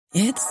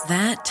It's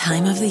that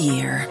time of the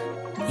year.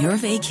 Your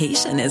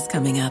vacation is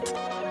coming up.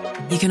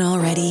 You can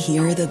already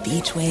hear the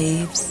beach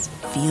waves,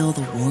 feel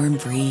the warm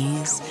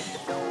breeze,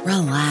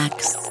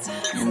 relax,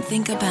 and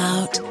think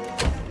about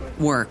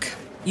work.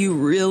 You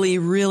really,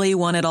 really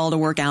want it all to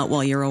work out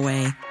while you're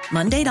away.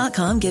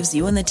 Monday.com gives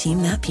you and the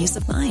team that peace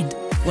of mind.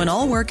 When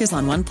all work is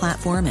on one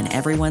platform and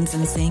everyone's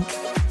in sync,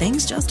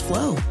 things just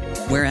flow.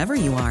 Wherever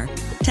you are,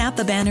 tap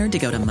the banner to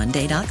go to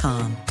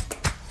Monday.com.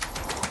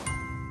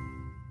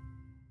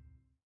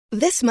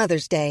 This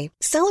Mother's Day,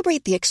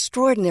 celebrate the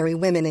extraordinary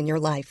women in your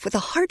life with a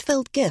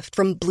heartfelt gift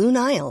from Blue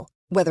Nile.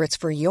 Whether it's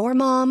for your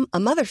mom, a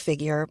mother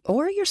figure,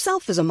 or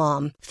yourself as a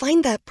mom,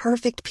 find that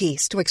perfect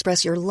piece to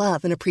express your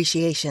love and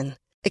appreciation.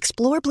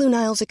 Explore Blue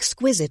Nile's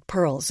exquisite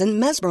pearls and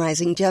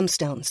mesmerizing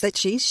gemstones that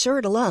she's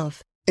sure to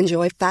love.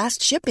 Enjoy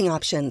fast shipping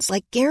options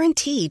like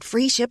guaranteed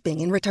free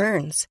shipping and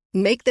returns.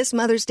 Make this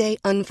Mother's Day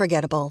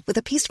unforgettable with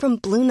a piece from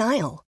Blue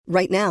Nile.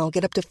 Right now,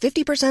 get up to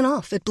 50%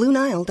 off at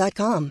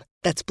BlueNile.com.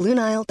 That's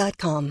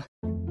BlueNile.com.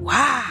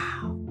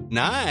 Wow.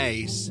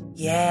 Nice.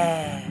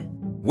 Yeah.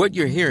 What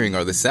you're hearing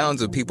are the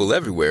sounds of people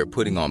everywhere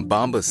putting on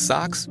Bombas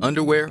socks,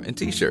 underwear, and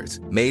T-shirts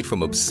made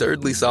from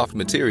absurdly soft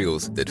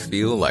materials that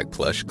feel like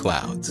plush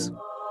clouds.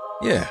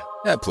 Yeah,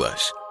 that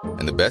plush.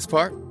 And the best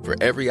part? For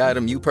every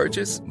item you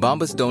purchase,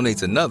 Bombas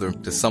donates another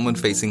to someone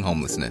facing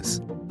homelessness.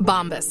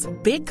 Bombas.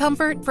 Big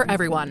comfort for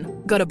everyone.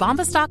 Go to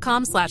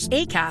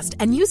bombas.com/ACAST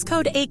and use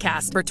code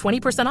ACAST for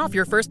 20% off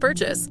your first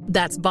purchase.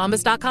 That's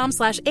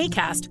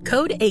bombas.com/ACAST.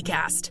 Code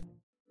ACAST.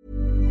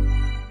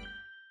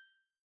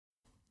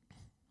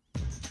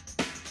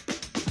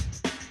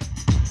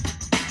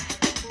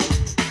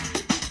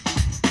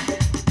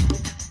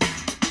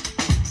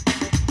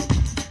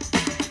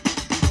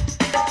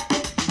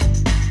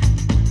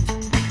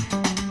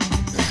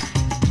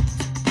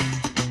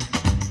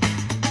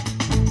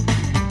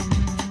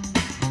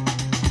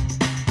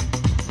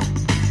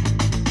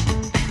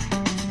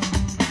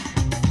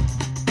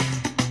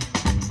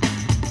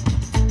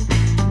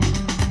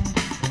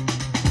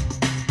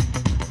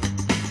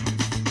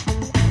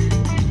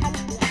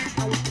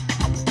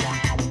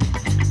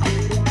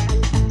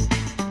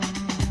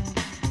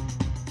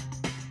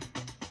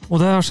 Och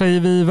där säger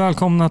vi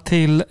välkomna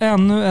till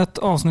ännu ett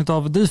avsnitt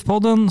av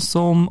DIF-podden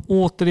som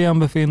återigen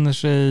befinner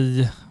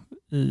sig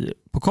i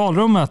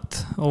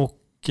pokalrummet.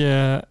 Och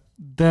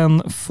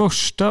den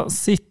första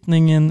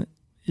sittningen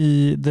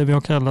i det vi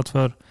har kallat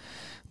för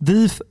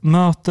DIF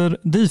möter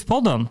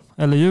DIF-podden.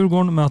 Eller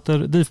Djurgården möter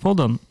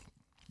DIF-podden.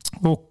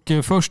 Och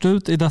först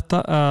ut i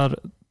detta är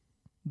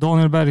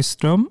Daniel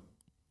Bergström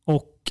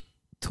och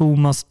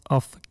Thomas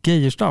af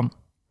Geierstam.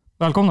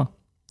 Välkomna.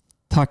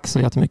 Tack så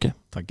jättemycket.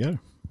 Tackar.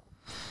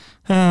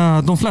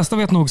 De flesta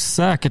vet nog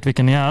säkert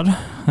vilka ni är.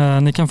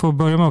 Ni kan få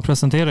börja med att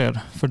presentera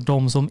er för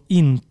de som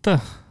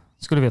inte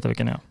skulle veta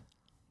vilka ni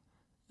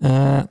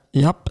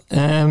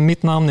är.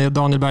 Mitt namn är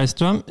Daniel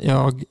Bergström.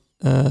 Jag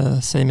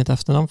säger mitt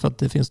efternamn för att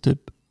det finns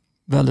typ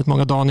väldigt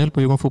många Daniel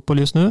på Djurgården Fotboll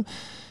just nu.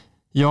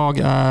 Jag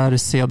är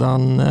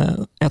sedan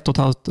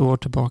 1,5 år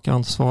tillbaka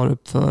ansvarig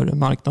för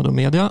marknad och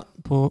media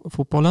på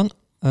fotbollen.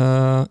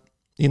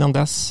 Innan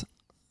dess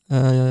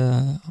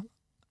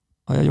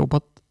har jag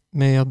jobbat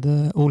med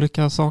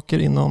olika saker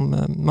inom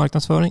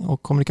marknadsföring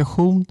och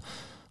kommunikation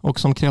och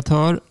som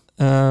kreatör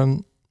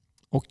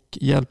och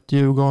hjälpt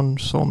Djurgården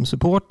som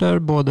supporter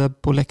både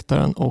på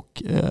läktaren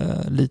och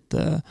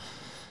lite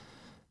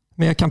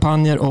med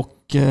kampanjer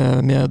och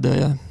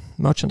med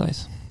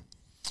merchandise.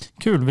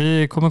 Kul,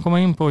 vi kommer komma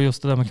in på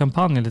just det där med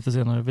kampanjer lite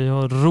senare. Vi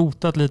har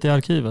rotat lite i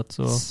arkivet.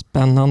 Så.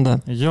 Spännande.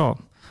 Ja.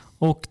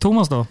 Och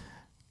Thomas då?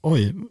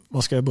 Oj,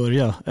 vad ska jag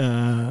börja?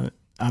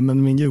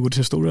 Men min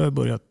Djurgårdshistoria har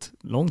börjat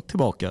långt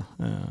tillbaka.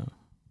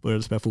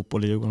 Började spela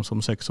fotboll i Djurgården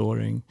som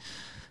 6-åring.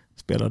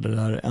 Spelade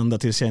där ända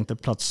tills jag inte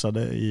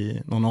platsade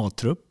i någon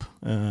A-trupp.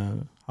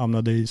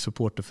 Hamnade i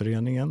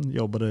supporterföreningen.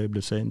 Jobbade i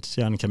Blue Saints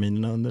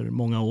Järnkaminerna under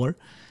många år.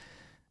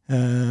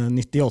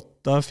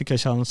 98 fick jag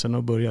chansen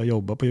att börja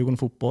jobba på Djurgården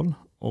Fotboll.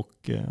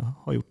 Och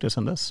har gjort det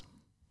sedan dess.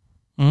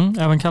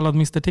 Även kallad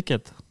Mr.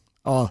 Ticket.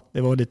 Ja,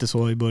 det var lite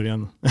så i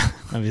början.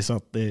 När vi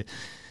satt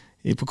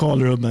i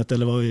pokalrummet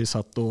eller var vi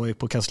satt då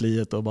på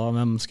kansliet och bara,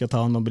 vem ska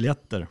ta hand om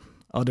biljetter?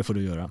 Ja, det får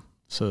du göra.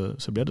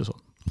 Så blev det så.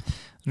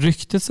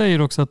 Ryktet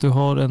säger också att du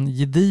har en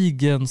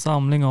gedigen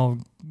samling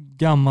av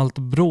gammalt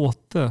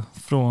bråte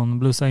från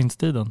Blue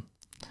Saints-tiden.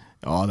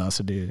 Ja,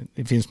 alltså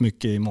det finns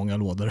mycket i många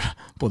lådor,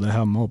 både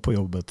hemma och på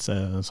jobbet,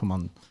 som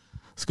man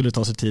skulle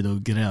ta sig tid att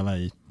gräva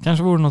i.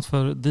 Kanske vore något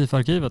för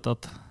DIF-arkivet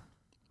att...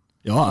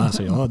 Ja,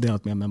 alltså jag har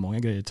delat med mig många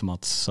grejer till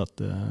Mats, så att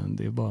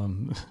det är bara att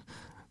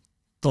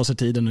ta sig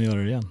tiden och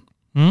göra det igen.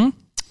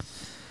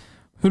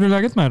 Hur är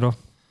läget med då?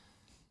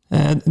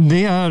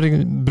 Det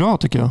är bra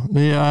tycker jag.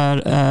 Det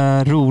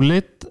är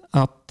roligt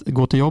att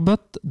gå till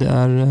jobbet. Det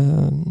är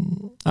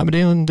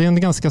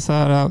en ganska så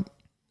här,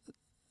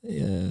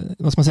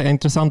 vad ska man säga,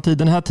 intressant tid.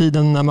 Den här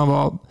tiden när man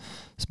var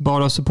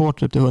bara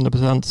supporter upp till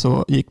 100%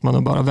 så gick man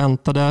och bara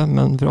väntade.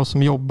 Men för oss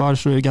som jobbar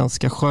så är det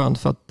ganska skönt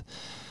för att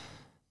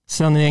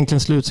sen är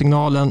egentligen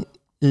slutsignalen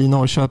i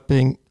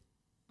Norrköping,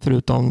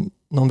 förutom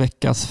någon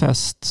veckas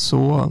fest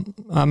så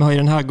man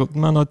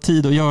har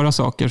tid att göra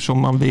saker som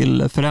man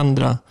vill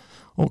förändra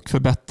och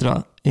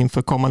förbättra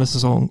inför kommande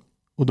säsong.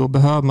 Och då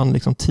behöver man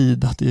liksom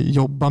tid att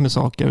jobba med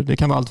saker. Det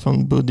kan vara allt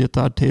från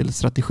budgetar till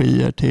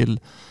strategier till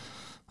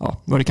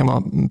vad det kan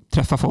vara,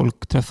 träffa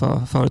folk,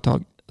 träffa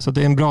företag. Så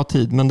det är en bra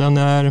tid, men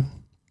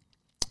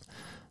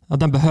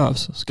den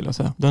behövs skulle jag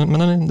säga.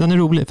 Den är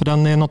rolig för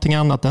den är någonting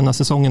annat än när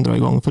säsongen drar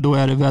igång. För då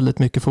är det väldigt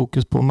mycket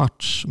fokus på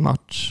match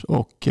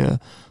och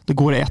det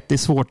går det är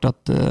svårt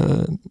att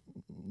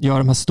göra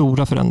de här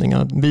stora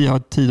förändringarna. Vi har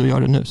tid att göra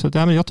det nu. Så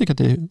jag tycker att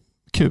det är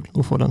kul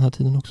att få den här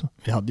tiden också.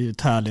 Vi hade ju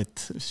ett härligt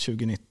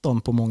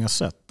 2019 på många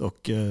sätt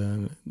och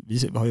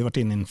vi har ju varit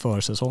inne i en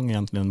försäsong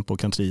egentligen på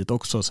kansliet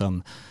också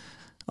sen,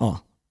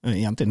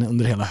 egentligen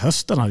under hela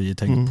hösten har vi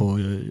tänkt på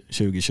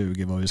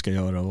 2020 vad vi ska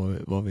göra och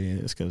vad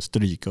vi ska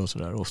stryka och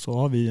sådär. Och så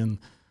har vi en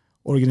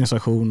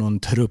organisation och en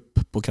trupp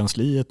på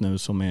kansliet nu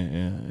som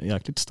är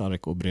jäkligt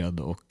stark och bred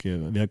och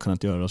vi har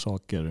kunnat göra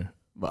saker.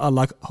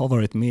 Alla har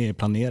varit med i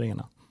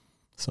planeringarna.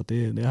 Så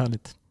det är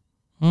härligt.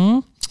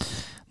 Mm.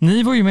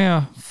 Ni var ju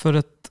med för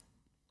ett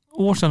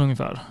år sedan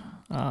ungefär.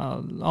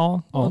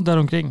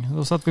 Däromkring.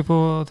 Då satt vi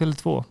på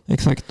Tele2.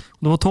 Exakt.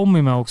 Då var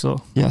Tommy med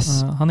också.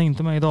 Yes. Han är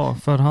inte med idag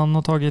för han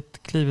har tagit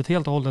klivet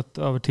helt och hållet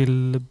över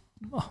till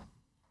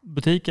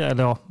butiker.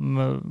 Eller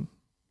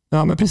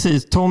Ja, men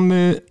precis.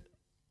 Tommy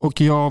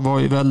och jag var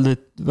ju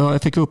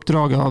jag fick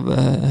uppdrag av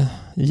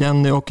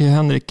Jenny och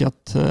Henrik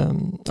att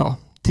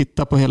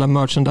titta på hela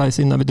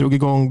merchandise innan vi drog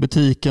igång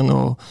butiken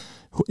och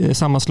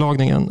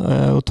sammanslagningen.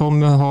 Och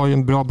Tommy har ju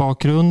en bra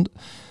bakgrund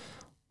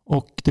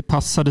och det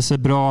passade sig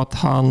bra att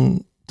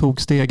han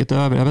tog steget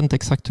över. Jag vet inte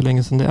exakt hur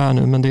länge sedan det är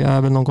nu, men det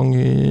är väl någon gång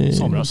i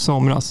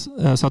somras.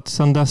 Så att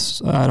sen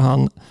dess är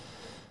han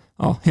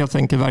helt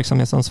enkelt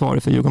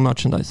verksamhetsansvarig för Djurgården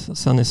Merchandise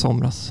sen i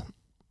somras.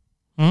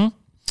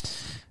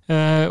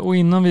 Och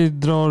innan vi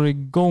drar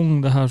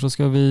igång det här så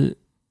ska vi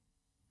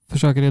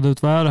försöka reda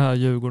ut vad är det här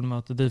Djurgården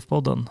möter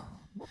DIF-podden?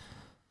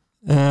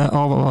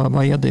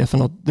 Vad är det för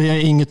något? Det är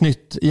inget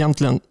nytt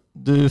egentligen.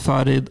 Du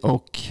Farid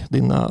och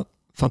dina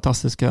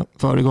fantastiska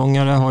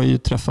föregångare har ju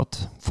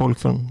träffat folk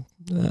från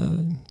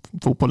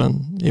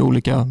fotbollen i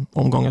olika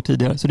omgångar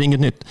tidigare. Så det är inget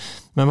nytt.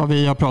 Men vad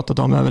vi har pratat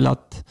om är väl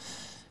att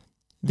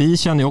vi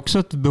känner också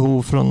ett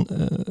behov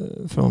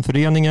från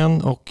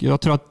föreningen och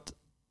jag tror att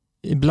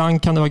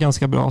ibland kan det vara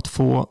ganska bra att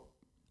få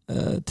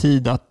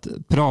tid att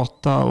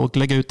prata och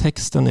lägga ut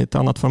texten i ett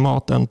annat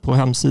format än på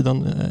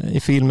hemsidan i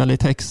film eller i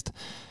text.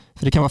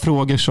 För det kan vara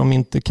frågor som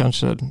inte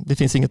kanske, det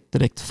finns inget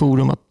direkt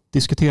forum att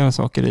diskutera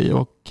saker i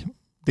och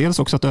dels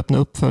också att öppna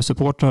upp för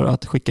supportrar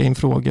att skicka in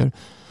frågor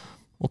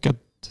och att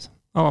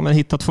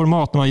hitta ett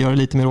format när man gör det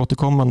lite mer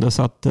återkommande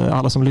så att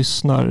alla som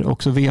lyssnar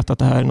också vet att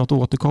det här är något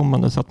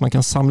återkommande så att man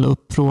kan samla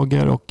upp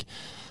frågor och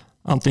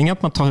antingen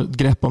att man tar ett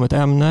grepp om ett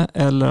ämne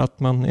eller att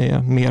man är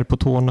mer på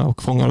tårna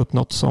och fångar upp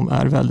något som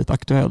är väldigt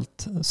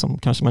aktuellt som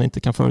kanske man inte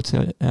kan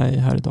förutse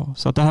här idag.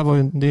 Så att det här var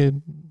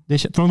ju,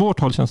 från vårt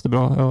håll känns det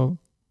bra.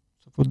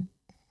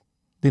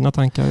 Dina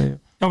tankar?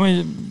 Ja,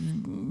 men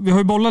vi har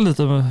ju bollat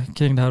lite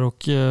kring det här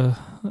och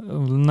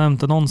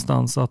nämnt det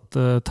någonstans att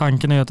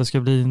tanken är att det ska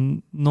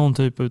bli någon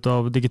typ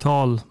av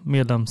digital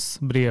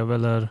medlemsbrev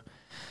eller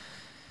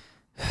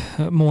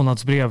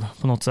månadsbrev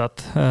på något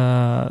sätt.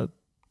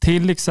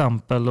 Till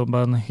exempel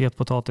en het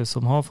potatis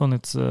som har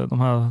funnits de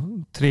här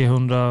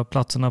 300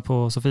 platserna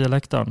på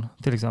Sofia-läktaren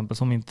till exempel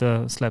som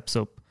inte släpps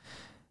upp.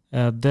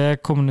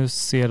 Det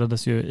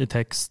kommunicerades ju i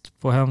text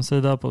på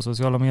hemsida, på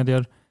sociala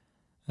medier.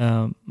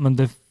 Men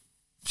det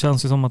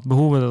känns ju som att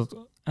behovet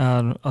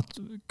är att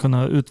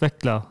kunna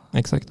utveckla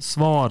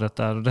svaret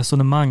där,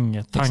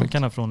 resonemanget,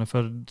 tankarna från det.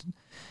 För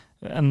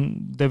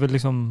det är väl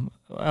liksom,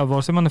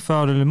 vare sig man är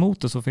för eller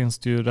emot det så finns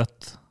det ju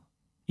rätt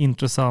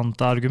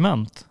intressanta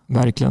argument.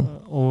 Verkligen.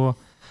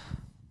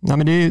 Nej,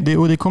 men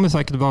det kommer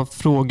säkert vara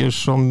frågor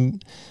som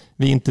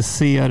vi inte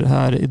ser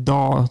här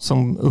idag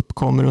som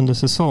uppkommer under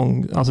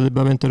säsong. Alltså det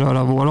behöver inte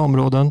röra våra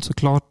områden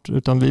såklart,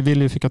 utan vi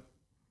vill ju försöka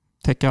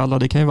täcka alla.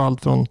 Det kan ju vara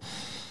allt från,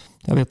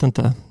 jag vet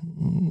inte,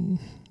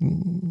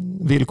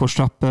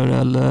 villkorstrappor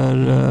eller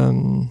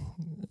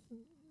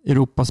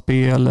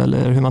Europaspel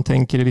eller hur man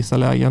tänker i vissa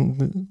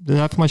lägen. Det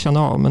där får man känna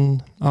av,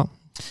 men ja.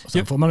 Och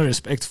sen får man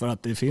respekt för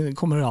att det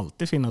kommer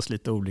alltid finnas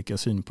lite olika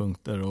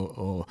synpunkter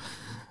och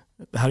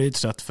det här är ett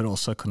sätt för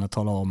oss att kunna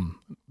tala om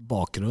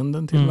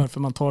bakgrunden till varför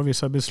man tar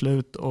vissa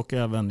beslut och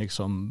även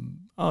liksom,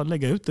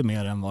 lägga ut det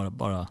mer än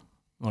bara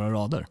några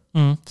rader.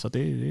 Så det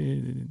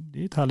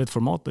är ett härligt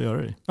format att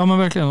göra det i. Ja, men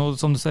verkligen. Och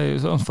som du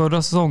säger,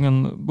 förra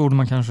säsongen borde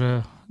man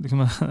kanske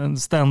liksom en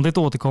ständigt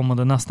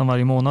återkommande nästan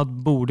varje månad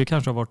borde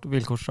kanske ha varit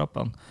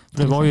villkorstrappan. För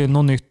det var ju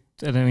något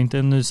nytt, eller inte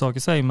en ny sak i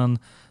sig, men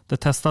det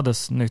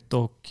testades nytt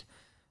och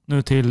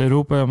nu till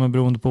Europa, men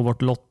beroende på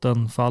vart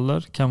lotten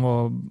faller, kan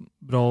vara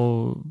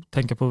bra att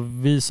tänka på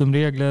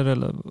visumregler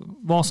eller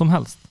vad som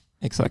helst.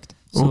 Exakt.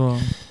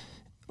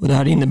 Och det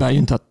här innebär ju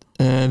inte att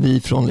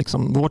vi från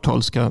liksom vårt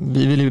håll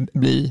vi vill ju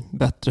bli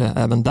bättre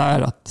även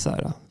där att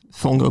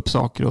fånga upp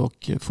saker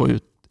och få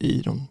ut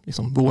i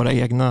våra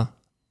egna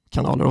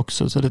kanaler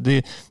också. Så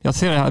jag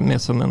ser det här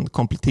med som en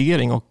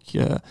komplettering och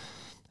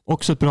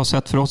också ett bra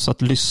sätt för oss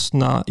att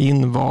lyssna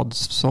in vad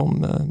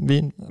som...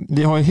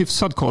 Vi har ju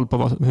hyfsad koll på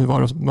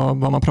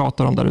vad man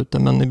pratar om där ute,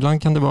 men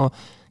ibland kan det vara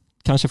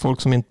kanske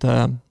folk som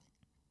inte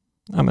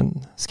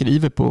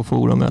skriver på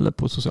forum eller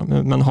på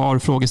sociala, men har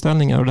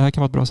frågeställningar, och det här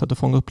kan vara ett bra sätt att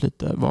fånga upp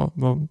lite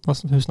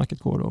hur snacket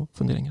går och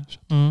funderingar.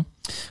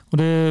 Och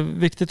det är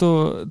viktigt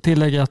att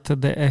tillägga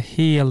att det är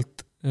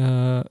helt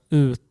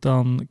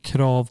utan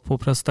krav på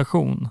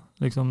prestation.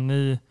 Liksom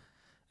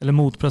eller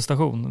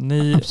motprestation.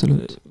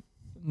 Absolut.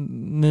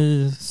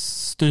 Ni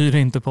styr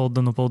inte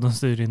podden och podden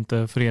styr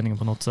inte föreningen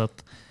på något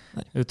sätt.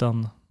 Nej.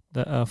 Utan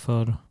det är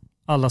för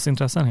allas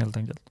intressen helt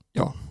enkelt.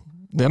 Ja,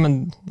 det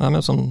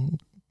är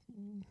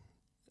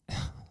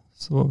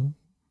så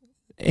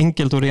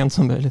enkelt och rent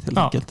som möjligt helt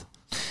enkelt.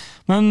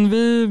 Men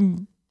vi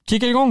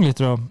kickar igång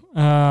lite då.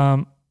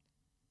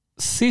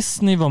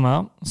 Sist ni var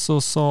med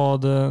så sa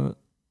det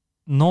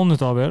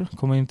någon av er,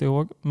 kommer jag inte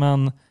ihåg,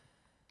 men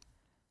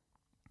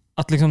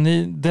att liksom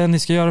det ni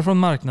ska göra från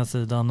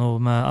marknadssidan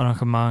och med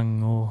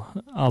arrangemang och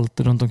allt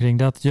runt omkring,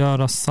 det är att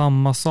göra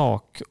samma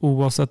sak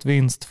oavsett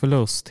vinst,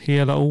 förlust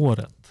hela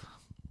året.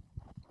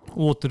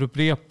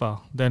 Återupprepa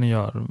det ni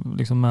gör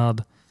liksom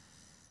med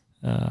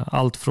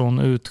allt från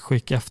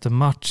utskick efter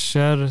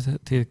matcher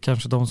till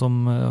kanske de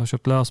som har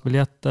köpt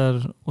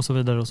lösbiljetter och så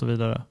vidare och så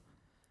vidare.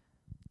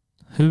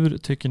 Hur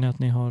tycker ni att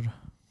ni har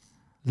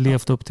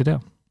levt upp till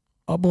det?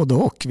 Ja, både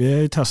och. Vi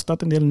har ju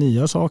testat en del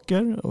nya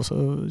saker och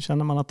så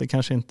känner man att det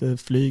kanske inte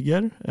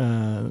flyger.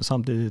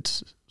 Samtidigt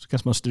så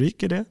kanske man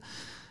stryker det.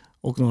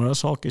 Och några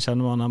saker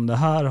känner man att det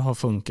här har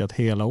funkat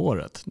hela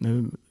året.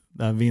 Nu,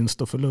 det här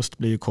vinst och förlust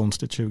blir ju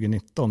konstigt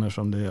 2019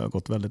 eftersom det har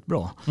gått väldigt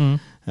bra.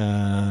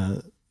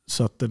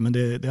 Men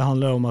det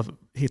handlar om att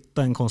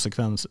hitta en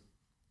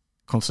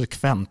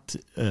konsekvent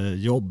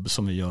jobb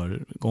som vi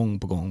gör gång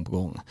på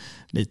gång.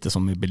 Lite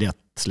som med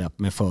biljettsläpp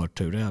med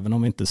förtur. Även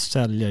om vi inte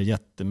säljer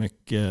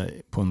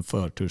jättemycket på en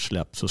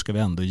förtursläpp så ska vi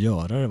ändå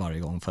göra det varje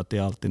gång. För att det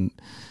är alltid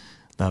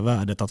det här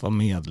värdet att vara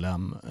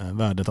medlem,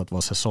 värdet att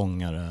vara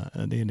säsongare.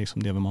 Det är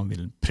liksom det man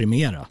vill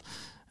premiera.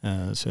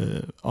 Så,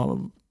 ja,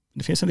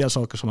 det finns en del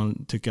saker som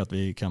man tycker att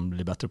vi kan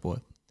bli bättre på.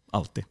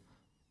 Alltid.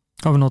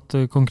 Har vi något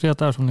konkret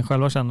där som ni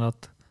själva känner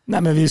att...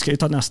 Nej, men vi ska ju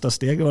ta nästa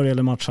steg vad det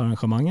gäller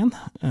matcharrangemangen.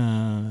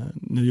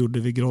 Nu gjorde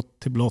vi grått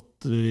till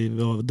blått. Vi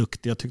var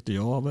duktiga tyckte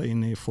jag. Var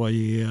inne i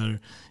foyer,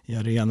 i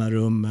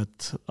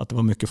arenarummet. Att det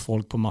var mycket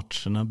folk på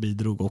matcherna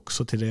bidrog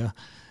också till det.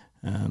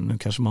 Nu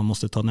kanske man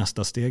måste ta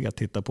nästa steg att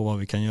titta på vad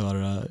vi kan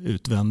göra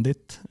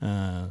utvändigt.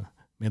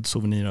 Med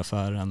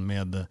souveniraffären,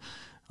 med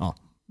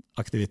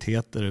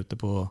aktiviteter ute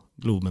på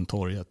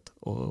Globentorget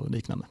och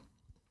liknande.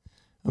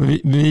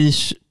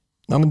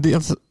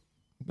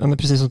 Men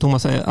precis som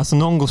Thomas säger, alltså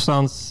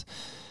någonstans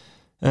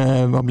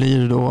vad blir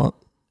det då,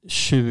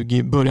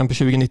 början på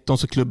 2019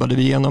 så klubbade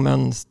vi igenom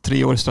en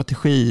 3-årig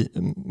strategi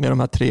med de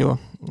här 3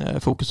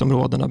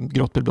 fokusområdena,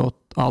 grått,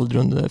 blått,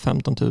 aldrig under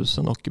 15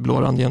 000 och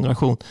blårand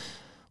generation.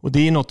 Och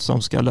det är något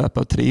som ska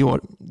löpa 3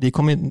 år.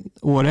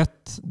 År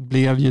 1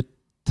 blev ju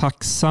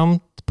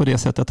tacksamt på det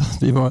sättet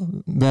att vi var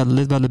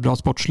väldigt, väldigt bra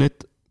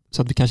sportsligt,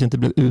 så att vi kanske inte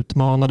blev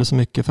utmanade så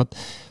mycket, för att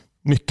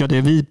mycket av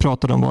det vi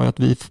pratade om var ju att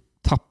vi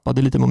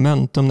tappade lite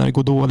momentum när det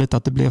går dåligt,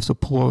 att det blev så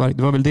påverkat.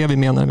 Det var väl det vi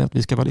menade med att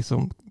vi ska vara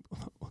liksom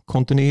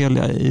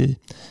kontinuerliga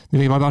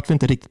vi var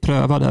inte riktigt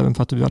prövade, även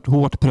för att vi var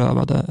hårt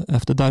prövade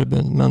efter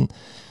derbyn, men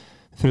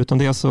förutom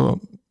det så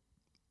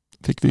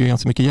fick vi ju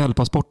ganska mycket hjälp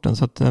av sporten,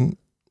 så att,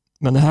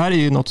 men det här är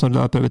ju något som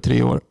löper över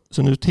 3 år,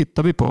 så nu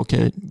tittar vi på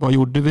vad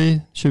gjorde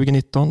vi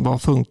 2019,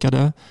 vad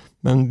funkade,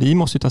 men vi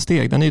måste ju ta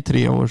steg. Den är ju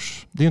 3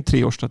 års, det är en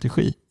 3-års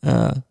strategi.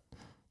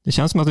 Det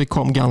känns som att vi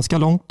kom ganska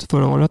långt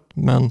förra året,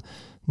 men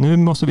nu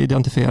måste vi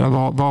identifiera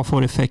vad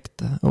får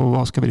effekt och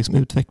vad ska vi liksom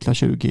utveckla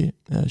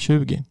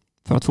 2020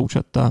 för att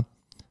fortsätta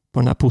på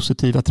den här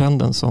positiva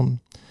trenden som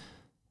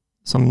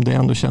det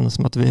ändå känns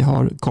som att vi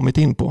har kommit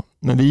in på.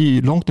 Men vi är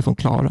ju långt ifrån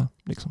klara.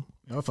 Liksom.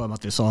 Jag har för mig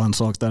att vi sa en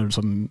sak där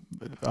som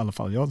i alla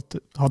fall jag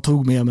har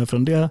tog med mig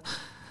från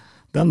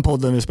den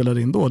podden vi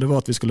spelade in då. Det var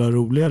att vi skulle ha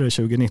roligare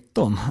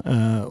 2019.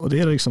 Och det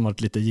har liksom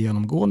varit lite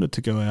genomgående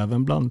tycker jag,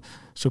 även bland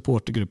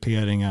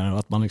supportergrupperingar,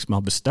 att man liksom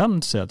har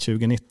bestämt sig att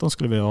 2019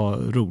 skulle vi ha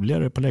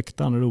roligare på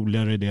läktaren,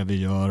 roligare i det vi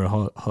gör,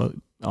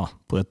 ha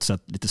på ett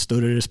sätt lite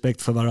större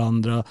respekt för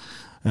varandra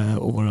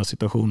och våra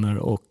situationer.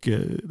 Och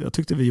jag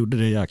tyckte vi gjorde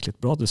det jäkligt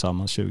bra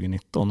tillsammans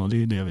 2019, och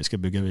det är det vi ska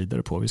bygga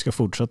vidare på. Vi ska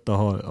fortsätta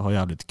ha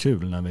jävligt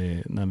kul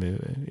när vi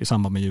i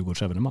samband med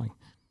Djurgårdsevenemang.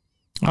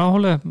 Jag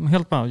håller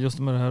helt med just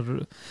med det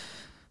här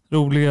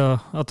roliga,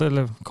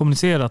 eller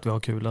kommunicera att vi har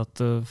kul,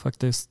 att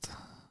faktiskt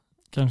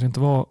kanske inte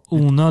vara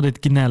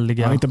onödigt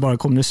gnälliga. Ja, inte bara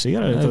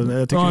kommunicera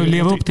utan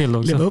leva upp till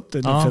också. Leva upp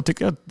till det. För jag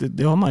tycker att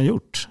det har man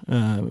gjort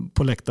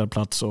på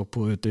läktarplats och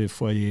ute i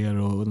foyer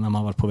och när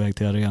man varit på väg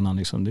till arenan.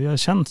 Liksom. Det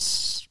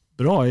känns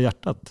bra i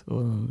hjärtat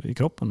och i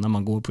kroppen när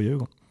man går på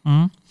Djurgården.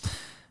 Mm.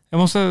 Jag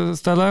måste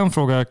ställa en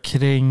fråga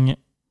kring,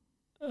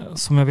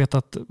 som jag vet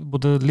att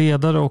både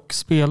ledare och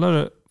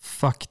spelare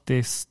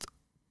faktiskt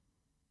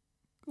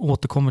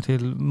återkommer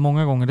till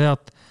många gånger, det är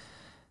att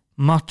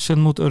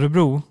matchen mot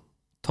Örebro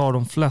tar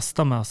de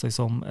flesta med sig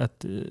som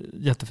ett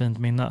jättefint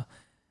minne.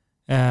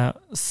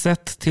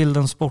 Sett till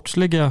den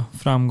sportsliga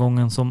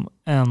framgången som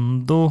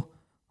ändå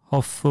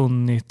har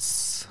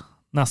funnits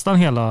nästan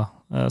hela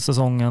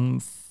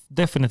säsongen,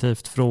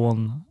 definitivt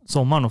från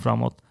sommaren och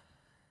framåt.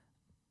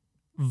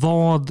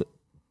 Vad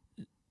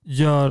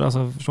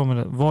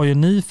gör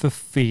ni för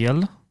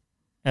fel,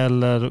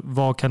 eller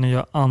vad kan ni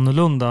göra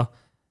annorlunda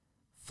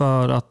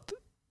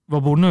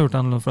vad borde ni ha gjort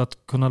annorlunda för att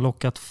kunna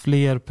locka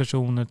fler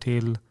personer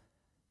till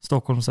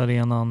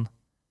Stockholmsarenan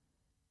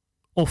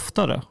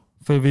oftare?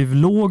 För vi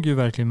låg ju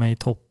verkligen med i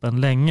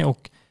toppen länge,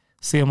 och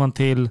ser man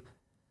till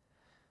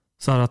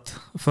så här att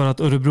för att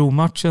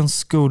Örebro-matchen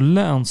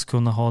skulle ens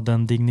kunna ha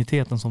den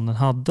digniteten som den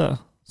hade,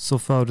 så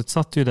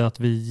förutsatte ju det att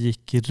vi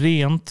gick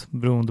rent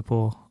beroende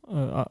på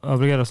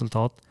övriga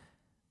resultat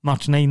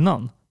matcherna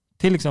innan.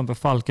 Till exempel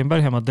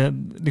Falkenberg hemma,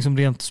 liksom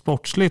rent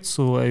sportsligt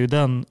så är ju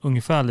den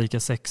ungefär lika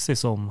sexig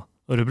som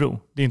Örebro.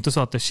 Det är inte så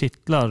att det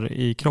kittlar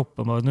i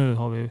kroppen, bara nu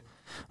har vi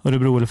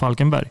Örebro eller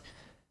Falkenberg.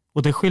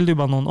 Och det skilde ju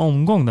bara någon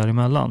omgång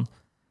däremellan.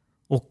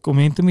 Och om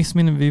jag inte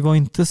missminner, vi var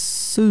inte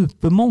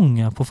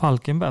supermånga på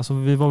Falkenberg, så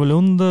vi var väl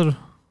under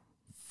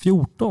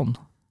 14.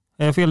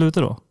 Är jag fel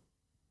ute då?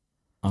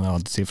 Ja, jag har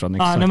inte siffran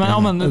exakt.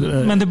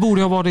 Men det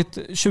borde ha varit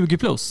 20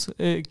 plus,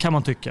 kan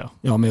man tycka.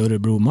 Ja, med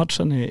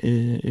Örebro-matchen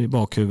i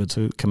bakhuvudet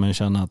så kan man ju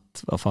känna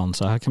att vad fan,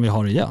 så här kan vi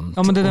ha det igen.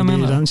 Ja, men det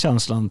är den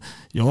känslan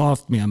jag har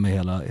haft med mig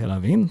hela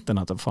vintern,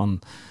 att fan,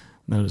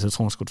 när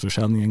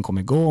säsongskortförsäljningen kom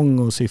igång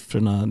och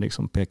siffrorna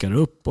liksom pekar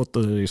uppåt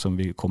och liksom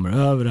vi kommer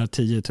över det här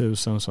 10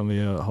 000 som vi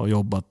har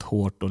jobbat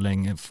hårt och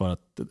länge för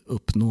att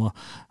uppnå.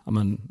 Ja,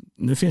 men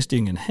nu finns det ju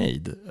ingen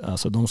hejd.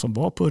 Alltså de som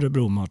var på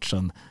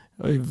Örebro-matchen,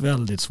 det är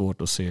väldigt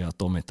svårt att se att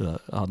de inte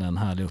hade en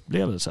härlig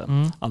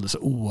upplevelse. Alldeles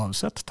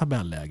oavsett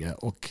tabelläge.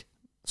 Och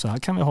så här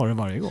kan vi ha det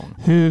varje gång.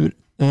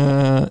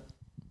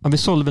 Vi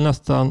sålde väl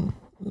nästan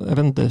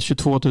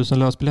 22 000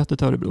 lösbiljetter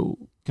till Örebro.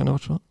 Kan det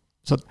vara så?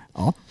 Så att,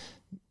 ja.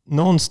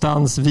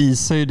 Någonstans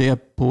visar ju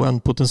det på en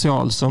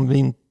potential som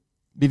vi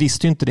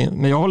visste ju inte det.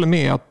 Men jag håller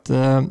med att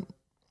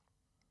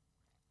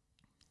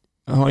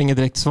jag har inget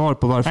direkt svar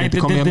på varför inte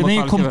kom med. Den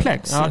är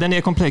komplex. Ja, den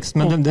är komplex,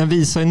 men den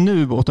visar ju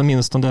nu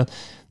åtminstone.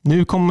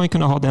 Nu kommer man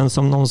kunna ha den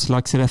som någon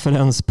slags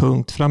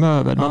referenspunkt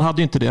framöver. Man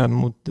hade ju inte det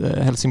mot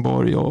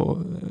Helsingborg och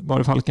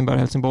bara Falkenberg och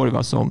Helsingborg,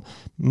 va, som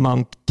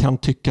man kan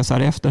tycka så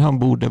här i efterhand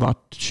borde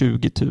varit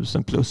 20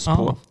 000 plus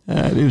på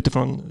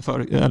utifrån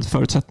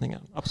förutsättningar.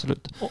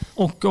 Absolut.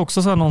 Och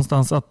också så här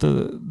någonstans att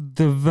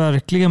det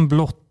verkligen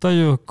blottar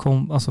ju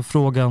alltså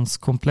frågans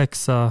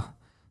komplexa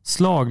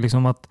slag,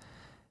 liksom att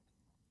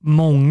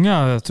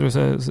många,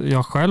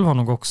 jag själv har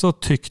nog också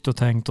tyckt och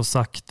tänkt och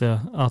sagt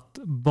det, att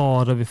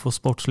bara vi får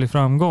sportslig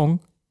framgång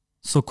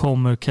så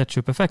kommer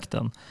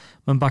ketchup-effekten.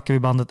 Men backar vi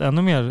bandet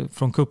ännu mer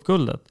från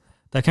cupguldet,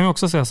 där kan vi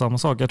också säga samma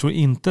sak. Jag tror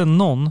inte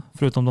någon,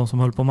 förutom de som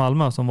höll på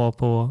Malmö, som var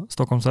på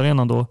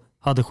Stockholmsarenan då,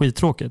 hade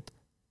skittråkigt.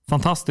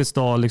 Fantastisk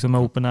dag liksom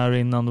med open air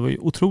innan, det var ju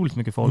otroligt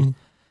mycket folk.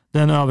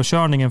 Den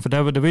överkörningen, för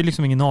det var ju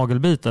liksom ingen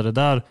nagelbitare.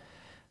 Där,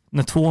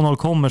 när 2-0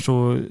 kommer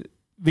så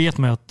vet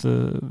man att,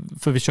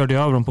 för vi körde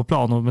över dem på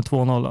plan och med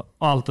 2-0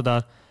 och allt det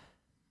där.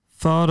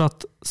 För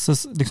att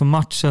liksom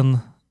matchen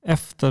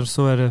efter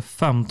så är det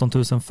 15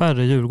 000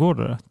 färre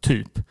djurgårdare,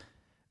 typ.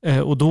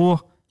 Och då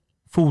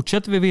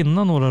fortsätter vi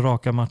vinna några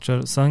raka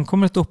matcher. Sen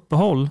kommer ett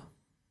uppehåll.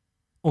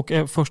 Och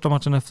första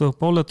matchen efter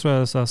uppehållet tror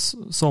jag är så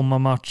här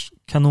sommarmatch,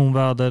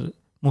 kanonväder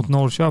mot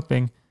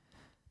Norrköping.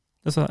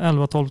 Det är så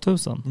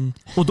 11-12 000.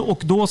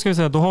 Och då ska vi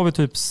säga, då har vi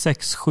typ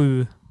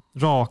 6-7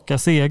 raka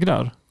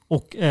segrar.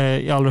 Och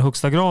i allra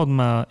högsta grad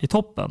med i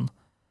toppen.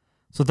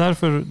 Så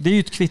därför, det är ju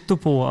ett kvitto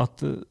på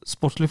att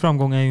sportslig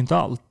framgång är ju inte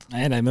allt.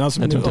 Nej, men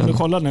alltså, om du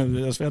kollar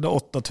nu, alltså, vi hade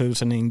 8 000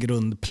 i en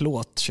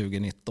grundplåt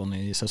 2019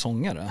 i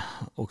säsongare.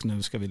 Och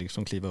nu ska vi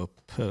liksom kliva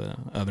upp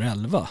över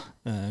 11.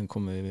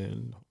 Kommer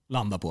vi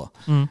landa på.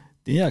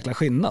 Det är en jäkla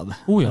skillnad.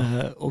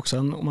 Och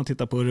sen om man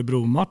tittar på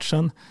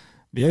Örebro-matchen,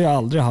 vi har ju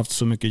aldrig haft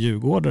så mycket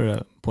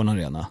djurgårdare på en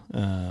arena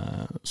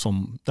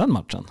som den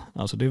matchen.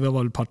 Alltså det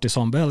var väl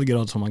Partizan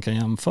Belgrad som man kan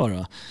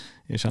jämföra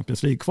i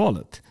Champions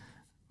League-kvalet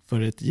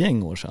för ett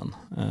gäng år sedan.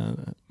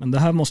 Men det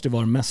här måste ju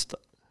vara mest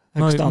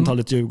högsta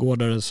antalet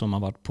djurgårdare som har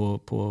varit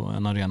på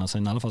en arena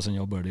sedan, i alla fall sedan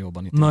jag började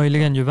jobba 19.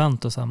 Möjligen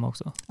Juventus hemma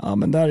också. Ja,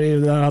 men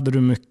där hade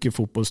du mycket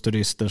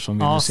fotbollsturister som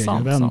ville se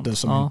Juventus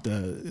som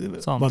inte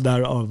var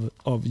där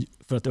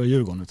för att det var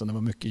Djurgården, utan det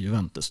var mycket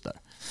Juventus där.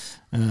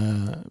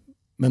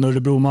 Men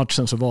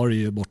Örebro-matchen så var det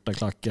ju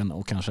bortaklacken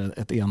och kanske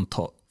ett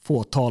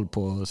fåtal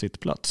på sitt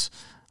plats.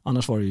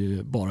 Annars var det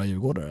ju bara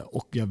djurgårdare.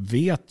 Och jag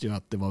vet ju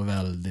att det var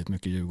väldigt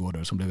mycket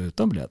djurgårdare som blev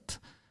utan biljett.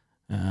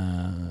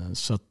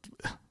 Så att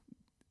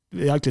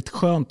det är jäkligt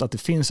skönt att det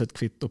finns ett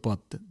kvitto på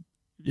att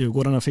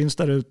djurgårdarna finns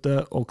där ute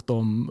och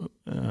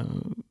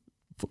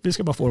vi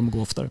ska bara få dem att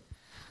gå oftare.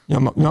 Ja,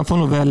 man får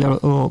nog välja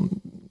att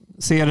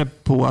se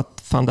det på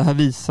att fan, det här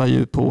visar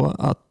ju på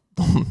att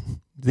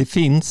det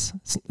finns.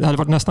 Det hade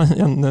varit nästan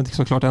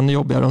såklart ännu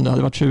jobbigare om det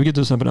hade varit 20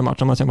 000 på den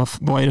matchen. Man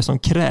säger, vad är det som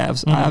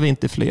krävs? Är vi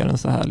inte fler än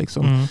så här?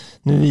 Liksom?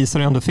 Nu visar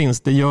det ändå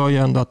finns. Det gör ju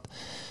ändå att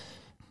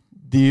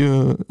det är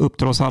ju upp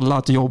till oss alla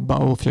att jobba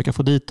och försöka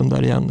få dit dem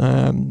där igen.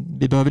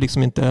 Vi behöver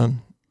liksom inte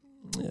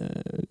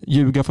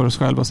ljuga för oss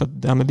själva så att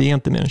men vi är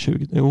inte mer än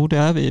 20. Jo, det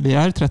är vi. Vi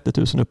är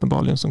 30 000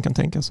 uppenbarligen som kan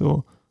tänka sig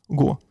att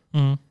gå.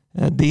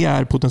 Det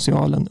är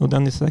potentialen och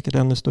den är säkert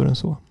ännu större än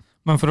så.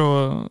 Men för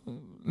att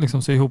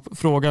liksom se ihop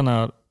frågan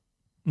är,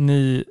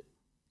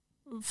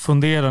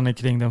 funderar ni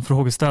kring den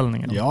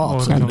frågeställningen? Ja,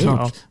 absolut.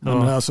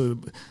 Men alltså,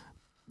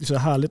 det är så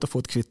härligt att få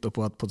ett kvitto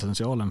på att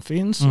potentialen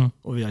finns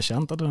och vi har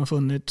känt att den har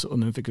funnits och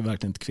nu fick vi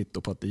verkligen ett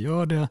kvitto på att det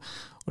gör det.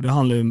 Och det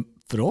handlar ju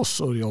för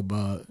oss att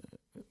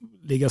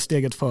ligga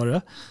steget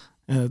före,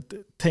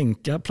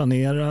 tänka,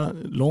 planera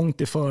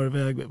långt i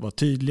förväg, vara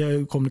tydliga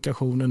i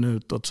kommunikationen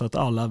utåt så att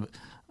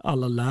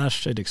alla lär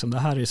sig liksom, det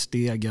här är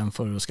stegen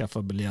för att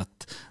skaffa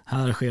biljett.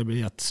 Här sker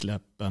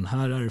biljettsläppen.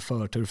 Här är det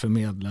förtur för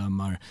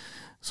medlemmar.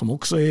 Som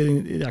också är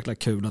jäkla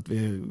kul att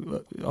vi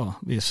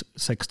är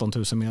 16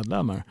 000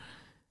 medlemmar.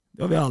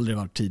 Det har vi aldrig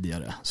varit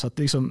tidigare. Så att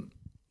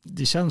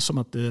det känns som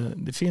att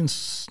det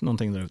finns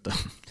någonting där ute.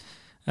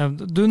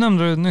 Du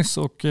nämnde det nyss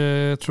och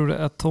jag tror det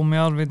är Tommy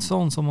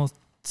Arvidsson som har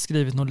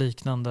skrivit något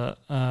liknande.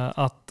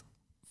 Att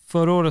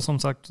förra året som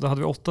sagt då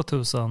hade vi 8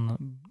 000,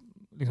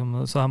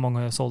 liksom, så här många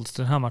har sålts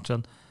till den här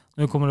matchen.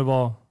 Nu kommer det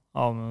vara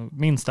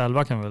minst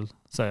 11 kan vi väl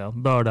säga.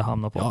 Bör det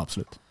hamna på. Ja,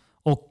 absolut.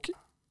 Och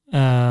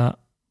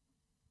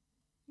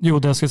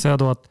det jag ska säga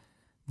då att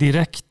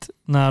direkt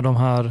när de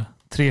här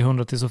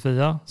 300 till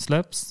Sofia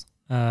släpps,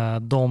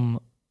 de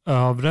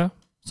övre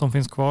som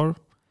finns kvar,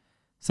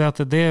 säg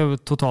att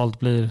det totalt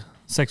blir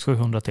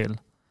 600-700 till.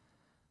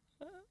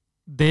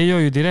 Det gör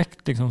ju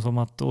direkt liksom som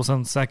att, och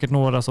sen säkert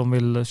några som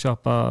vill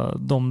köpa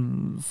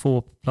de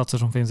få platser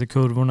som finns i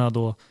kurvorna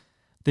då.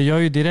 Det gör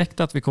ju direkt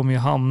att vi kommer ju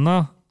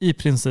hamna i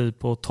princip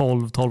på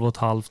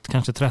 12,5,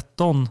 kanske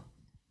 13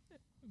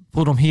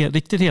 på de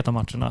riktigt heta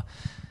matcherna.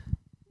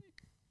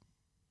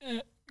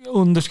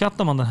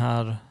 Underskattar man den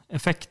här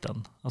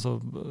effekten?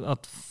 Alltså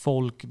att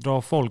folk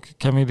drar folk.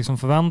 Kan vi liksom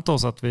förvänta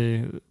oss att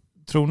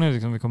tror ni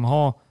liksom vi kommer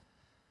ha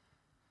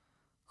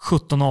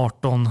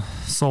 17-18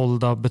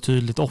 sålda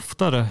betydligt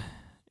oftare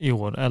i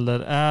år? Eller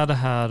är det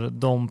här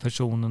de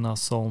personerna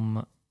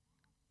som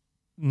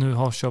nu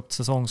har köpt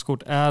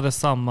säsongskort? Är det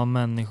samma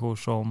människor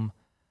som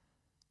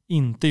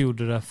inte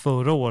gjorde det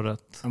förra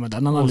året? Ja, men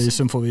den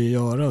analysen får vi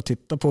göra och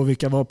titta på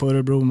vilka var på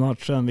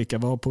Örebro-matchen, vilka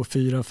var på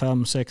 4,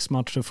 5, 6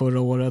 matcher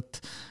förra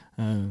året.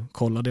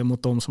 Kolla det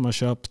mot de som har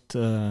köpt.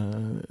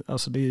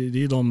 Alltså det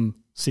är de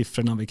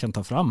siffrorna vi kan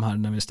ta fram här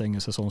när vi stänger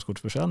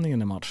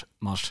säsongskortsförsäljningen i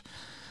mars.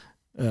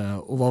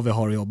 Och vad vi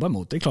har att jobba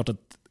mot. Det är klart att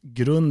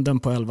grunden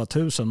på 11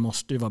 000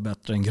 måste ju vara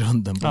bättre än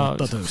grunden på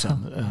 8 000.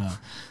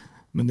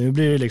 Men nu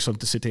blir det liksom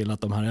att se till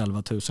att de här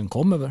 11 000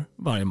 kommer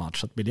varje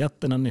match, att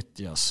biljetterna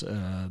nyttjas.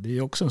 Det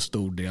är också en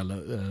stor del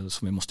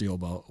som vi måste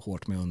jobba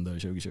hårt med under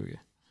 2020.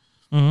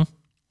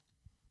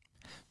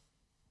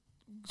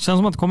 Känns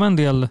som att det kommer en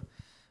del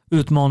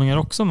utmaningar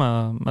också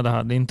med det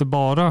här. Det är inte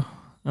bara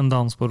en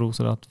dans på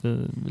rosor att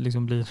vi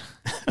liksom blir...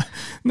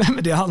 Nej,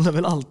 men det handlar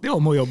väl alltid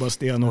om att jobba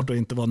stenhårt och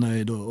inte vara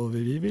nöjd. Och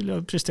vi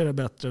vill prestera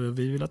bättre.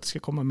 Vi vill att det ska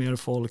komma mer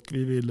folk.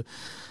 Vi vill...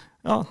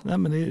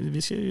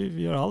 vi ska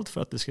göra allt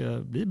för att det ska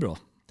bli bra.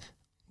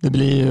 Det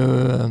blir ju...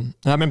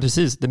 Nej, men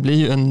precis. Det blir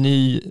ju en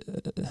ny...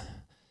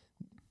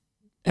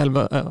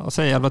 11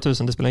 000,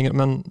 det spelar ingen roll.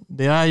 Men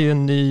det är ju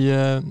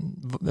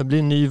det blir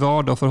en ny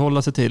vardag att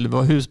förhålla sig till.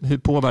 Hur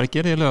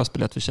påverkar det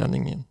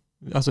lösbiljettförsäljningen?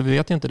 Alltså vi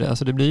vet ju inte det.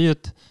 Alltså det blir ju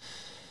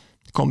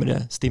kommer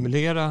det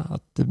stimulera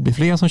att det blir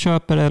fler som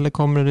köper eller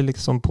kommer det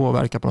liksom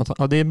påverka på något sätt?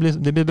 Ja, det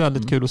blir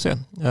väldigt kul att se.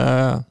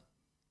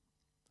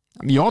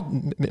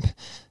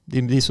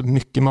 Det blir så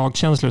mycket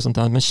magkänslor och sånt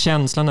där, men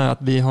känslan är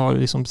att vi har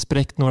liksom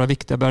spräckt några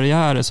viktiga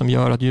barriärer som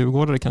gör att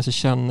djurgårdare kanske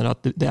känner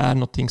att det är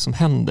någonting som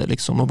händer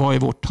liksom. Och vad är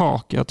vårt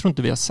tak? Jag tror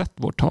inte vi har sett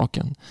vårt tak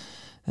än.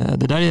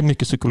 Det där är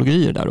mycket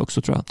psykologier där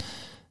också, tror jag.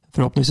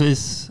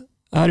 Förhoppningsvis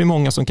är det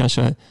många som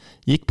kanske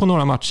gick på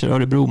några matcher,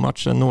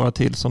 Örebro-matcher, några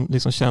till som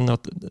liksom känner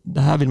att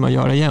det här vill man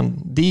göra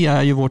igen. Det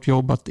är ju vårt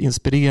jobb att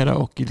inspirera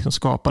och liksom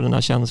skapa den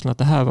här känslan att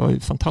det här var ju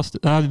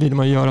fantastiskt. Det här vill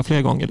man göra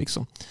fler gånger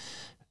liksom.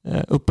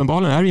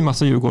 Uppenbarligen är det ju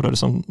massa djurgårdare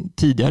som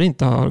tidigare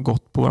inte har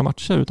gått på våra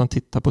matcher utan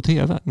tittar på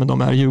tv, men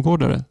de är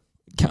djurgårdare.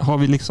 Har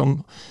vi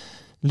liksom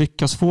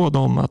lyckats få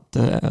dem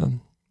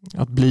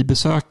att bli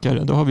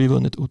besökare, då har vi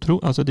vunnit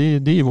otroligt. Alltså det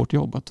är ju vårt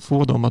jobb att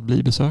få dem att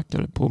bli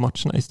besökare på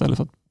matcherna istället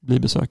för att bli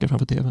besökare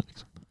framför tv.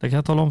 Liksom. Det kan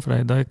jag tala om för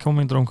dig. Det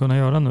kommer inte de kunna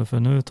göra nu, för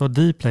nu tar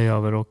Dplay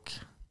över och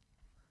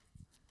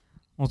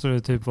måste du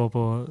typ vara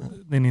på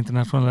den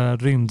internationella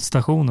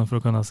rymdstationen för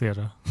att kunna se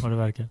det, vad det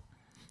verkar.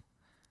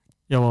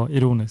 Jag var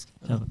ironisk.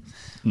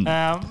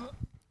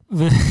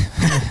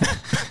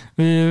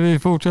 Vi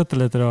fortsätter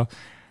lite då.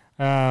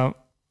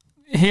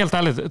 Helt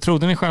ärligt,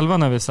 trodde ni själva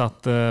när vi satt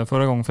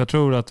förra gången? För jag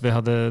tror att vi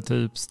hade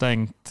typ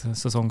stängt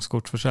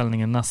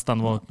säsongskortsförsäljningen nästan.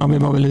 Ja, vi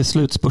var väl i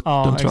slutspurten,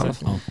 ja, tror jag.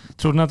 Ja.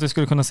 Trodde ni att vi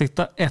skulle kunna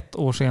sitta ett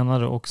år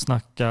senare och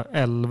snacka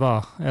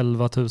 11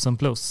 000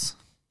 plus?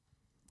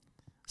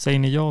 Säger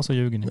ni ja så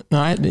ljuger ni.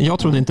 Nej, jag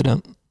trodde inte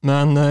det.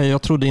 Men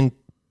jag trodde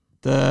inte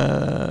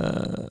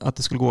att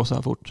det skulle gå så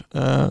här fort.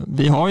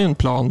 Vi har ju en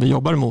plan vi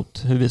jobbar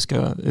mot hur vi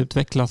ska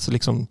utvecklas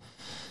liksom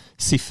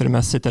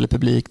siffermässigt eller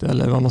publikt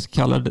eller vad man ska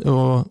kalla det.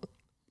 Och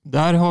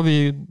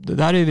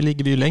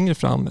ligger vi ju längre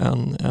fram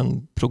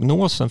än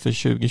prognosen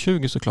för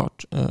 2020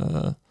 såklart.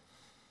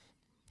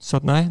 Så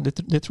att nej,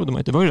 det trodde man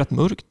inte. Det var ju rätt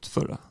mörkt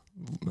förra.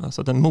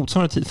 Alltså den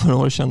motsvarande tid förra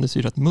året kändes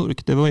ju rätt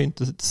mörkt. Det var ju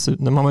inte,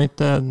 när man var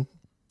inte...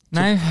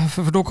 Nej,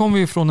 för då kom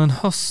vi från en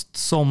höst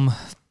som...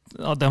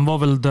 Ja, den var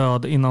väl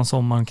död innan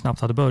sommaren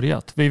knappt hade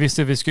börjat. Vi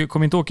visste att vi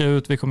kommer inte åka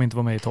ut, vi kommer inte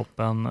vara med i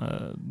toppen.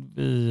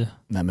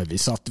 Nej, men vi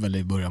satt väl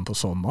i början på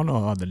sommaren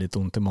och hade lite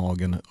ont i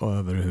magen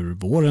över hur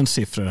vårens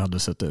siffror hade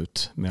sett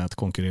ut med att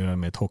konkurrera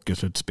med ett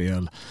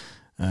hockeyslutspel.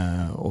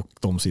 Och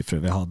de siffror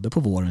vi hade på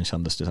våren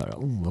kändes det så här,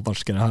 vart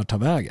ska det här ta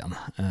vägen?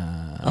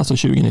 Alltså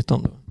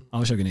 2019 då? Ja,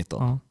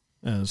 2019.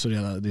 Ja. Så det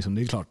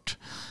är klart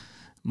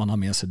man har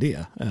med sig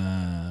det.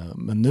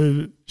 Men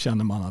nu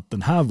känner man att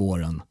den här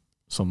våren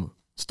som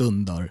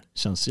stundar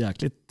känns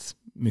jäkligt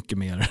mycket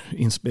mer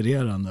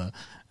inspirerande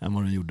än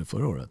vad den gjorde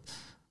förra året.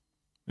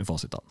 Med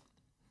facit av.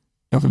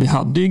 Ja, för vi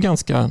hade ju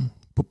ganska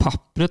på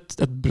pappret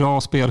ett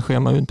bra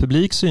spelschema ur en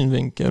publik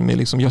synvinkel med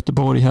liksom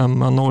Göteborg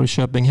hemma,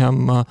 Norrköping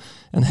hemma,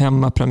 en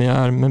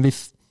hemmapremiär, men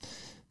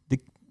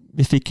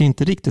vi fick ju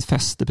inte riktigt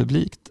fäste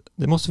publikt.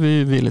 Det måste vi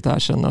ju villigt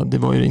erkänna. Det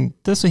var ju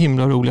inte så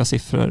himla roliga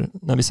siffror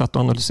när vi satt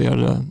och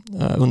analyserade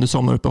under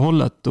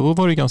sommaruppehållet. Då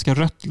var det ganska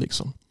rött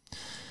liksom.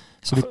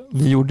 Så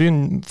vi gjorde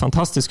en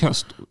fantastisk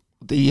höst.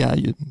 Det är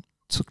ju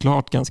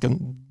såklart ganska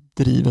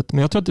drivet.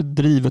 Men jag tror att det är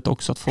drivet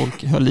också att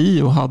folk höll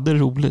i och hade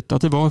roligt.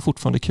 Att det var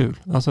fortfarande kul.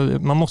 Alltså,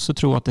 man måste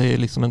tro att det är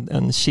liksom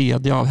en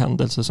kedja av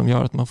händelser som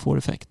gör att man får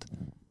effekt.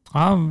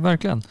 Ja,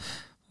 verkligen.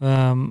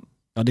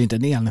 Ja, det är inte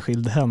en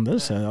enskild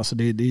händelse. Alltså,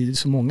 det är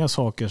så många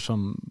saker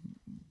som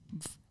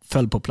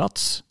föll på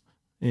plats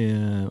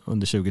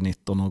under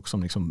 2019 och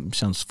som liksom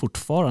känns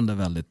fortfarande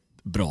väldigt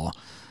bra.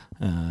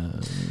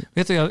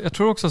 Vet du, jag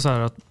tror också så här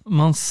att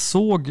man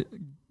såg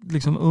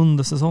liksom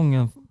under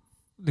säsongen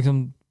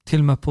liksom till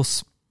och med på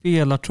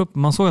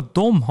spelartruppen, man såg att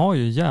de har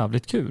ju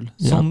jävligt kul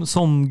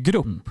som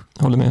grupp.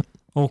 Håller med.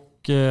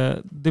 Och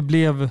det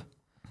blev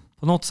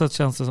på något sätt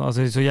känns det som,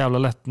 alltså det är så jävla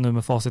lätt nu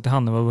med facit i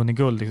handen att vunnit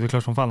guld. Det är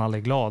klart som fan alla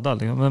är glada.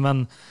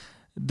 Men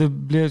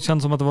det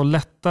kändes som att det var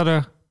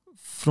lättare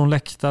från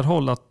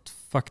läktarhåll att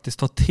faktiskt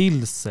ta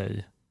till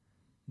sig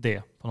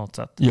det på något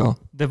sätt. Ja.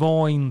 Det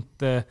var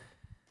inte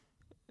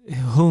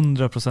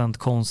 100%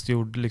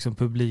 konstgjord liksom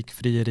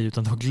publikfrieri,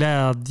 utan det var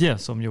glädje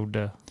som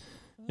gjorde.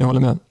 Jag håller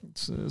med.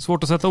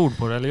 Svårt att sätta ord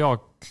på det, eller jag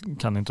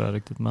kan inte det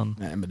riktigt. Men...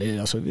 Nej, men det är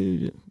alltså,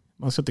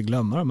 man ska inte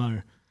glömma de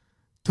här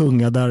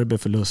tunga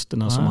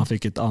derbyförlusterna som man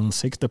fick ett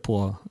ansikte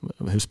på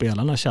hur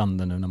spelarna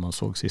kände nu när man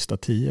såg sista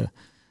 10.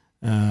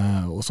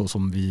 Och så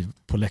som vi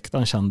på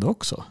läktaren kände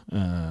också.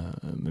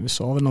 Men vi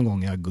sa väl någon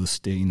gång i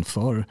augusti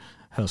inför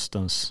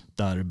höstens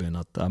derbyn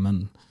att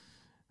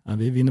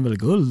vi vinner väl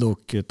guld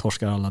och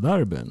torskar alla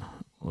derbyn.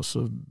 Och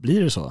så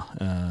blir det så.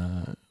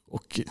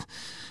 Och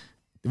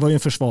det var ju en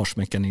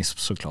försvarsmekanism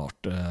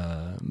såklart.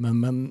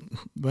 Men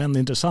det var ändå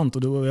intressant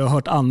och då har jag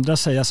hört andra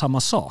säga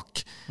samma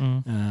sak.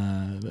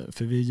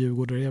 För vi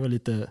djurgårdare är väl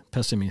lite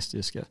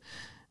pessimistiska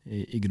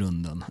i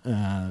grunden.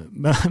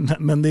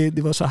 Men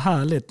det var så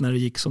härligt när det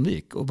gick som det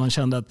gick. Och man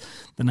kände att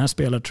den här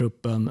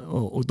spelartruppen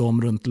och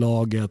de runt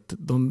laget,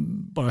 de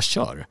bara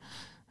kör.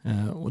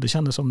 Och det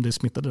kändes som det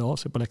smittade av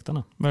sig på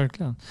läktarna.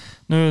 Verkligen.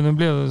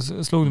 Nu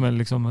slog det mig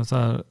liksom så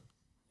här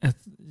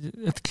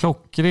ett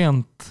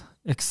klockrent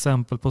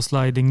exempel på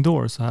sliding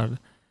door så här.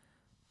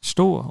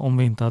 Förstå om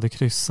vi inte hade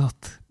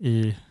kryssat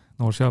i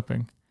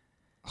Norrköping.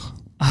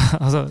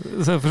 Alltså,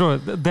 så förstår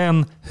du,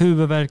 den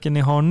huvudvärken ni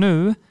har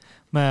nu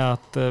med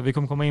att vi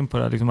kommer komma in på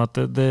det liksom att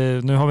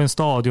nu har vi en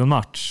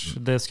stadionmatch.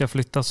 Det ska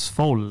flyttas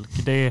folk.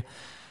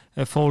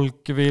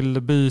 Folk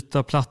vill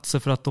byta platser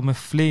för att de är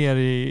fler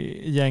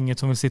i gänget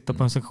som vill sitta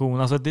på en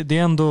sektion. Alltså det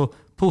är ändå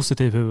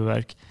positiv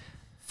huvudvärk.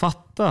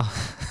 Fatta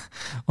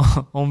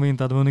om vi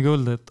inte hade vunnit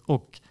guldet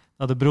och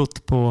hade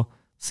berott på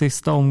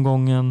sista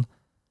omgången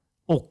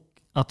och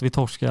att vi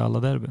torskar alla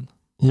derbyn.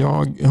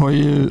 Jag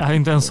har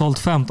inte ens sålt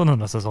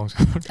 1500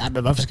 säsongskort. Ja,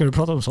 men varför ska du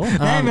prata om så? Nej,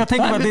 men jag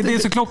tänker bara det är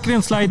så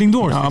klockren sliding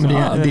doors. Ja,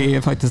 men det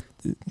är faktiskt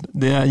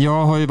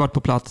jag har ju varit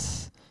på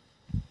plats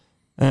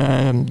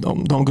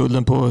de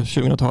gulden på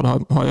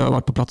 2000-talet har jag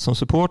varit på plats som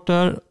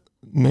supporter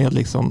med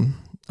liksom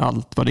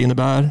allt vad det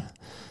innebär.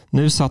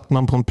 Nu satt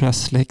man på en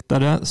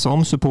pressläktare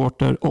som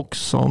supporter och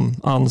som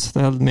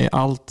anställd med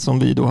allt som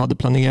vi då hade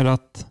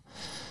planerat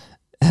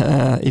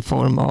i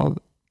form av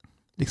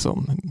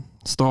liksom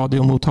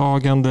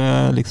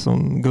stadionmottagande,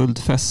 liksom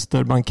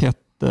guldfester,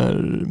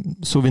 banketter,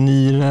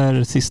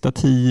 souvenirer, sista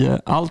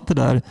 10. Allt det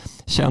där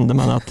kände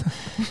man att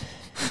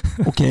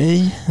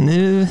okej,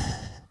 nu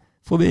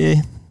får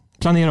vi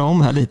planera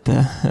om här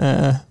lite.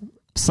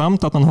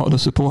 Samt att man har då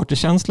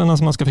supporterkänslorna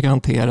som man ska försöka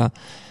hantera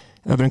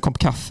över en kopp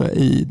kaffe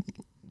i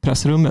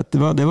pressrummet.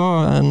 Det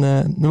var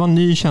en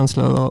ny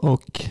känsla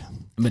och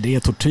men det är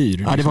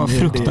tortyr. Ja, det var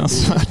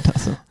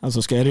fruktansvärt.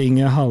 Alltså ska jag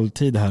ringa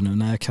halvtid här nu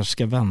när jag kanske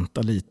ska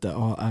vänta lite?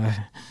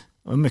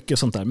 Mycket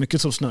sånt där,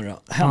 mycket som snurrar.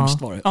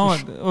 Hemskt var det. Ja,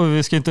 och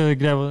vi ska inte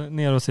gräva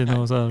ner oss i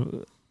någon så här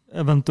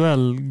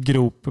eventuell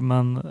grop,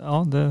 men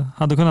det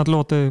hade kunnat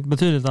låta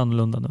betydligt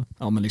annorlunda nu.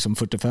 Ja, men liksom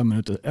 45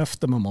 minuter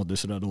efter man mådde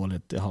så där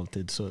dåligt i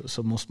halvtid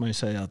så måste man ju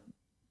säga att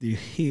det är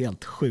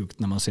helt sjukt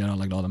när man ser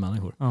alla glada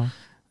människor. Ja.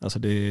 Alltså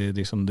det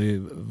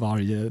är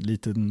varje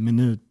liten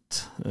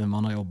minut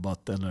man har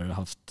jobbat eller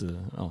haft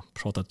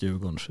pratat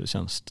Djurgården så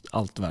känns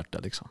allt värt det.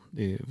 Liksom.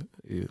 Det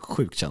är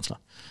sjuk känsla.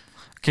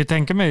 Jag kan ju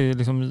tänka mig,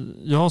 liksom,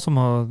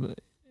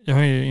 jag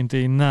har ju inte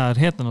i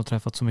närheten att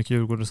träffat så mycket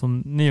Djurgårdare som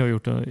ni har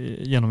gjort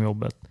genom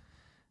jobbet.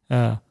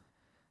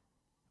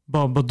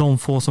 Bara de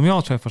få som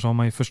jag träffar så har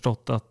man ju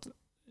förstått att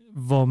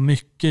vad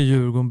mycket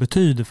Djurgården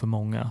betyder för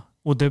många.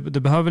 Och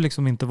det behöver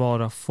liksom inte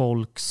vara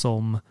folk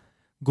som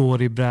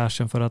går i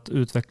bräschen för att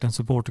utveckla en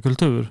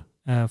supporterkultur.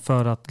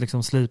 För att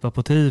liksom slipa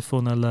på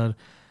tifon eller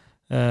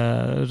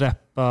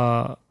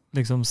reppa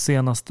liksom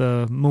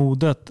senaste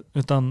modet.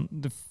 Utan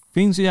det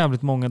finns ju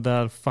jävligt många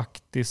där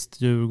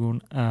faktiskt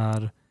Djurgården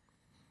är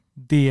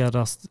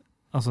deras,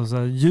 alltså så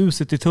här,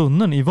 ljuset i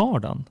tunneln i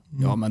vardagen.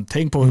 Ja, men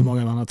tänk på hur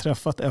många man har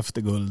träffat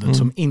efter guldet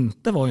som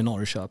inte var i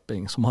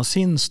Norrköping, som har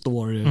sin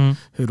story,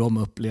 hur de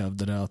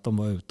upplevde det, att de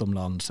var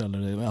utomlands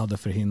eller hade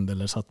förhinder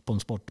eller satt på en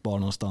sportbar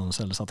någonstans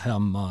eller satt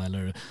hemma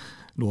eller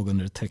låg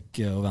under ett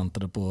täcke och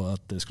väntade på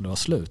att det skulle vara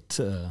slut.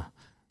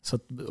 Så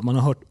att man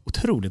har hört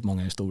otroligt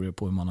många historier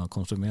på hur man har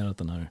konsumerat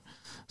den här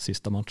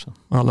sista matchen.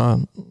 Alla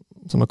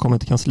som har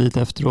kommit till kansliet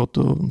efteråt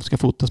och ska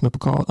fotas med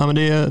pokal. Ja, men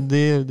det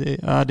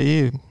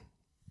är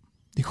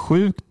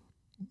sjukt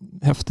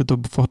häftigt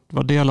att få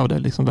vara del av det,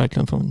 liksom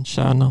verkligen från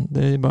kärnan.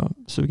 Det är bara att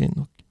suga in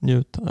och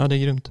njuta. Ja, det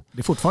är grymt. Det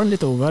är fortfarande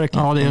lite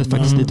overkligt. Ja, det är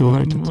faktiskt lite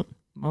overkligt.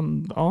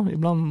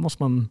 Ibland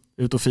måste man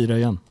ut och fira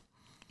igen.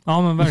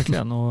 Ja, men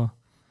verkligen. Och,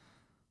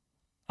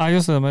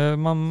 just det, men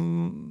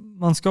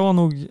man ska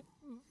nog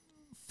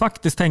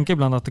faktiskt tänka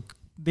ibland att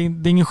det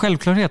är ingen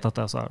självklarhet att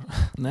det är så här.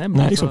 Nej,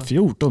 men liksom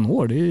 14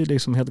 år, det är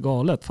liksom helt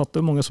galet. Fattar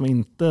hur många som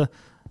inte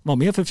var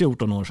med för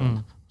 14 år sedan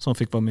som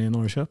fick vara med i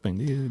Norrköping.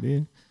 Det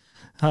är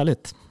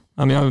härligt.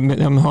 Ja, men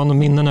jag har någon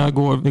minne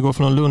när vi går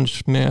från en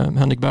lunch med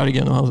Henrik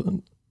Bergen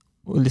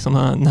och liksom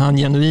när han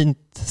genuint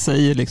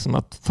säger liksom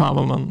att fan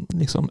vad man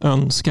liksom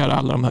önskar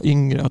alla de här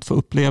yngre att få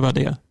uppleva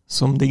det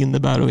som det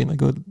innebär att vinna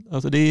guld.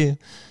 Alltså det är,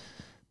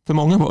 för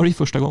många var det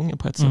första gången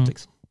på ett sätt.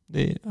 Liksom.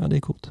 Det är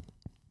coolt.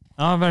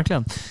 Ja,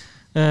 verkligen.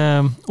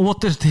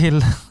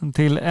 Åter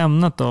till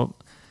ämnet då.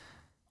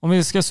 Om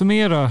vi ska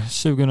summera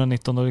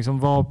 2019 då, liksom,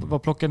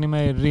 vad plockar ni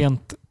med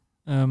rent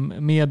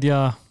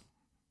media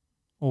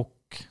och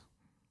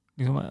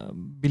liksom,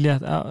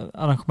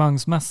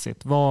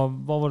 arrangemangsmässigt? Vad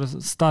var det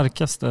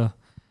starkaste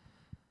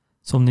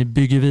som ni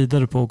bygger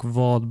vidare på och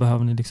vad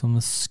behöver ni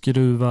liksom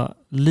skruva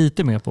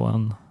lite mer på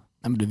än?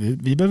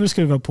 Vi behöver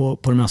skruva på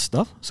det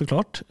mesta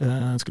såklart,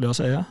 skulle jag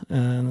säga.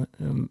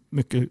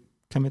 Mycket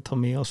kan vi ta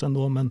med oss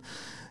ändå,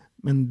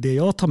 men det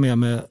jag tar med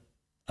mig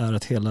är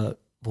att hela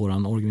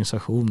vår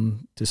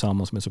organisation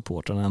tillsammans med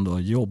supportrarna ändå har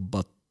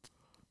jobbat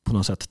på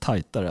något sätt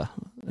tajtare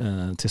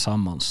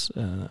tillsammans,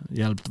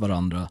 hjälpt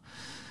varandra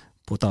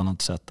på ett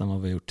annat sätt än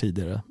vad vi har gjort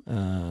tidigare.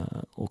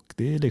 Och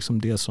det är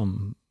liksom det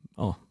som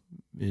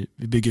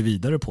vi bygger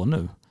vidare på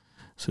nu.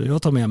 Så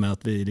jag tar med mig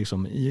att vi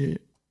liksom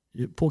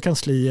på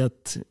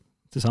kansliet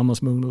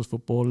tillsammans med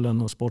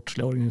ungdomsfotbollen och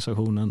sportsliga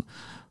organisationen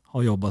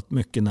har jobbat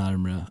mycket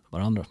närmare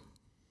varandra.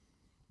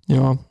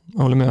 Ja,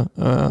 jag håller med.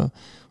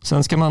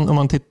 Sen ska man, om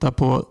man tittar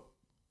på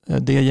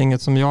det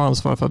gänget som jag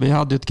ansvarar för, vi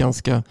hade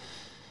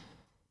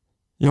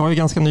jag är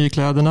ganska ny i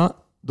kläderna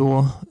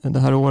då det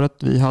här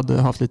året. Vi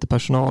hade haft lite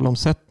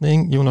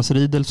personalomsättning. Jonas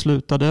Riedel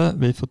slutade.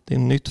 Vi har fått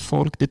in nytt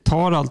folk. Det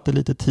tar alltid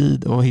lite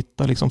tid att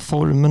hitta liksom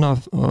formerna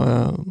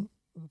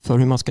för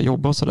hur man ska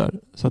jobba och sådär.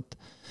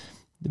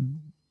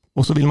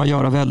 Och så vill man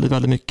göra väldigt,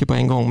 väldigt mycket på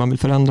en gång. Man vill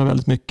förändra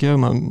väldigt mycket.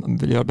 Man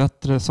vill göra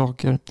bättre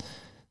saker.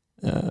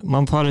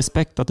 Man får ha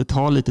respekt att det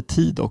tar lite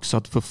tid också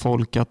att få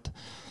folk att,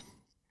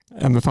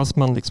 även fast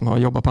man liksom har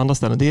jobbat på andra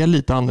ställen, det är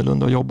lite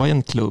annorlunda att jobba i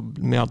en klubb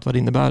med allt vad det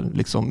innebär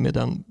liksom med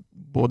den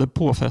både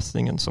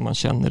påfästningen som man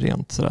känner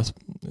rent sådär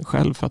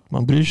själv för att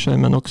man bryr sig,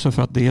 men också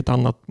för att det är ett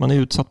annat, man är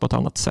utsatt på ett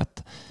annat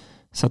sätt.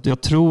 Så att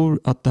jag tror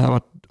att det här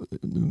var,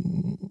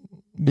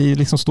 vi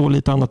liksom står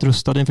lite annat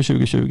rustade inför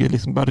 2020,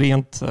 liksom bara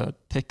rent så här,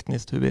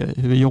 tekniskt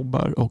hur vi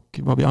jobbar och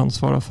vad vi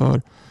ansvarar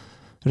för,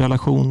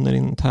 relationer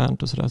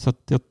internt och sådär. Så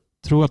att jag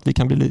tror att vi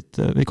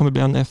kommer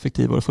bli än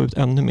effektivare och få ut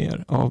ännu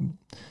mer av,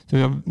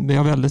 för vi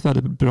har väldigt,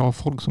 väldigt bra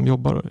folk som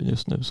jobbar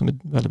just nu som är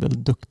väldigt,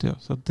 väldigt duktiga.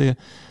 Så att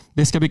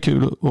det ska bli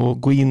kul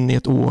att gå in i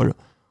ett år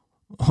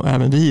och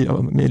även vi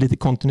med lite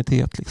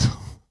kontinuitet liksom.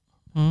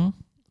 Ja,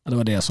 det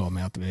var det jag sa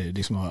med att vi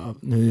liksom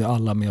nu är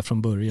alla med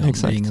från början.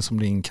 Exakt. Det är ingen som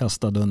blir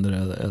inkastad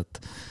under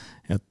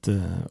ett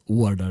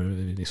år där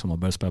vi liksom har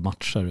börjat spela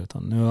matcher,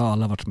 utan nu har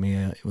alla varit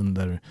med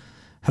under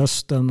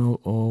hösten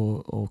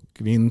och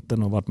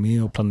vintern och varit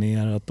med och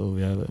planerat och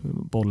vi har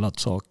bollat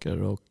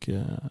saker och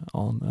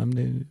det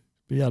blir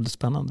jävligt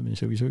spännande med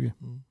 2020.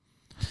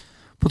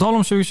 På tal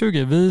om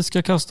 2020, vi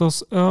ska kasta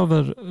oss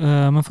över,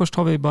 men först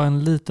har vi bara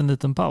en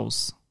liten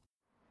paus.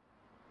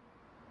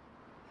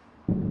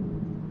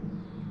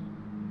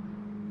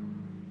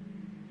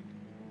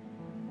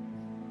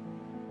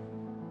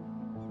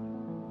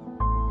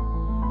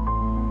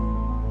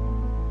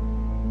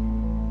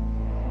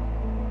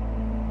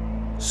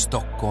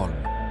 Stockholm.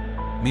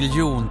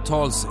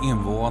 Miljontals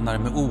invånare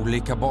med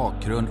olika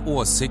bakgrund,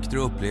 åsikter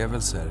och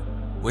upplevelser.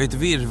 Och i ett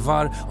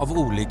virrvarr av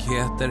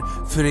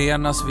olikheter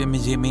förenas vi med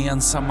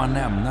gemensamma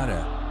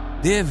nämnare.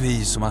 Det är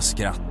vi som har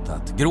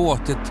skrattat,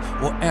 gråtit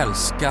och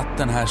älskat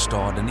den här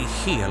staden i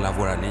hela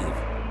våra liv.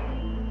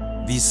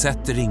 Vi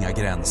sätter inga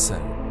gränser.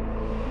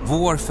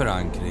 Vår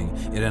förankring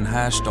är den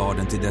här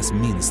staden till dess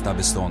minsta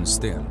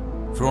beståndsdel.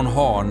 Från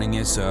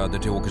Haninge i söder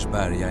till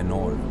Åkersberga i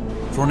norr.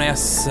 Från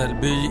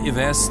Esselby i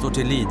väst och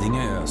till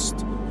Lidingö i öst.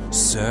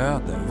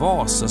 Söder,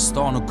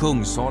 Vasastan och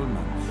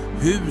Kungsholmen.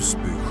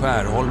 Husby,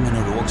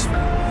 Skärholmen och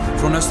Rågsved.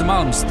 Från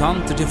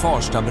Östermalmstanter till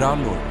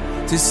Farstabrallor.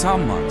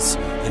 Tillsammans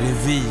är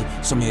det vi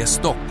som är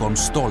Stockholms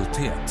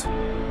stolthet.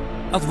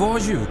 Att vara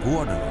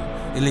djurgårdare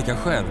är lika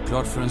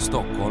självklart för en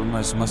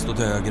stockholmare som har stått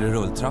högre i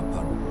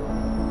rulltrappan.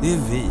 Det är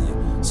vi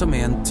som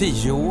är en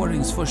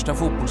 10-årings första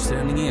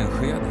fotbollsträning i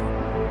Enskede.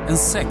 En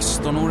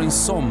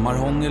 16-årings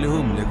sommarhångel i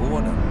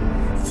Humlegården.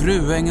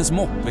 Fruängens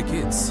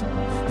moppekids.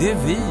 Det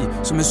är vi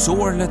som är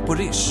sorlet på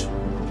Rish.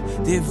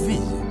 Det är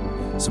vi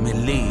som är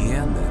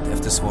leendet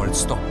efter svaret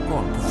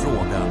Stockholm på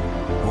frågan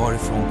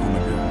varifrån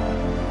kommer du?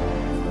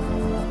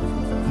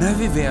 När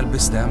vi väl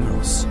bestämmer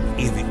oss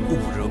är vi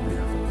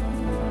orubbliga.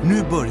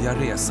 Nu börjar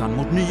resan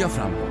mot nya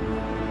framgångar.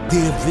 Det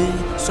är vi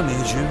som är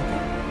Djurgården,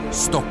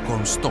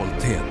 Stockholms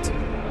stolthet.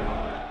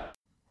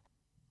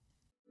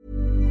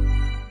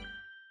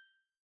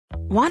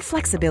 Want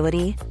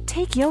flexibility?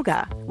 Take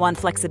yoga. Want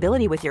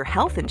flexibility with your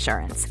health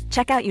insurance?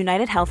 Check out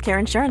United Healthcare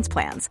Insurance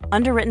Plans.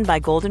 Underwritten by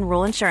Golden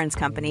Rule Insurance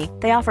Company,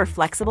 they offer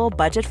flexible,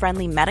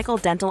 budget-friendly medical,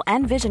 dental,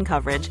 and vision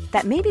coverage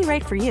that may be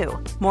right for you.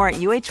 More at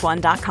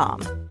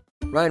uh1.com.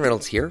 Ryan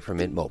Reynolds here from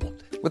Mint Mobile.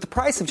 With the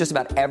price of just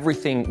about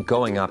everything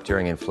going up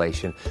during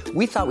inflation,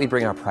 we thought we'd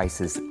bring our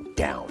prices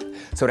down.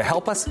 So to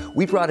help us,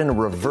 we brought in a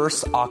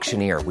reverse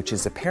auctioneer, which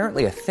is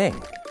apparently a thing.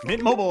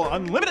 Mint Mobile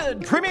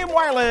Unlimited Premium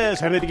Wireless.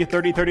 How to get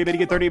 30, 30, bit to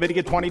get 30, bit to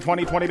get 20,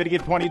 20, 20, bit to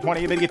get 20,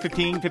 20, bit to get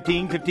 15,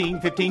 15,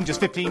 15, 15,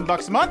 just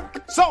 $15 a month?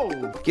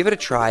 Sold! Give it a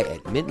try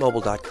at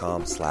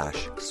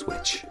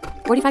mintmobile.com/switch.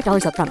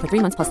 $45 up front for 3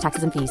 months plus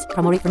taxes and fees.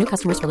 Promo rate for new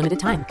customers for limited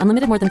time.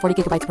 Unlimited more than 40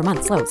 gigabytes per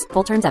month. Slows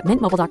full terms at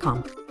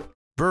mintmobile.com.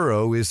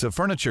 Burrow is a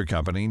furniture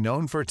company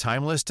known for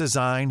timeless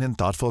design and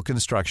thoughtful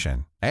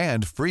construction,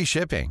 and free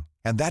shipping,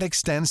 and that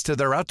extends to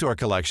their outdoor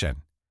collection.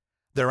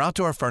 Their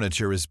outdoor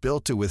furniture is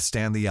built to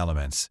withstand the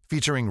elements,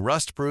 featuring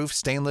rust-proof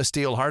stainless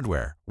steel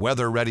hardware,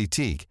 weather-ready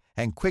teak,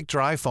 and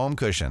quick-dry foam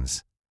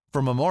cushions.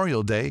 For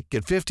Memorial Day,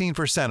 get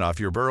 15% off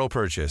your Burrow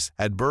purchase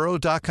at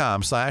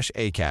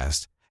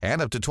burrow.com/acast,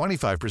 and up to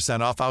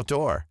 25% off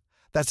outdoor.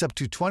 That's up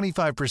to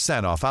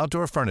 25% off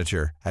outdoor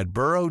furniture at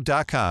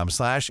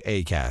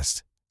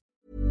burrow.com/acast.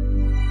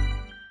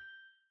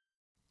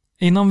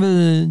 Innan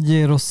vi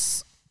ger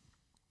oss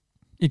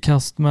i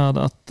kast med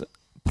att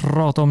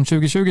prata om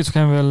 2020 så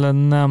kan vi väl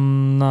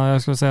nämna,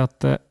 jag skulle säga att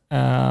det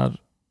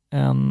är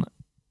en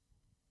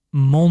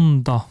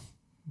måndag.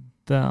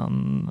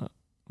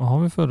 Vad har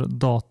vi för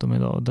datum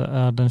idag? Det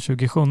är den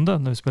 27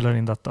 när vi spelar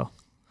in detta.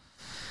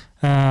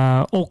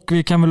 Och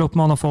vi kan väl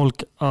uppmana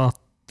folk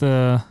att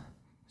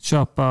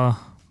köpa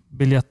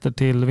biljetter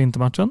till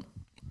vintermatchen.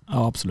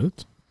 Ja,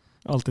 absolut.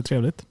 Alltid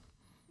trevligt.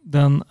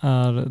 Den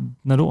är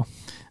när då?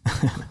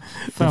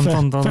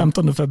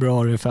 15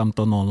 februari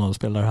 15.00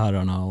 spelar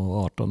herrarna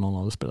och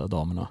 18.00 spelar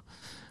damerna.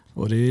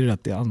 Och det är ju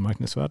rätt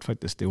anmärkningsvärt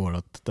faktiskt i år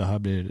att det här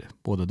blir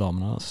både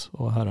damernas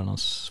och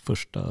herrarnas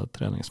första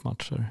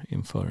träningsmatcher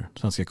inför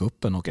Svenska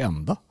cupen och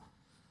ända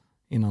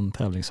innan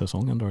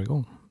tävlingssäsongen drar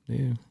igång. Det är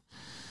ju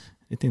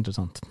lite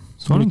intressant.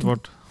 Så har det inte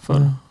varit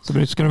förr.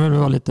 Så ska det väl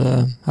vara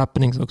lite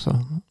happenings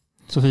också.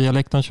 Sofia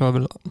Läktaren kör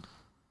väl...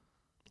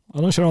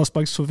 Ja, de kör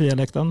avspark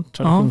Sofia-läktaren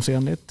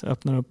traditionsenligt.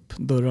 Öppnar upp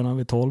dörrarna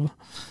vid 12.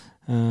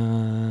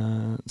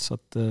 Så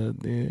att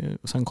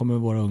sen kommer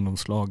våra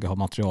ungdomslag ha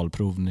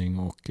materialprovning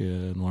och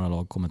några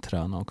lag kommer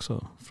träna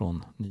också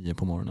från 9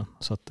 på morgonen.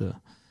 Så att det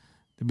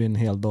blir en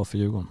hel dag för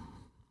Djurgården.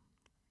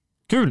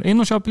 Kul, in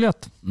och köp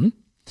biljett.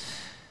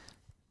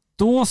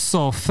 Då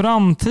så,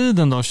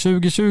 framtiden då,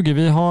 2020.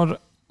 Vi har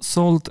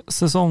sålt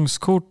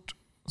säsongskort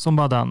som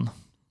bara den.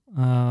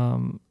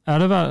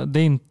 Det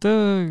är inte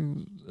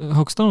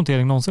högsta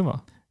notering någonsin, va?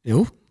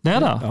 Jo. Det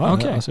är det? Ja,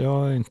 okay. Alltså jag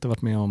har inte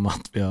varit med om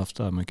att vi har haft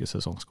så här mycket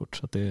säsongskort.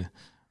 Så att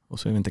och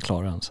så är vi inte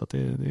klara än, så att det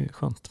är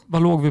skönt.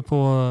 Vad låg vi på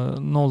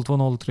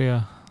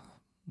 02-03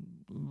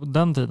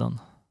 den tiden?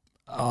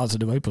 Alltså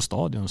det var ju på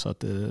stadion, så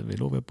att vi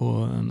låg på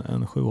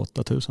en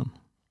 7-8 tusen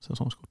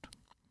säsongskort.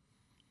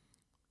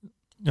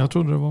 Jag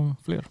trodde det var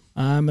fler.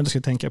 Nej, men du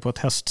ska tänka på att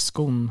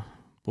hästskon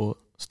på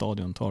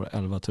stadion tar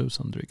 11 000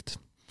 drygt.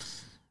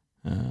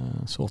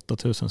 Så 8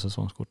 000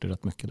 säsongskort är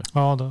rätt mycket där.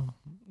 Ja,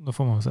 då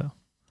får man väl säga.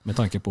 Med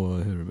tanke på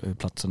hur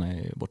platserna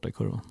är borta i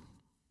kurvan.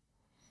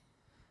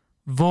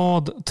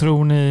 Vad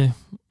tror ni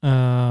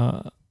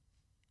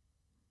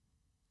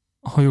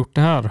har gjort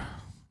det här?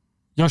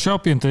 Jag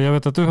köper ju inte, jag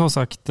vet att du har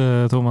sagt,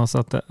 Thomas,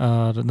 att det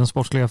är den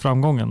sportsliga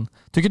framgången.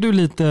 Tycker du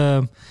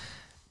lite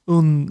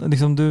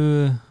liksom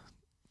du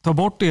tar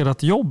bort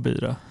ert jobb i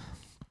det?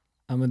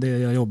 Ja,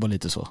 men jag jobbar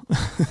lite så.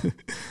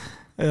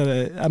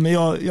 Men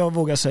jag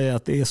vågar säga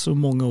att det är så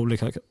många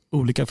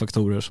olika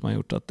faktorer som har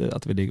gjort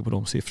att vi ligger på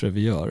de siffror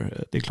vi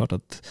gör. Det är klart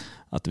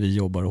att vi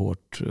jobbar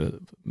hårt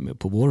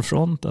på vår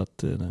front,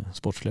 att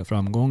sportsliga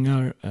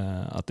framgångar,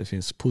 att det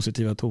finns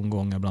positiva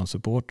tongångar bland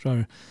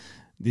supportrar.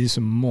 Det är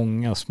så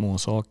många små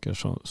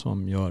saker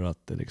som gör att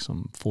det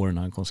liksom får den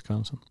här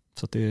konsekvensen.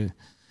 Så att det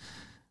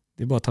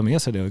är bara att ta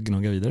med sig det och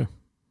gnugga vidare.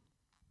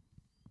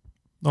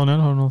 Daniel,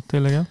 har du något att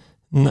tillägga?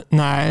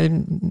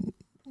 Nej,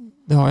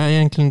 det har jag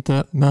egentligen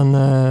inte.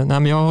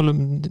 Men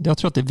jag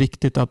tror att det är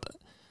viktigt att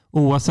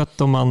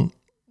oavsett om man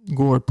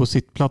går på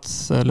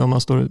sittplats eller om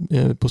man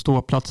står på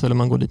ståplats eller om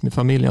man går dit med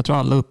familjen. Jag tror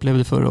alla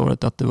upplevde förra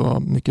året att det var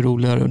mycket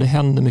roligare och det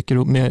hände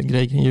mycket mer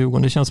grejer kring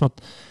Djurgården. Det känns som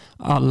att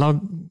alla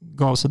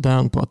gav sig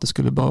den på att det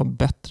skulle vara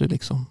bättre.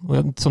 Liksom.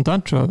 Och sånt där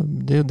tror jag,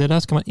 det där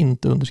ska man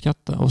inte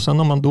underskatta. Och sen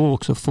om man då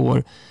också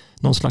får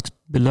någon slags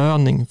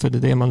belöning för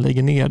det man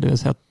lägger ner, det vill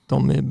säga att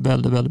de är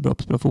väldigt, väldigt bra på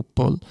att spela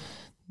fotboll,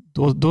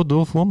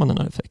 då får man den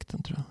här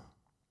effekten, tror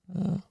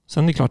jag.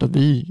 Sen är det klart att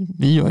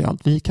vi gör ju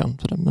allt vi kan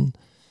för det, men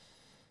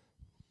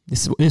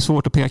det är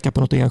svårt att peka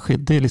på något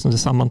enskilt. Det är liksom det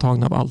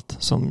sammantagna av allt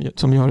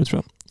som gör det,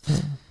 tror jag.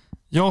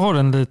 Jag har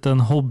en liten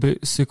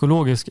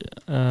hobbypsykologisk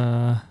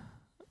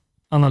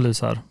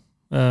analys här.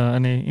 Är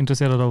ni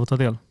intresserade av att ta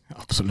del?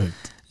 Absolut.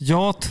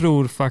 Jag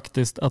tror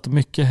faktiskt att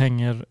mycket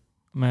hänger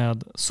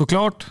med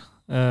såklart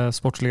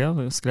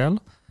sportsliga skräll,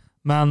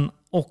 men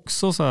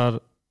också så här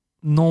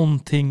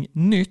någonting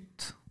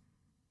nytt.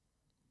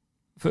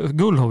 För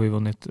guld har vi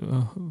vunnit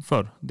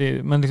för.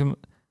 Men liksom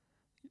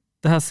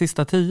det här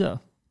sista 10,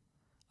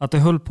 att det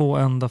höll på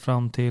ända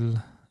fram till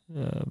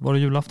var det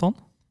julafton?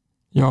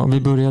 Ja,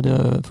 vi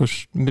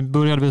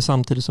började väl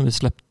samtidigt som vi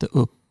släppte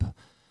upp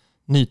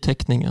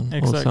nyteckningen.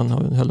 Exakt. Och sen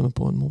höll vi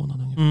på en månad.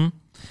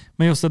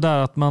 Men just det där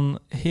att man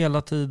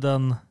hela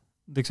tiden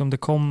liksom, det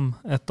kom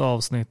ett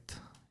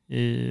avsnitt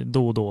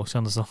då och då,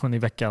 kändes som i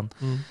veckan.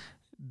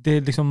 Det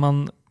är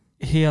liksom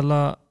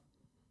hela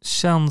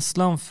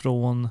känslan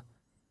från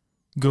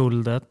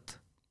guldet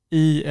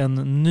i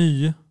en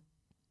ny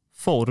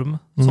form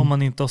som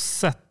man inte har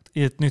sett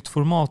i ett nytt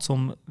format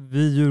som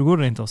vi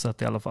Djurgårdare inte har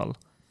sett i alla fall.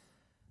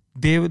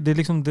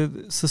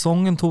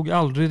 Säsongen tog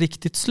aldrig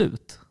riktigt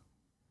slut.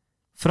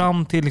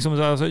 Fram till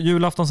liksom,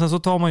 julafton, sen så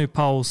tar man ju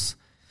paus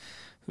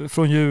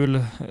från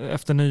jul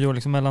efter nyår,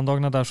 liksom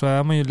mellandagarna där, så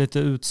är man ju lite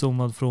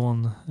utzoomad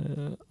från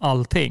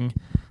allting.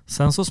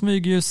 Sen så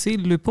smyger ju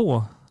Silly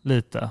på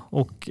lite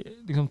och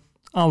liksom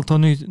allt har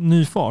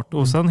ny fart.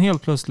 Och sen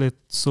helt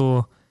plötsligt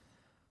så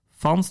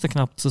fanns det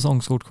knappt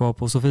säsongskort kvar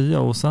på Sofia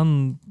och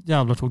sen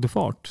jävlar tog det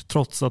fart.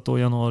 Trots att då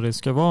januari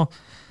ska vara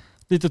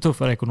lite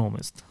tuffare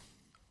ekonomiskt.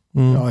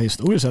 Ja,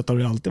 historiskt sett har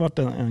det alltid varit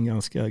en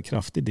ganska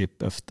kraftig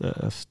dipp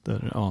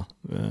efter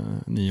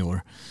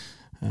nyår.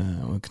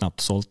 Och knappt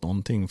sålt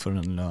någonting för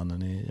den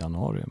lönen i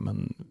januari.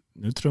 Men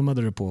nu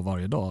trummade det på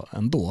varje dag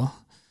ändå.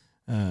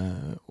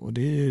 Och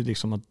det är ju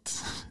liksom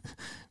att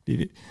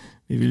vi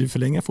vill ju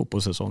förlänga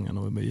fotbollssäsongen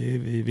och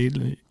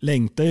vi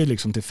längtar ju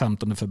liksom till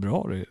 15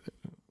 februari.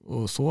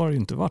 Och så har det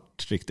inte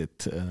varit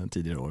riktigt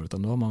tidigare år,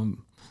 utan då har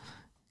man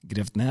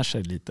grävt ner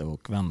sig lite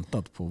och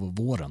väntat på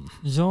våren.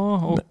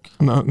 Ja, och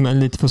men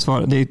lite för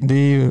svar.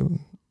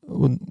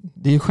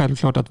 Det är ju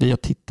självklart att vi har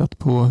tittat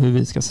på hur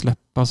vi ska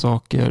släppa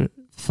saker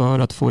för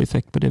att få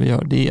effekt på det vi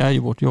gör. Det är ju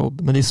vårt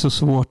jobb, men det är så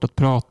svårt att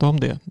prata om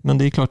det. Men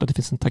det är klart att det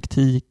finns en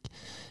taktik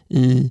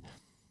i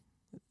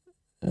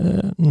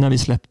när vi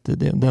släppte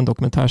den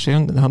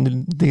dokumentärserien. Det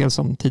handlar dels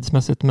om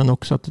tidsmässigt, men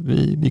också att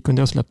vi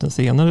kunde ha släppt den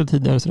senare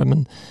tidigare. Så där,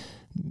 men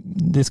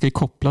det ska ju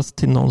kopplas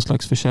till någon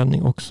slags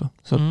försäljning också.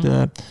 Så att,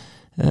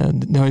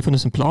 det har ju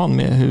funnits en plan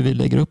med hur vi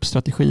lägger upp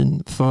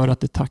strategin för att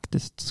det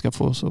taktiskt ska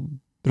få så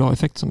bra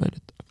effekt som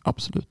möjligt.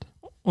 Absolut.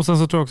 Och sen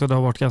så tror jag också att det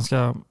har varit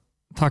ganska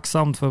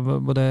tacksamt för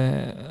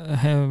både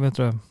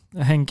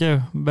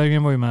Henke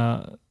Berggren var ju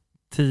med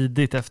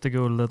tidigt efter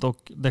guldet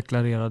och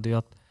deklarerade ju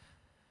att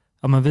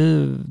ja, men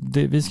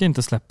vi ska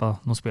inte släppa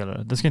någon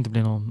spelare. Det ska inte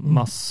bli någon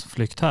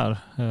massflykt här.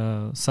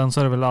 Sen så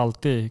är det väl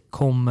alltid,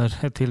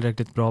 kommer ett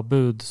tillräckligt bra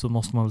bud så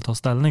måste man väl ta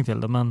ställning till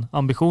det. Men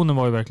ambitionen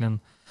var ju verkligen,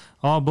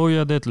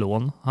 Boye är ett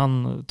lån.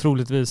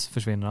 Troligtvis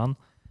försvinner han.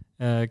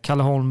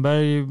 Kalle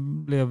Holmberg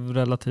blev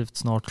relativt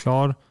snart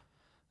klar.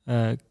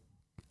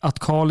 Att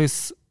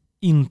Kalis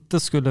inte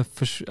skulle,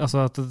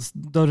 att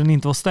dörren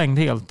inte var stängd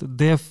helt,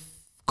 det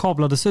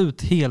kablades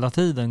ut hela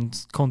tiden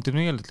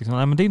kontinuerligt. Liksom.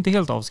 Nej, men det är inte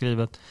helt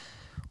avskrivet.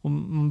 Och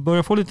man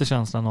börjar få lite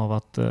känslan av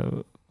att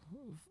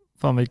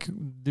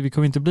vi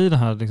kommer inte bli det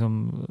här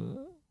liksom,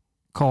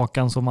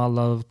 kakan som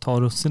alla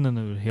tar russinen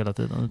ur hela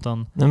tiden. Utan...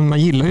 Nej, men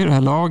man gillar ju det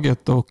här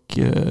laget och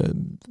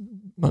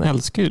man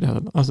älskar ju det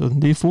här. Alltså,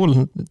 det är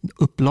få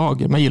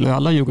upplagor. Man gillar ju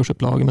alla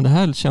Djurgårdsupplagor, men det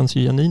här känns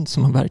ju genuint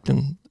som man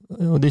verkligen...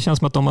 Och det känns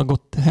som att de har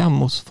gått hem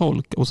hos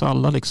folk, hos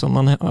alla.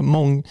 Liksom.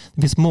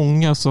 Det finns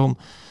många som...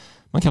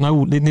 Man kan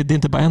ha, det är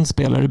inte bara en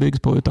spelare det byggs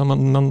på,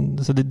 utan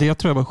så det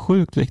tror jag var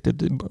sjukt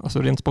viktigt.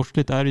 Alltså rent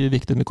sportsligt är det ju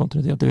viktigt med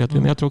kontinuitet, det vet vi.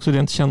 Men jag tror också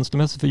rent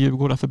känslomässigt för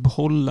Djurgården, för att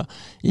behålla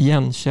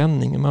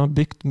igenkänning. Man har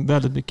byggt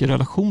väldigt mycket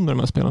relationer med de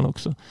här spelarna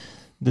också.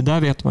 det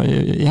där vet man ju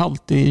i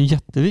allt. Det är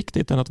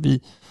jätteviktigt att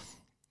vi...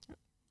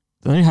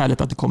 Det är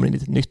härligt att det kommer in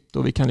lite nytt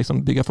och vi kan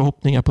liksom bygga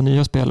förhoppningar på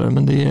nya spelare,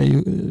 men det är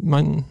ju...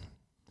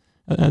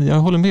 Jag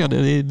håller med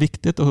dig. Det är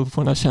viktigt att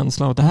få den här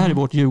känslan av att det här är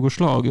vårt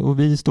Djurgårdslag och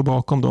vi står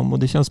bakom dem och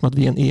det känns som att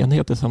vi är en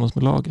enhet tillsammans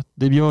med laget.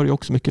 Det gör ju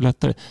också mycket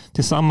lättare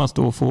tillsammans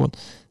då att få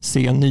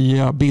se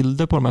nya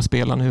bilder på de här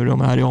spelarna, hur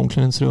de är i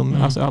omklädningsrum.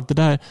 Alltså allt det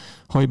där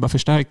har ju bara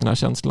förstärkt den här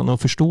känslan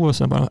och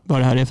förståelsen vad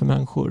det här är för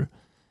människor.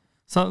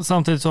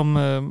 Samtidigt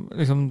som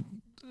liksom,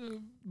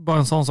 bara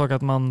en sån sak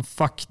att man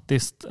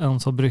faktiskt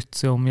ens har brytt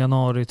sig om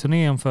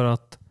januari-turnén för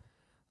att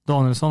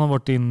Danielsson har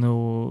varit inne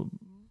och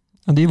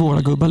det är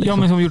våra gubbar liksom. Ja,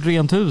 men som har gjort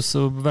rent hus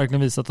och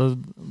verkligen visat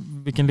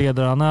vilken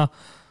ledare han är.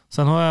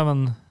 Sen har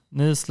även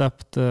ni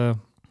släppt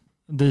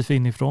DIF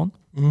inifrån.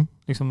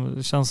 Liksom,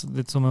 det känns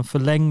lite som en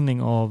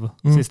förlängning av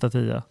sista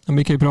 10. Ja,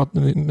 vi kan ju prata,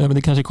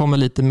 det kanske kommer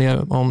lite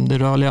mer om det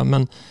rörliga,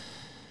 men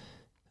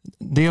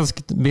dels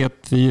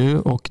vet vi ju,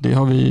 och det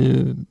har vi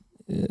ju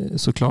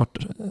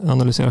såklart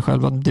analyserat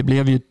själva, det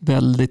blev ju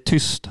väldigt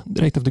tyst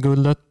direkt efter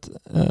guldet.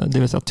 Det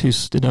vill säga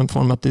tyst i den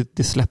form att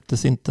det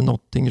släpptes inte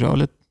någonting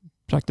rörligt,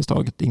 praktiskt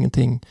taget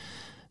ingenting,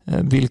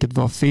 vilket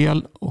var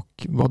fel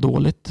och var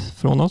dåligt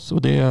från oss,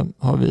 och det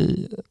har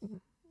vi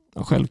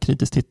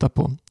självkritiskt tittat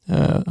på,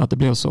 att det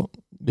blev så.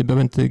 Vi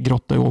behöver inte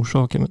grotta i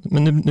orsaken,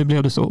 men nu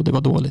blev det så och det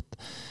var dåligt.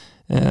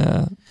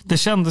 Det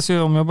kändes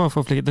ju, om jag bara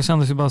får flika, det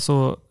kändes ju bara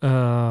så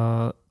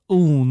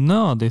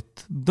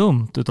onödigt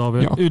dumt utav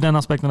er, ur den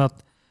aspekten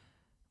att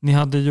ni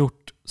hade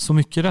gjort så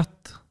mycket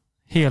rätt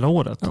hela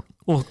året.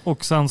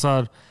 Och sen så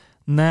här,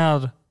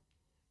 när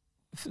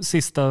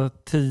sista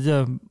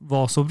 10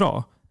 var så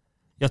bra.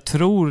 Jag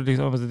tror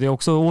liksom, det är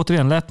också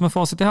återigen lätt med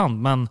facit i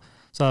hand, men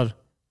så här,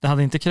 det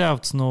hade inte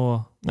krävts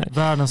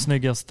världens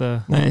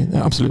snyggaste... Nej,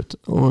 absolut.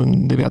 Och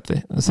det vet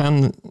vi.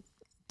 Sen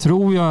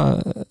tror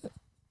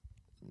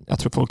jag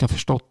tror folk har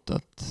förstått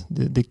att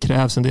det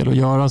krävs en del att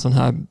göra en sån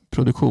här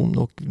produktion,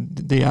 och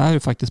det är ju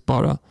faktiskt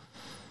bara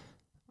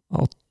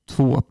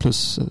 2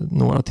 plus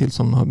några till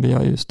som vi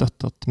har ju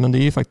stöttat. Men det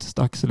är ju faktiskt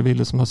Axel och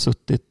Ville som har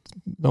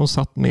de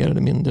satt mer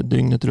eller mindre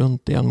dygnet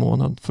runt i 1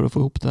 månad för att få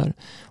ihop det här.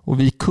 Och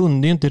vi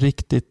kunde ju inte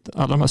riktigt,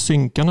 alla de här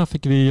synkarna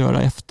fick vi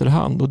göra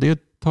efterhand, och det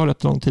tar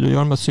rätt lång tid att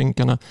göra de här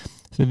synkarna.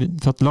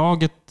 För att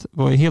laget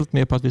var ju helt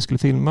med på att vi skulle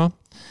filma,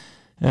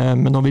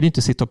 men de ville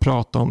inte sitta och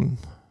prata om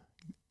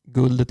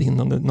guldet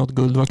innan något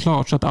guld var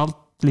klart. Så att allt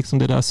liksom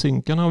det där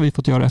synkarna har vi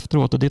fått göra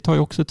efteråt, och det tar ju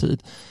också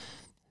tid.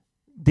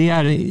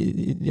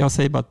 Jag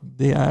säger bara att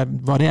det är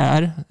vad det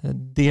är.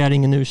 Det är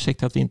ingen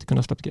ursäkt att vi inte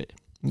kunde släppa grejer.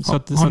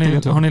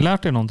 Har ni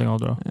lärt er någonting av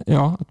det då?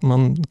 Ja, att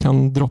man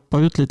kan droppa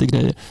ut lite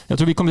grejer. Jag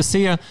tror vi kommer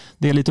se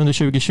det lite under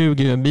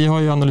 2020. Vi har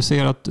ju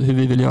analyserat hur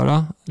vi vill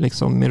göra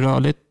liksom med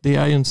rörligt. Det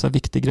är ju en så här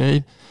viktig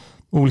grej.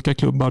 Olika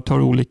klubbar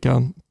tar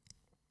olika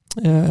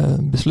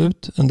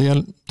beslut. En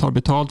del tar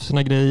betalt för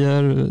sina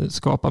grejer,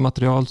 skapar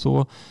material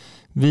så.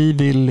 Vi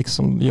vill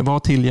liksom vara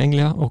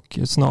tillgängliga och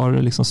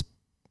snarare liksom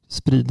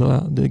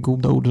sprida det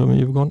goda ordet om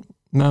Djurgården.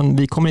 Men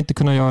vi kommer inte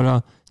kunna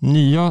göra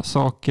nya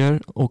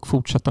saker och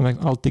fortsätta med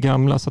allt det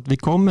gamla. Så att vi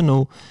kommer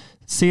nog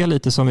se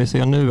lite som vi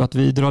ser nu, att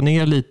vi drar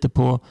ner lite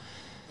på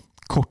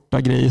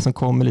korta grejer som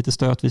kommer lite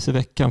stötvis i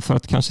veckan för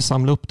att kanske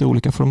samla upp det i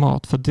olika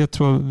format. För det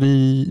tror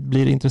vi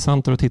blir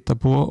intressantare att titta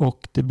på,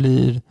 och det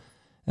blir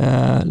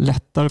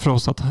lättare för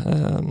oss att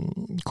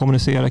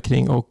kommunicera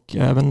kring, och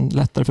även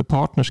lättare för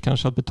partners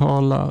kanske att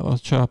betala och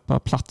köpa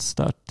plats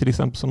där. Till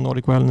exempel som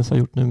Nordic Wellness har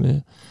gjort nu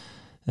med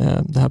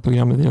det här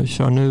programmet vi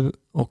kör nu,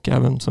 och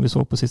även som vi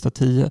såg på sista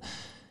 10.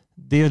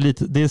 Det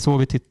är så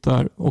vi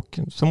tittar, och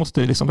så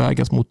måste det liksom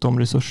vägas mot de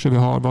resurser vi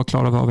har, vad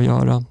klarar vi av att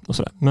göra och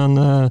sådär. Men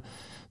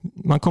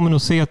man kommer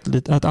nog se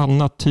ett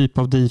annat typ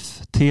av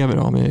DIF-TV,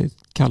 om vi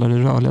kallar det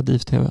rörliga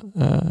DIF-TV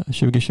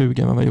 2020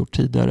 än vad vi har gjort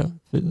tidigare.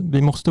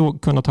 Vi måste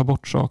kunna ta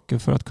bort saker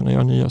för att kunna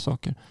göra nya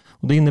saker.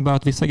 Och det innebär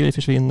att vissa grejer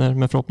försvinner,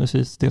 men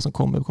förhoppningsvis det som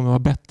kommer vara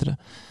bättre.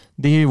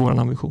 Det är ju vår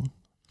ambition.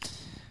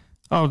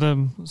 Ja,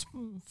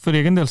 för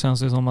egen del känns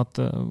det som att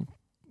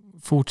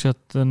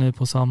fortsätter ni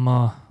på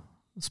samma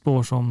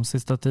spår som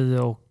sista 10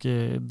 och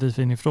DIF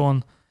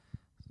inifrån,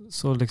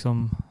 så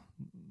liksom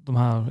de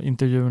här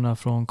intervjuerna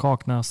från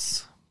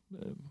Kaknäs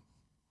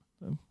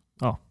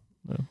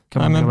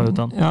kan man leva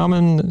utan. Ja,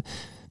 men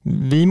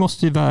vi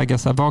måste ju väga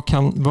så här,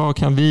 vad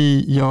kan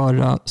vi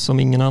göra som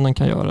ingen annan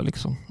kan göra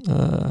liksom.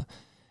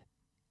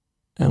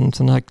 En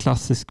sån här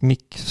klassisk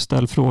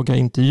mickställfråga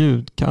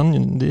intervju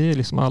det är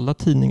liksom alla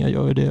tidningar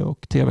gör det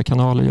och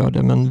tv-kanaler gör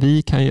det, men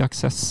vi kan ju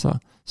accessa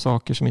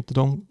saker som inte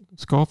de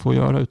ska få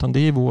göra, utan det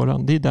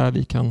är där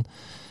vi kan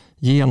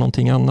ge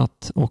någonting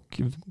annat,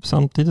 och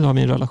samtidigt har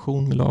vi en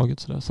relation med laget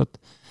så att,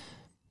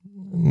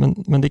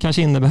 men det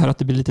kanske innebär att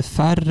det blir lite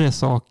färre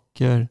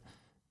saker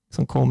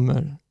som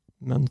kommer,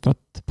 men för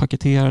att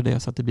paketera det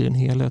så att det blir en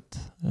helhet,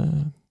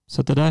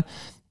 så att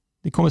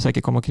det kommer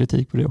säkert komma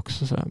kritik på det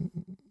också så här,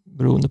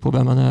 beroende på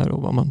vem man är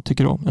och vad man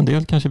tycker om. En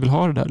del kanske vill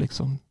ha det där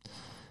liksom.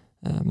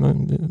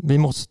 Men vi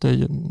måste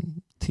ju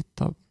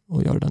titta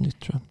och göra det nytt,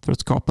 tror jag, för att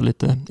skapa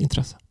lite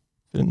intresse.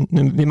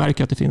 Vi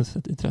märker att det finns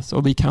ett intresse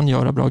och vi kan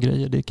göra bra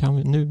grejer. Det kan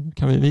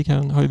vi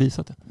har ju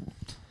visat det.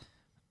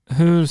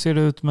 Hur ser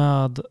det ut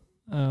med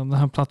den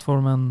här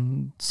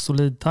plattformen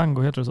Solid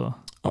Tango, heter det så?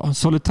 Ja,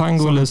 Solid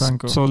Tango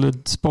eller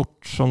Solid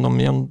Sport som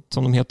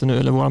de heter nu,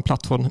 eller vår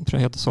plattform tror jag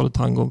heter Solid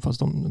Tango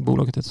fast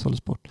bolaget heter Solid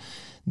Sport.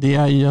 Det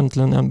är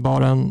egentligen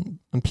bara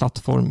en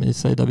plattform i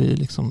sig där vi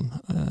liksom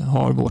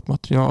har vårt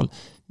material.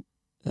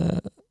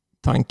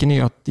 Tanken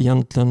är att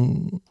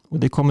egentligen, och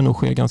det kommer nog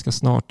ske ganska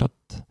snart,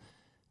 att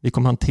vi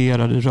kommer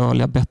hantera det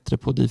rörliga bättre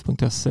på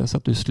div.se så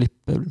att du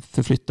slipper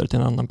förflytta det till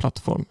en annan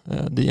plattform.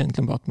 Det är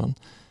egentligen bara att man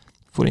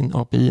får in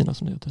API-erna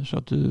som det heter, så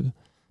att du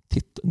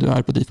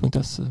är på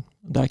div.se.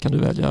 Där kan du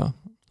välja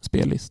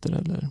spellistor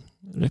eller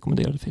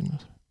rekommenderade filmer.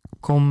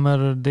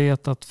 Kommer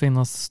det att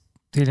finnas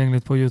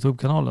tillgängligt på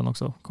YouTube-kanalen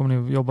också? Kommer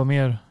ni jobba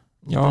mer?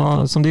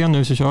 Ja, som det är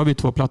nu så kör vi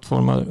 2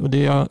 plattformar och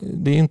det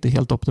är inte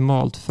helt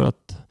optimalt för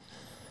att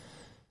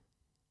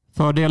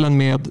fördelen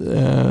med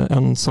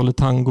en Solid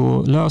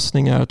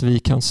Tango-lösning är att vi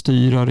kan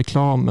styra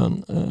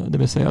reklamen, det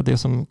vill säga det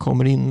som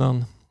kommer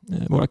innan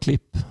våra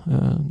klipp.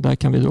 Där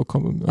kan vi då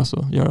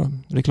göra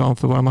reklam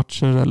för våra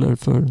matcher eller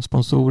för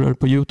sponsorer.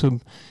 På YouTube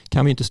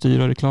kan vi inte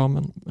styra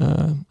reklamen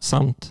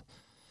samt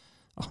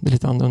det är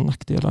lite andra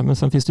nackdelar. Men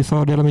sen finns det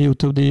fördelar med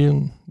YouTube.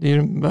 Det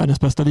är världens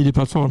bästa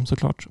videoplattform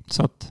såklart.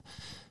 Så att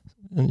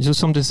just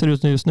som det ser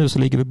ut just nu så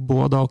ligger vi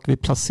båda och vi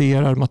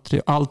placerar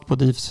allt på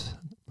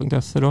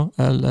divs.se då,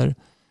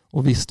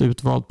 och visst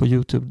utvalt på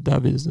YouTube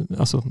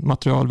där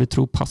material vi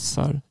tror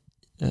passar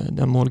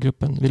den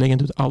målgruppen. Vi lägger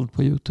inte ut allt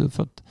på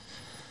YouTube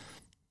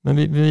men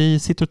vi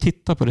sitter och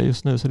tittar på det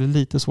just nu så det är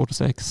lite svårt att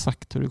säga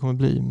exakt hur det kommer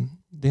bli.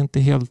 Det är inte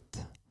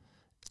helt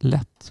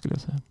lätt skulle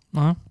jag säga.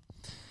 Nej.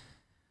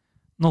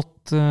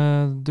 Något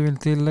du vill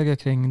tillägga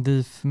kring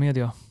DIF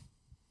Media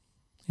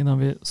innan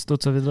vi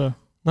studsar vidare?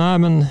 Nej,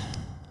 men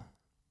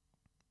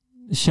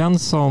det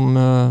känns som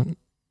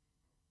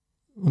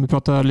om vi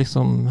pratar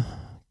liksom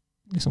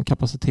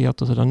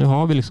kapacitet och sådär. Nu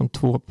har vi liksom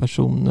 2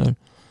 personer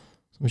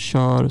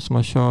som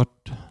har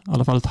kört i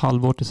alla fall ett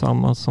halvår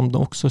tillsammans som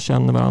de också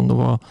känner varandra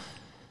och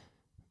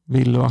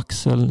Will och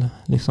Axel,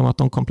 liksom att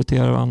de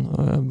kompletterar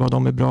varandra, vad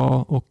de är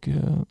bra och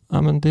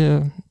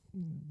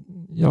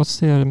jag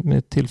ser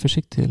med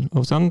tillförsikt till.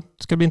 Och sen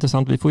ska det bli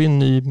intressant, vi får in en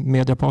ny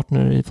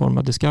mediepartner i form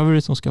av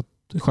Discovery som ska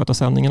sköta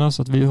sändningarna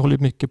så att vi håller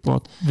mycket på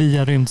att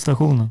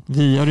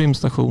via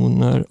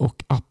rymdstationer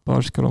och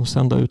appar ska de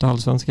sända ut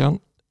Allsvenskan.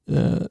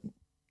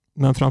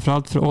 Men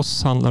framförallt för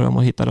oss handlar det om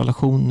att hitta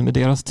relation med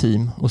deras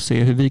team och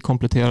se hur vi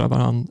kompletterar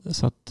varandra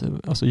så att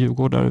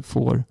Djurgårdare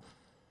får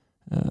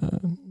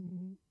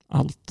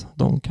allt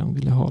de kan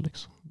vilja ha.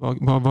 Liksom.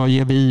 Vad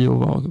ger vi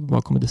och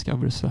vad kommer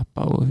Discovery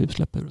släppa och hur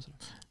släpper vi det?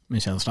 Men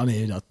känslan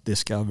är ju att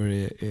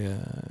Discovery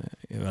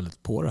är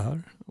väldigt på det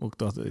här. Och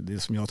det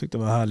som jag tyckte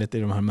var härligt i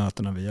de här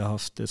mötena vi har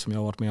haft, det som jag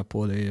har varit med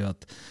på, det är ju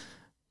att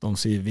de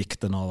ser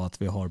vikten av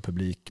att vi har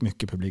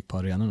mycket publik på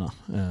arenorna.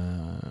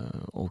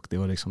 Och det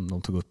var liksom,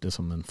 de tog upp det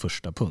som en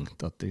första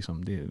punkt. Att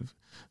liksom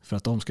för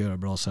att de ska göra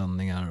bra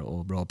sändningar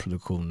och bra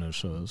produktioner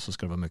så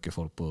ska det vara mycket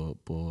folk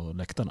på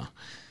läktarna.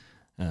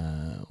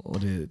 Och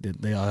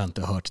det har jag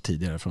inte hört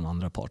tidigare från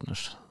andra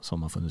partners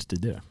som har funnits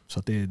tidigare. Så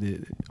att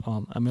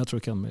men jag tror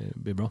det kan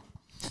bli bra.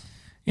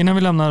 Innan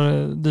vi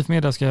lämnar DIF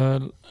Media ska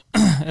jag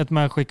ett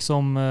medskick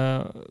som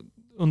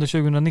under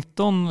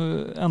 2019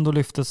 ändå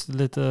lyftes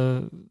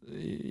lite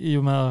i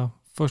och med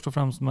först och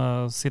främst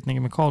med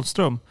sittningen med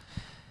Karlström.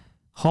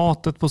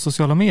 Hatet på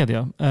sociala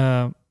medier.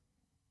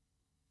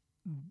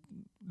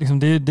 Liksom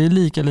det är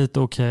lika lite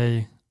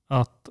okej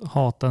att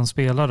hata en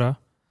spelare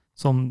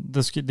som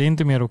det är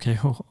inte mer okej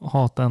att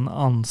hata en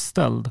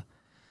anställd.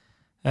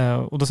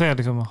 Och då säger jag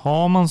liksom,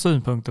 har man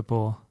synpunkter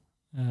på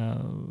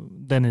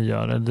det ni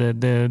gör eller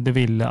det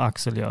Ville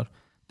Axel gör,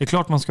 det är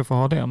klart man ska få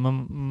ha det,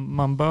 men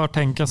man bör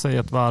tänka sig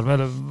ett varv,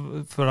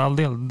 eller för all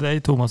del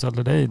dig Thomas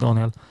eller dig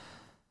Daniel,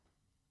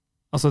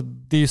 alltså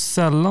det är ju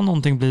sällan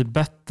någonting blir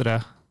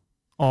bättre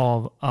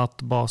av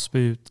att bara spy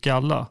ut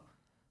galla,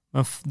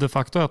 men det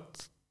faktum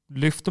att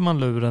lyfter man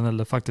luren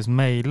eller faktiskt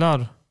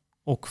mejlar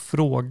och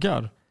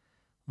frågar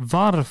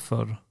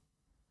varför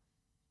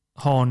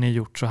har ni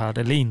gjort så här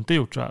eller inte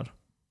gjort så här,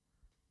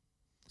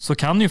 så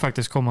kan ni ju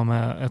faktiskt komma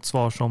med ett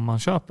svar som man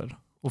köper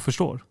och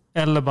förstår.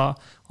 Eller bara,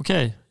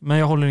 okej, men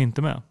jag håller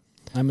inte med.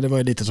 Nej, men det var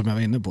ju lite som jag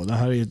var inne på. Det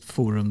här är ett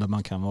forum där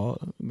man kan vara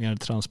mer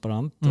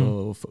transparent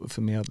och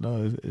förmedla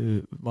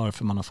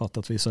varför man har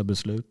fattat vissa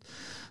beslut.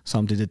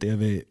 Samtidigt är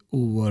vi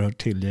oerhört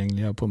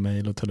tillgängliga på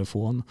mejl och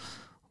telefon.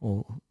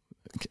 Och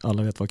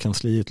alla vet var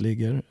kansliet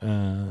ligger.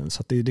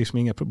 Så att det är liksom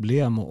inga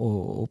problem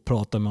att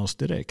prata med oss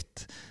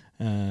direkt.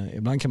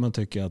 Ibland kan man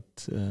tycka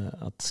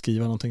att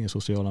skriva någonting i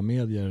sociala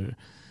medier,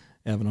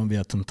 även om vi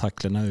har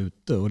tentaklerna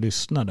ute och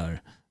lyssnar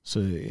där, så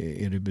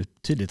är det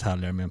betydligt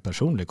härligare med en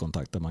personlig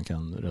kontakt där man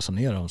kan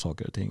resonera om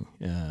saker och ting.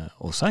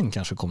 Och sen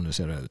kanske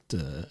kommunicera ut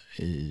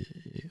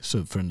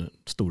för den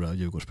stora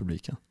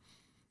Djurgårdspubliken.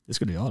 Det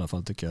skulle jag i alla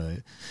fall tycka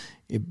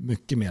är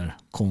mycket mer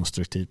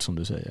konstruktivt, som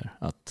du säger,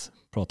 att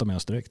prata med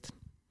oss direkt.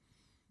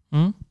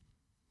 Mm.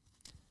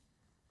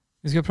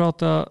 Vi ska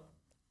prata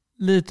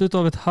lite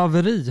utav ett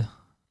haveri,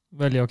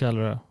 väljer jag att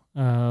kalla det.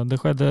 Det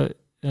skedde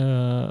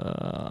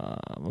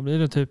vad blir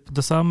det, typ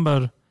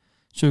december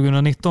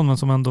 2019, men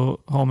som ändå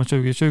har med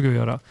 2020 att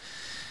göra.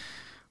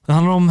 Det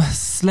handlar om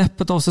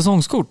släppet av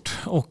säsongskort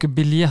och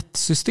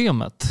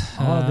biljettsystemet.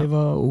 Ja, det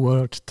var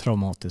oerhört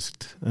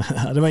traumatiskt.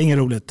 Det var inget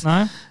roligt.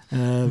 Nej.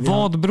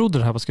 Vad berodde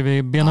det här på? Ska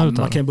vi bena ut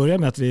det? Man kan börja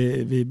med att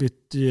vi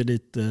bytte ju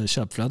lite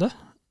köpflöde.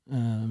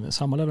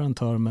 Samma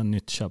leverantör med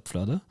nytt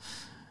köpflöde.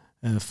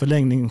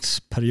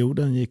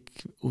 Förlängningsperioden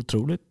gick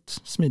otroligt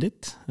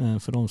smidigt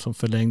för de som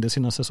förlängde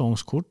sina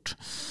säsongskort.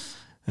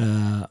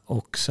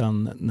 Och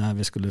sen när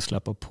vi skulle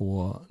släppa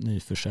på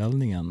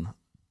nyförsäljningen,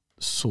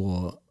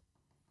 så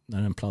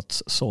när en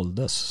plats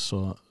såldes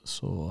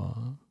så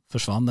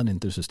försvann den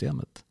inte ur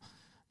systemet.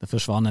 Det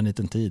försvann en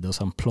liten tid och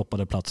sen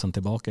ploppade platsen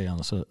tillbaka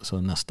igen,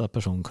 så nästa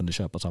person kunde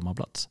köpa samma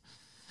plats.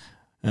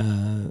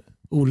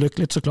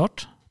 Olyckligt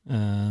såklart.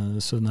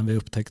 Så när vi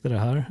upptäckte det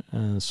här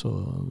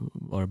så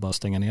var det bara att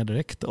stänga ner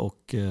direkt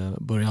och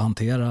börja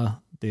hantera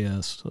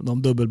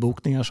de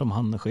dubbelbokningar som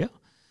hann ske.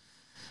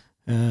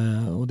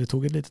 Och det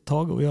tog ett litet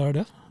tag att göra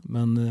det,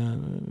 men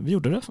vi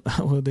gjorde det.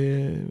 Och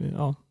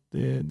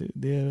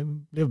det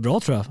blev bra,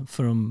 tror jag,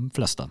 för de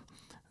flesta.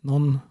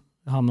 Någon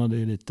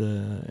hamnade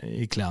lite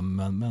i kläm,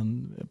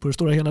 men på det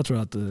stora hela tror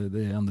jag att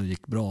det ändå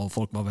gick bra och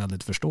folk var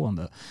väldigt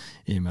förstående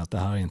i och med att det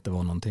här inte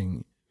var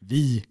någonting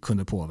vi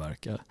kunde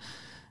påverka.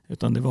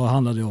 Utan det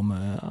handlade om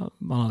att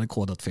man hade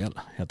kodat fel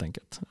helt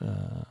enkelt.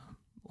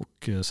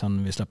 Och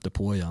sen vi släppte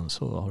på igen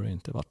så har det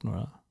inte varit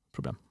några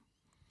problem.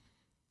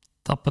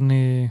 Tappade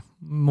ni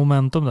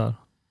momentum där?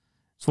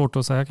 Svårt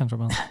att säga kanske.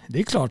 Men... Det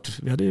är klart,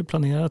 vi hade ju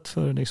planerat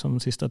för liksom,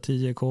 sista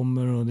 10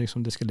 kommer och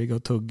liksom, det ska ligga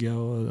och tugga.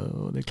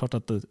 Och det är klart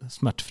att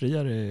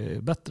smärtfriare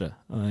är bättre.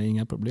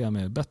 Inga problem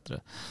är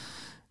bättre.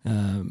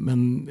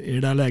 Men i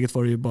det där läget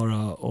var det ju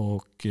bara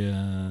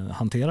att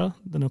hantera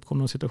den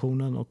uppkomna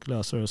situationen och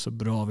lösa det så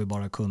bra vi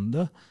bara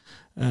kunde.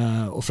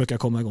 Och försöka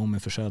komma igång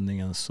med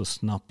försäljningen så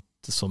snabbt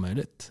som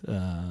möjligt.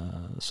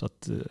 Så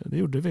att det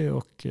gjorde vi,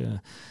 och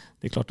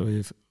det är klart att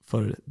vi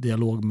för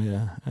dialog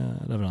med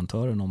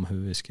leverantören om hur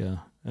vi ska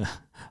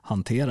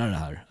hantera det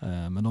här.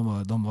 Men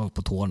de var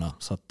på tårna,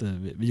 så att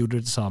vi gjorde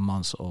det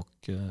tillsammans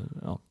och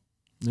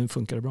nu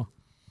funkar det bra.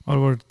 Har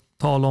det varit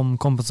tal om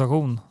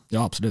kompensation?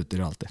 Ja, absolut, det är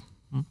det alltid.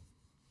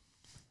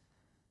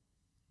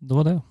 Då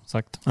var det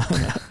sagt.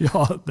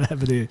 Ja,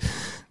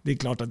 det är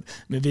klart att,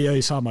 men vi har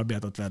ju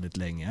samarbetat väldigt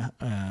länge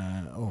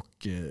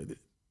och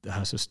det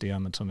här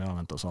systemet som vi har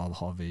använt oss av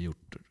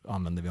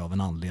använder vi av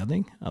en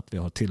anledning. Att vi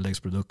har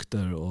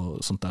tilläggsprodukter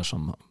och sånt där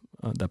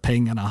där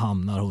pengarna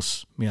hamnar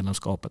hos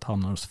medlemskapet,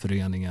 hamnar hos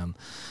föreningen,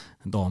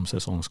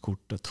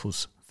 damsäsongskortet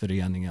hos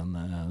föreningen,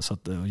 så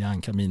att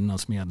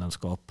järnkaminernas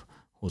medlemskap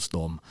hos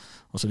dem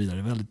och så vidare.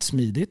 Det är väldigt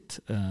smidigt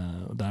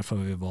och därför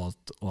har vi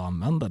valt att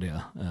använda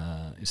det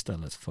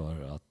istället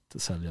för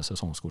att sälja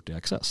säsongskort i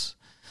Access.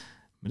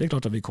 Men det är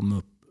klart att vi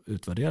kommer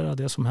utvärdera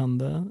det som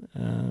hände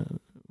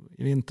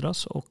i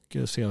vintras och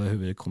se hur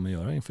vi kommer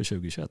göra inför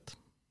 2021.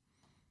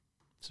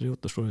 Så det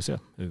återstår att se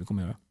hur vi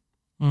kommer göra.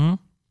 Mm.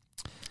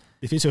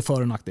 Det finns ju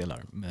för- och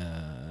nackdelar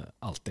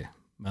alltid.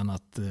 Men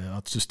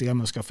att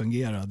systemen ska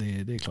fungera,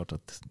 det är klart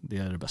att det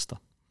är det bästa.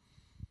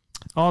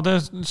 Ja,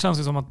 det känns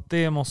ju som att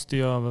det måste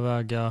ju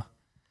överväga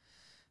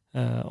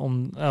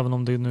även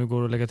om det nu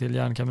går att lägga till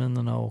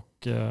järnkaminerna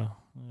och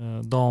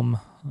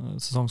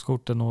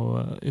säsongskorten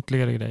och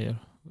ytterligare grejer.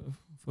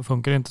 För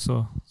funkar det inte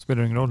så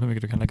spelar det ingen roll hur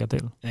mycket du kan lägga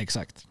till.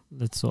 Exakt.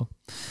 Lite så.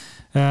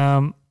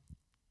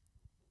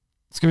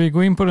 Ska vi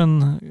gå in på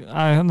den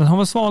har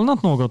väl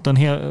svalnat något,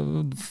 i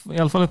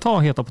alla fall ett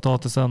tag, heta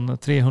potatisen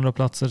 300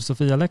 platser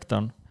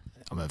Sofia-läktaren.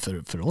 Ja, men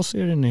för oss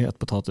är det en het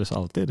potatis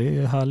alltid. Det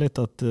är härligt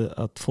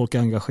att folk är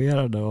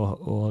engagerade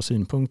och har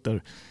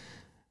synpunkter.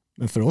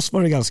 Men för oss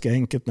var det ganska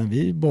enkelt när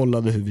vi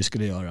bollade hur vi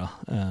skulle göra.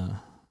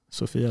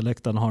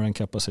 Sofia-läktaren har en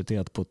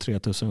kapacitet på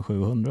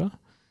 3700.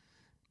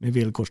 Med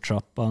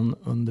villkorstrappan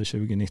under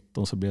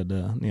 2019 så blev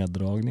det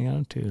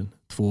neddragningar till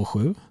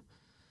 2,7.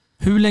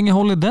 Hur länge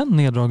håller den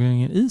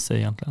neddragningen i sig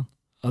egentligen?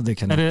 Ja,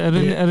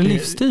 är det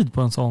livstid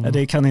på en sån?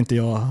 Det kan inte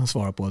jag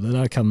svara på. Det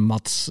där kan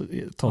Mats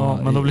ta.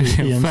 Ja, men då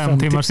blir det 5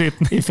 timmars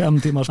sittning. I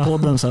 5 timmars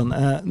podden sen.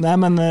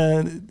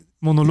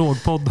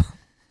 Monologpodd.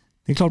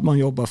 Det är klart man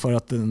jobbar för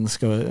att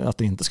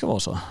det inte ska vara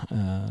så.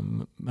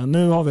 Men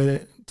nu har vi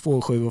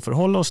 2,7 att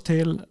förhålla oss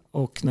till,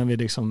 och när vi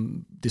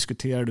liksom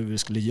diskuterade hur vi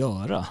skulle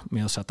göra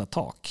med att sätta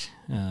tak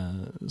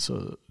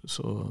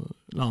så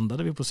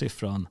landade vi på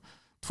siffran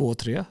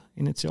 2,3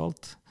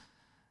 initialt.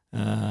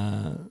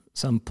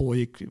 Sen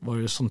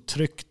var det som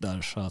tryck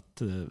där så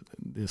att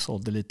det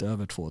sålde lite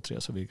över 2,3,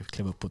 så vi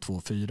klev upp på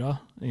 2,4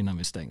 innan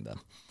vi stängde.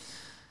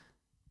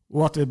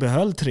 Och att vi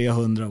behöll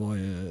 300 var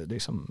ju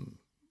liksom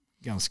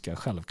ganska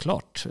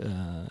självklart.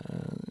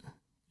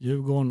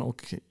 Djurgården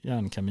och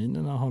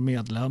järnkaminerna har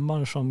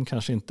medlemmar som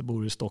kanske inte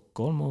bor i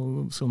Stockholm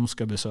och som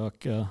ska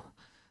besöka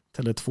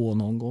Tele2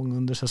 någon gång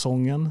under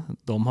säsongen.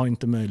 De har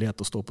inte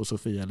möjlighet att stå på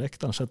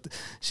Sofia-läktaren. Så att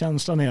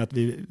känslan är att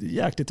det är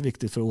jäkligt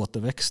viktigt för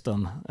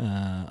återväxten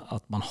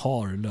att man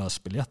har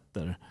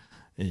lösbiljetter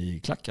i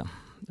klacken.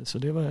 Så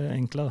det var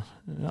enkla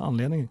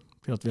anledningen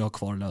till att vi har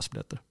kvar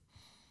lösbiljetter.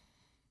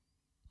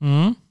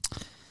 Mm.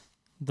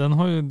 Det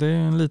är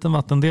en liten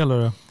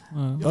vattendelare.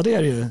 Ja, det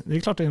är det ju. Det är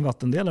klart det är en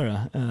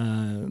vattendelare.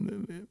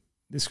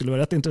 Det skulle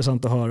vara rätt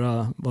intressant att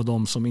höra vad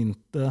de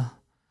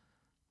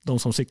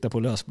som siktar på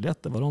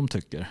lösbiljetter, vad de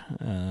tycker.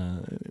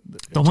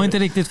 De har inte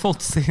riktigt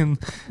fått sin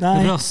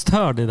röst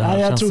hörd i det här.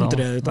 Nej, jag tror inte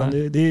det. Utan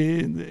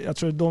jag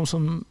tror att de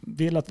som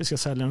vill att vi ska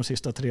sälja de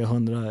sista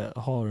 300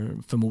 har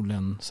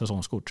förmodligen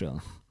säsongskort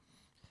redan.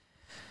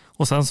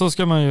 Och sen så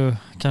ska man ju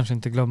kanske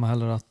inte glömma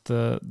heller att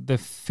det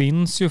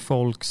finns ju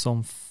folk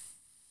som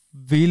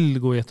vill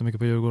gå jättemycket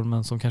på Djurgården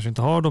men som kanske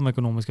inte har de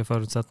ekonomiska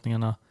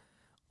förutsättningarna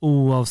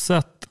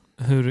oavsett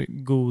hur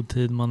god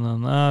tid man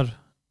än är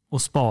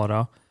att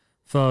spara.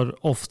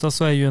 För ofta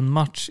så är ju en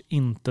match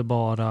inte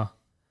bara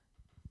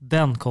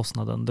den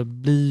kostnaden. Det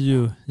blir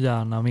ju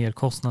gärna mer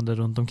kostnader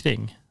runt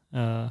omkring.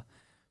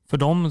 För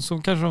dem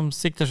så kanske de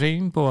siktar sig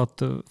in på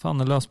att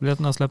fan,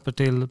 lösbiljetterna släpper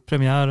till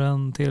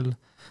premiären, till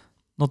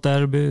något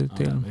derby.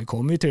 Till... Vi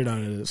kommer ju till det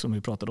där som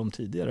vi pratade om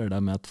tidigare, det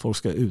där med att folk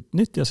ska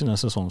utnyttja sina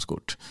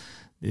säsongskort.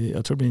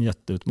 Jag tror det blir en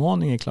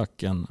jätteutmaning i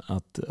klacken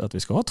att vi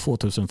ska ha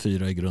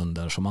 2004 i grund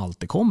där som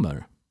alltid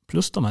kommer.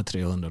 Plus de här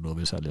 300 då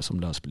vi säljer som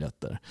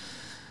lösbiljetter.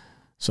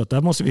 Så att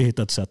där måste vi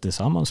hitta ett sätt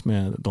tillsammans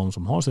med de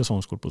som har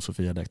säsongskort på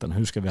Sophialäktaren.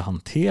 Hur ska vi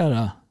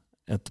hantera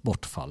ett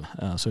bortfall?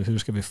 Alltså hur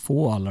ska vi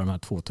få alla de här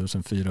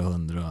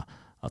 2400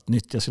 att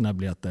nyttja sina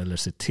biljetter eller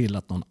se till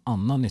att någon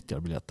annan nyttjar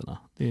biljetterna?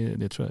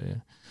 Det tror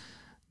jag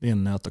det är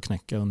en nöt att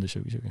knäcka under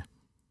 2020.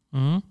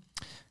 Mm.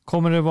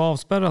 Kommer det vara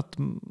avspärrat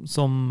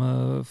som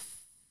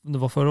det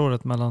var förra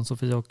året mellan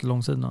Sofia och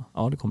långsidorna?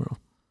 Ja, det kommer det.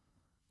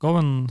 Gav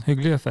en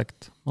hygglig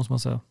effekt, måste man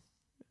säga.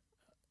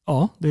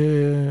 Ja,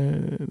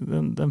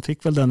 den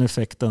fick väl den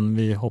effekten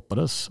vi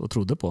hoppades och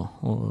trodde på.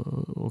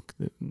 Och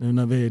nu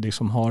när vi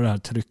liksom har det här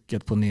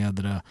trycket på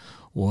nedre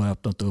och har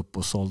öppnat upp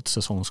och sålt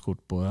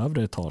säsongskort på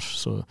övre etage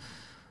så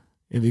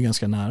är vi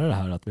ganska nära det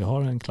här att vi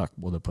har en klack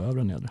både på övre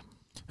och nedre.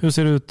 Hur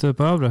ser det ut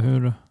på övre?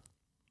 Hur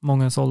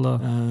många är sålda?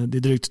 Det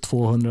är drygt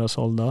 200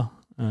 sålda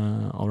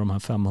av de här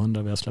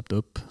 500 vi har släppt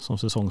upp som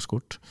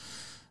säsongskort.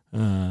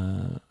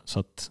 Så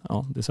att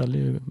ja, det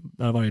säljer ju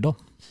där varje dag.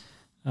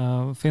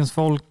 Finns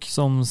folk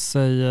som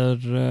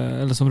säger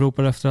eller som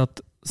ropar efter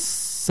att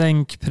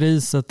sänk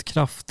priset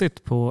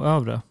kraftigt på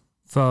övre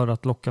för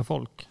att locka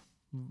folk?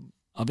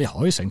 Ja, vi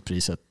har ju sänkt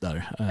priset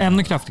där.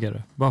 Ännu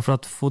kraftigare, bara för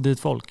att få dit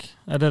folk.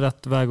 Är det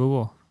rätt väg att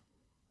gå?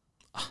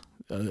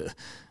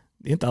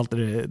 Det är inte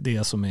alltid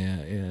det som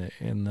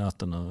är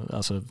nöten,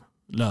 alltså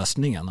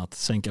lösningen, att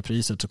sänka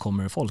priset så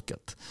kommer det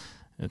folket.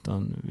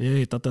 Utan vi har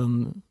hittat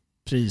en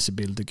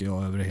prisbild tycker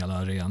jag över hela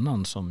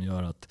arenan som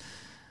gör att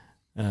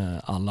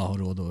alla har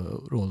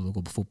råd att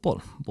gå på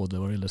fotboll. Både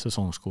vad det gäller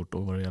säsongskort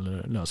och vad det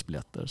gäller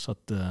lösbiljetter. Så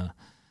att,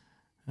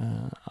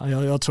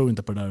 jag tror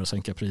inte på det där att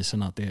sänka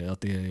priserna, att det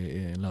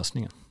är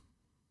lösningen.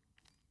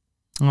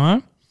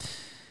 Nej.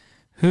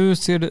 Hur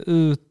ser det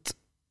ut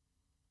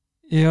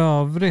i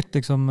övrigt?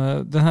 Liksom,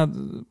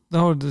 det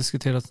har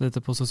diskuterats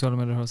lite på sociala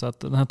medier. Så att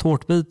den här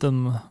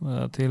tårtbiten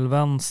till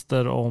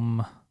vänster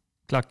om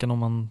klacken, om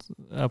man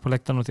är på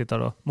läktaren och tittar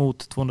då,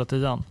 mot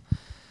 210an.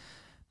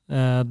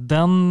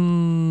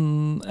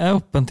 Den är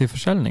öppen till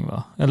försäljning,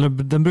 va? Eller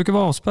den brukar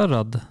vara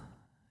avspärrad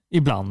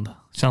ibland,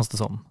 känns det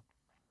som.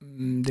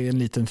 Det är en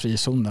liten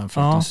frizon där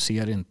för att du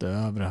ser inte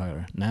över det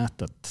här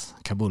nätet,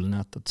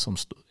 kabulnätet som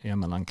är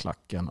mellan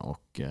klacken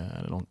och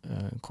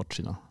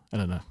kortsidan,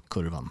 eller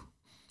kurvan,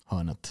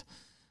 hörnet.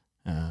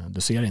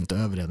 Du ser inte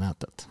över det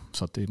nätet,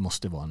 så att det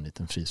måste vara en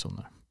liten frizon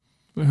där.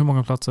 Hur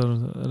många platser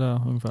är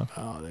det ungefär?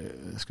 Ja,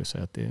 jag skulle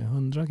säga att det är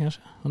 100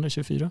 kanske,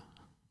 124.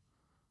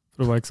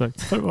 För att vara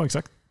exakt. För att vara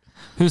exakt.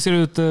 Hur ser det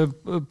ut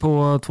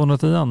på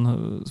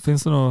 210an?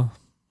 Finns det något?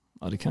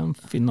 Ja, det kan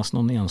finnas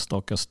någon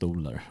enstaka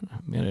stol där.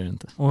 Mer är det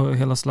inte. Och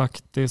hela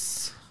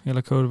slaktis,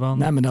 hela kurvan?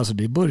 Nej, men alltså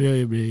det börjar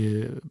ju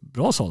bli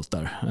bra sålt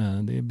där.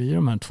 Det blir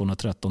de här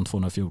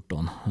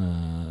 213-214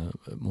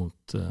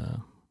 mot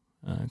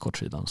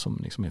kortsidan som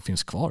liksom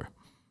finns kvar.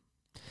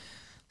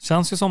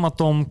 Känns ju som att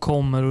de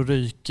kommer att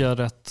ryka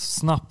rätt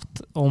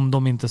snabbt om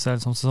de inte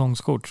säljs som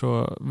säsongskort.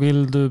 Så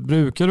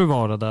brukar du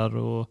vara där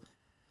och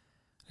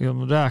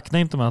räkna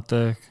inte med att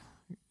det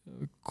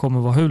kommer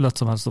vara hur lätt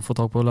som helst att få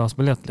tag på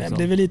lösbiljett. Liksom.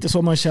 Det är väl lite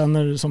så man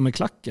känner som med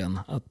klacken.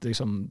 Att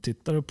liksom,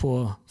 tittar du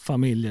på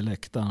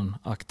familjeläktaren,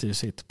 aktiv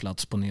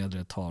sittplats på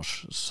nedre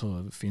etage,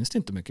 så finns det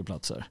inte mycket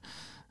platser.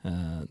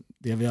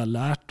 Det vi har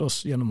lärt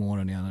oss genom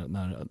åren är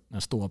när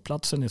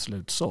ståplatsen är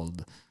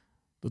slutsåld,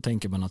 då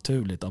tänker man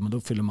naturligt, men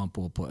då fyller man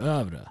på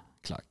övre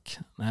klack.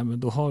 Nej, men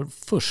då har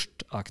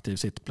först aktiv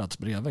sittplats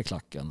bredvid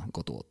klacken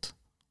gått åt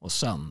och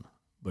sen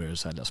börjar det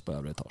säljas på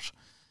övre etage.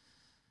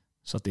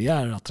 Så att det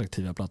är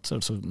attraktiva platser.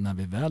 Så när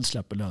vi väl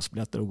släpper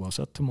lösbiljetter,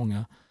 oavsett hur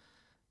många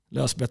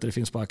lösbiljetter det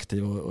finns på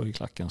aktiv och i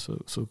klacken,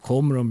 så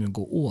kommer de ju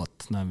gå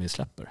åt när vi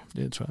släpper.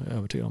 Det tror jag är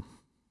övertygad om.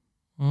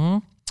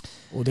 Mm.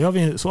 Och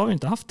så har vi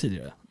inte haft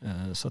tidigare.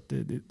 Så att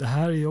det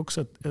här är ju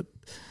också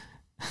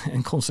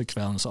en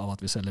konsekvens av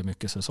att vi säljer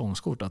mycket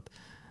säsongskort. Att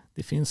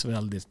det finns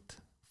väldigt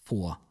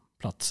få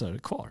platser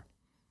kvar.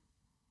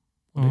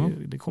 Och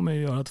det kommer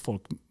ju göra att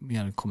folk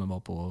mer kommer vara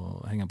på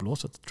hänga på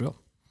låset, tror jag.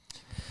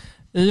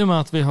 I och med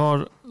att vi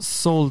har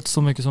sålt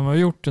så mycket som vi har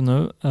gjort det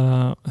nu,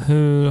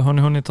 hur har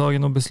ni hunnit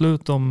tagit något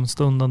beslut om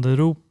stundande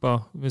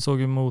Europa? Vi såg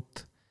ju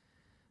mot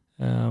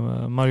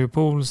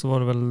Mariupol, så var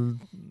det väl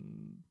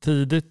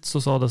tidigt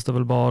så sades det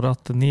väl bara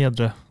att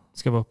nedre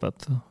ska vara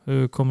öppet.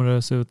 Hur kommer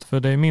det se ut? För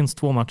det är minst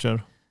 2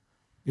 matcher.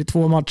 Det är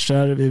 2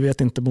 matcher, vi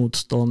vet inte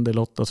motstånd, det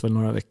lottas väl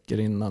några veckor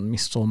innan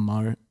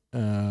midsommar.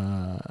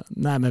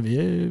 Nej, men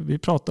vi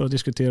pratar och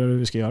diskuterar hur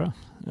vi ska göra.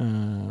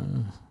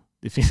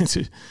 Det finns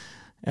ju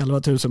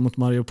 11 000 mot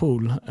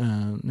Mariupol.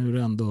 Nu är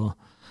det ändå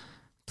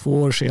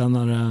 2 år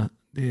senare,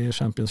 det är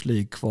Champions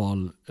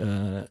League-kval.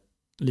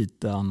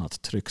 Lite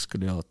annat tryck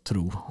skulle jag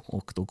tro,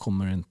 och då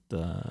kommer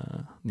inte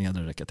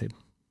nedre räcka till.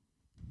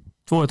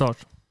 2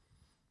 etage?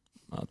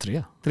 Ja,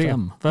 3,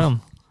 5.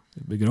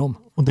 Vi bygger om.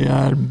 Och det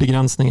är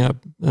begränsningar,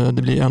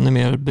 det blir ännu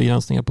mer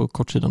begränsningar på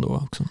kortsidan då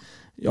också?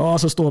 Ja,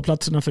 alltså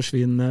ståplatserna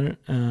försvinner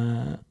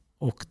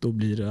och då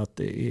blir det att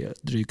det är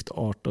drygt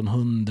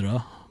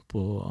 1800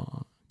 på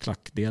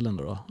klackdelen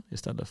då,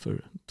 istället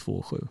för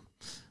 2,7.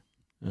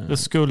 Det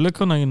skulle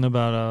kunna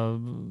innebära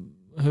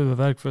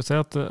huvudvärk för att säga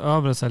att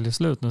övre säljer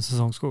slut när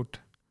säsongskort.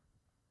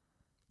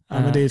 Ja,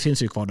 men det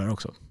finns ju kvar där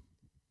också.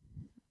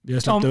 Vi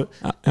har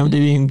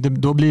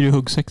men då blir det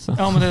huggsexa.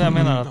 Ja, men det är det jag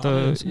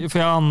menar. För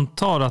jag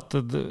antar att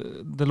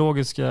det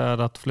logiska är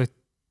att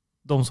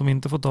de som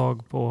inte får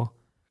tag på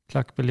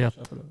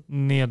klackbiljett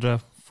nedre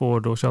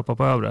får då köpa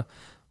på övre.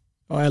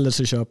 Ja, eller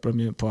så köper de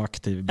ju på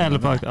aktiv. Eller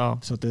på aktiv, ja.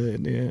 Så att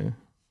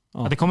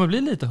det kommer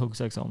bli lite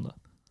huggsexa om det.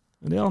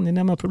 Det är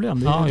angenäma problem.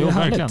 Det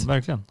är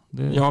verkligen.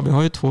 Ja, vi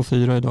har ju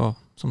 2-4 idag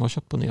som har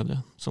köpt på nedre.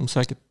 Som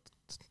säkert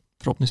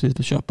förhoppningsvis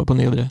vill köpa på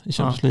nedre i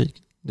Champions League.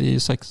 Det är ju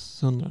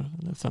 600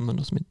 eller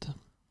 500 som inte.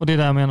 Och det är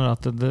där jag menar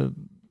att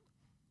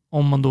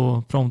om man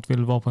då prompt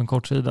vill vara på en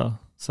kort sida,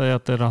 säg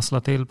att det rasslar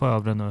till på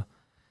övre nu,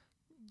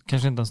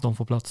 kanske inte ens de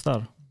får plats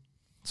där.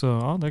 Så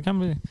ja, det kan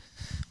bli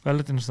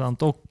väldigt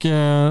intressant. Och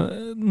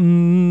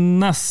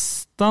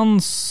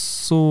nästan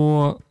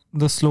så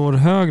det slår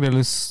högre,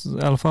 eller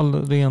i alla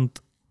fall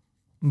rent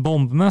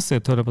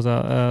bombmässigt, höll jag på att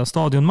säga,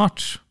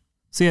 stadionmatch,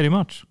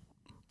 seriematch.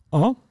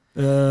 Ja.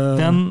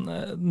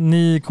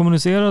 Ni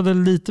kommunicerade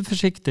lite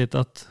försiktigt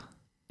att...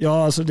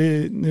 Ja, alltså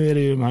nu är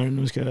det ju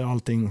nu ska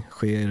allting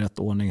ske i rätt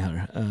ordning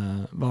här.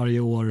 Varje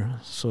år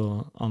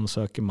så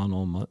ansöker man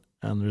om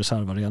en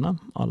reservarena.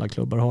 Alla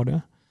klubbar har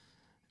det.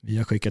 Vi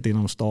har skickat in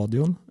om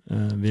stadion.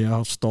 Vi har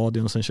haft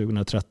stadion sedan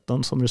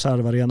 2013 som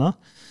reservarena.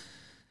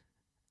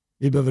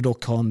 Vi behöver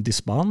dock ha en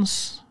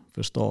dispens,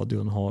 för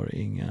stadion har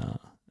inga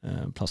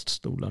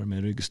plaststolar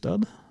med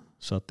ryggstöd.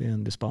 Så att det är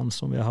en dispens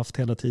som vi har haft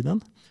hela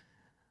tiden.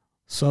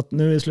 Så att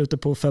nu i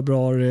slutet på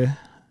februari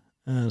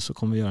så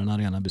kommer vi göra en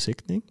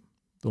arenabesiktning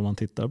då man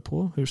tittar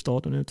på hur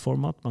stadion är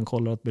utformat. Man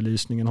kollar att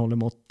belysningen håller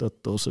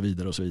måttet och så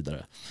vidare och så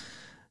vidare.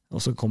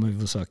 Och så kommer vi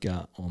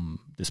försöka om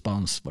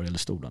dispens vad det gäller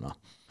stolarna.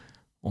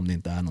 Om det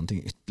inte är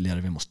någonting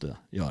ytterligare vi måste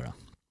göra.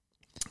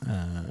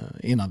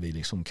 Innan vi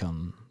liksom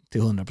kan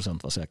till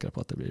 100% vara säkra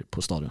på att det blir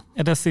på stadion.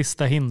 Är det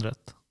sista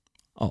hindret?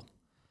 Ja.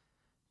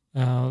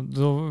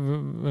 Då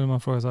vill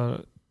man fråga så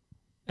här.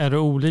 Är det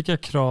olika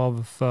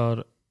krav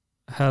för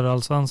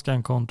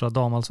herrallsvenskan kontra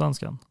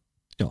damallsvenskan?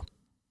 Ja.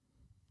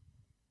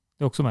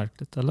 Det är också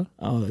märkligt, eller?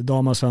 Ja,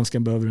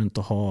 damallsvenskan behöver du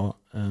inte ha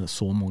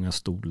så många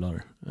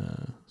stolar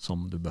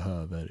som du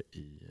behöver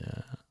i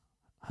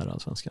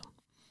herrallsvenskan.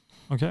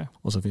 Okej.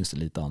 Och så finns det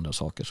lite andra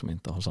saker som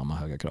inte har samma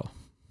höga krav.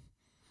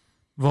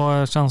 Vad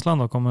är känslan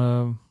då?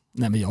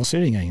 Nej, men jag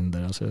ser inga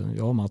hinder. Alltså,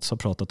 jag och Mats har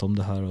pratat om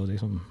det här och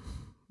liksom,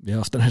 vi har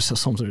haft den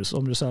här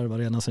som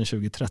reservarena sedan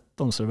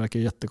 2013, så det verkar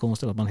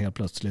jättekonstigt att man helt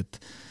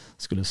plötsligt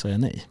skulle säga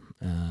nej.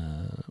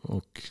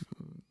 Och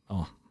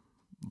ja,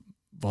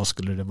 vad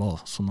skulle det vara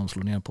som de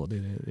slår ner på? Det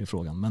är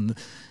frågan. Men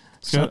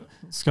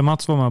ska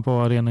Mats vara med på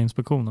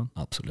arenainspektionen?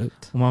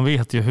 Absolut. Och man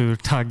vet ju hur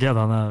taggad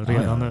han är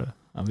redan nu.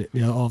 Ja,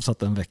 vi har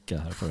avsatt en vecka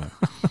här för det här.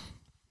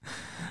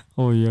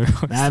 Oj.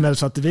 Nej, men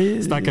så att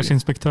stackars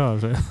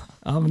inspektör.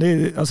 Ja, men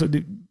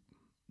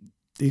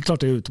det är klart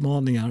det är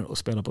utmaningar att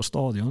spela på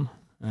stadion.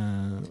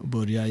 Och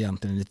börja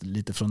egentligen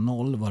lite från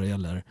noll vad det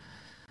gäller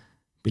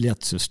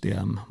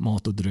biljettsystem,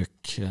 mat och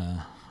dryck,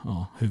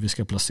 hur vi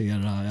ska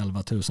placera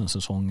 11 000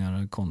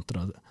 säsonger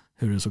kontra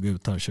hur det såg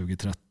ut här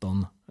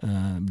 2013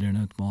 blir en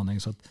utmaning.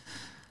 Så att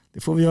det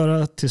får vi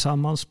göra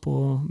tillsammans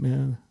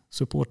med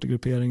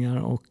supportergrupperingar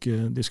och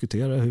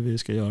diskutera hur vi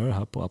ska göra det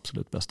här på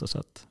absolut bästa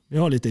sätt. Vi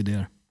har lite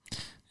idéer.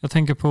 Jag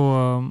tänker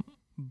på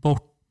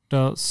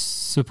borta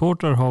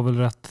supportrar har väl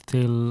rätt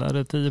till, är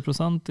det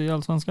 10% i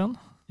Allsvenskan?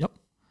 Ja.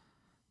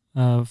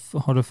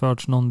 Har det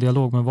förts någon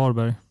dialog med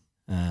Varberg?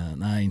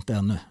 Nej, inte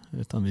ännu.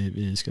 Utan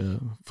vi ska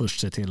först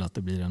se till att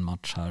det blir en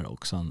match här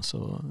och sen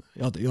så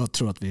jag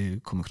tror att vi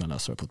kommer kunna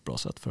lösa det på ett bra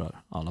sätt för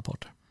alla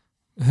parter.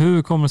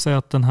 Hur kommer det sig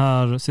att den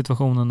här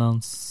situationen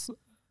ens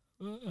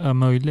är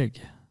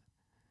möjlig?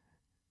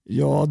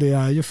 Ja, det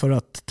är ju för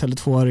att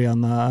Tele2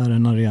 Arena är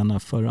en arena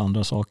för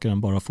andra saker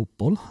än bara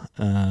fotboll.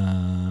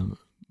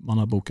 Man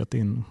har bokat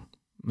in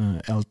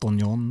med Elton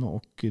John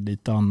och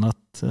lite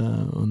annat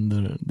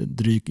under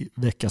dryg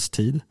veckas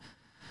tid.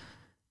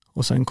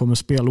 Och sen kommer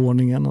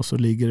spelordningen och så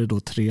ligger det då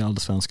 3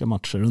 allsvenska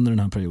matcher under den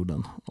här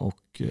perioden.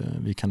 Och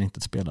vi kan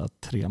inte spela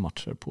 3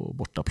 matcher på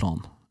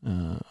bortaplan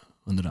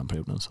under den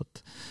perioden. Så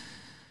att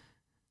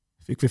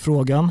fick vi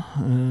frågan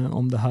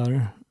om det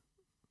här.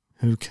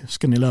 Hur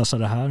ska ni lösa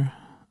det här?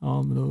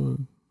 Ja, men då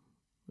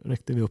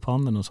räckte vi upp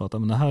handen och sa att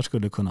det här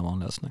skulle kunna vara en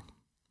lösning.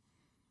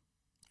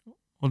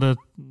 Och det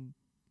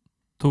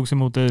togs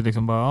emot det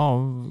liksom bara,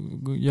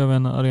 gör vi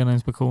en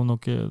arenainspektion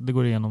och det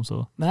går igenom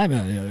så? Nej,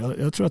 men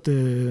jag tror att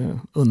det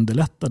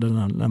underlättade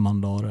när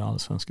man la det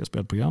allsvenska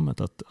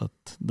spelprogrammet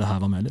att det här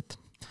var möjligt.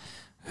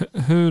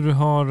 Hur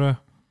har,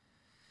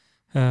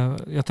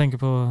 jag tänker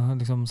på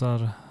liksom så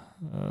här,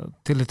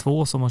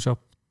 Tele2 som har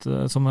köpt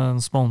som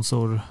en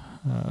sponsor,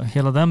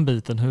 hela den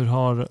biten, hur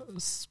har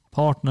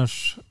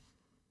partners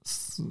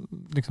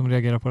liksom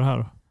reagerat på det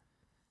här?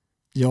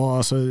 Ja,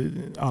 alltså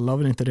alla har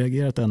väl inte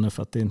reagerat ännu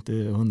för att det inte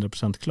är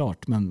 100%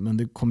 klart. Men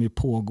det kommer ju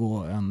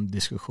pågå en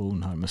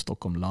diskussion här med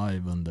Stockholm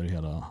Live under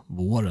hela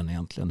våren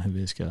egentligen. Hur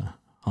vi ska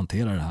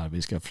hantera det här.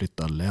 Vi ska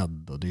flytta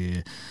LED och det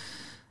är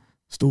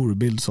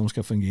storbild som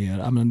ska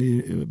fungera. Men det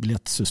är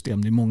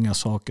biljettsystem. Det är många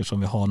saker som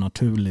vi har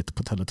naturligt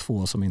på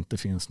Tele2 som inte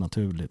finns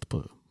naturligt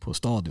på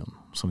stadion.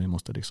 Som vi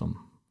måste liksom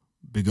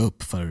bygga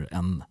upp för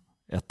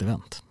ett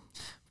event.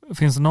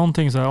 Finns det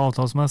någonting så här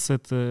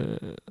avtalsmässigt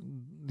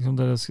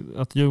liksom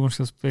att Djurgården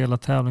ska spela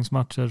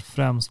tävlingsmatcher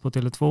främst på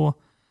Tele2?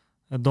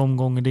 De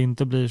gånger det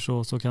inte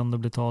blir så kan det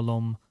bli tal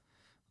om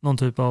någon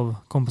typ av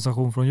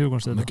kompensation från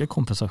Djurgårdens sida. Mycket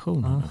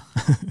kompensation. Ja.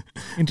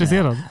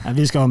 Intresserad? Nej,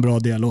 vi ska ha en bra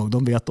dialog.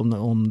 De vet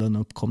om den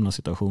uppkomna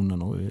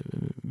situationen och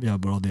vi har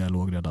bra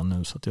dialog redan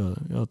nu så att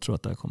jag tror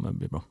att det här kommer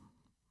bli bra.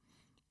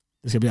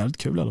 Det ska bli jävligt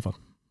kul i alla fall.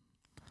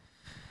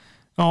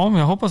 Ja, men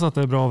jag hoppas att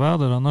det är bra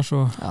väder annars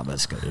så... Ja, men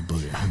ska det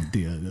börja?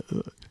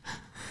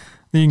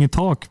 Det är inget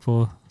tak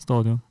på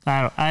stadion.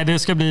 Nej, det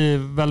ska bli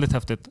väldigt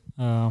häftigt.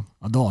 Ja,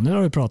 Daniel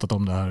har ju pratat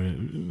om det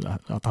här,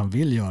 att han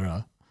vill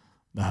göra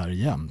det här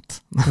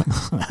jämt.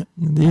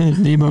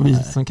 Det är bara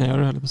vi som kan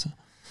göra det.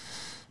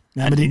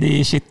 Nej, men det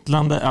är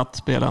kittlande att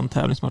spela en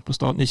tävlingsmatch på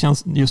stadion.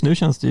 Just nu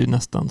känns det ju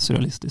nästan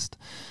surrealistiskt.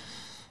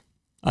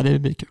 Ja, det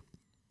blir kul.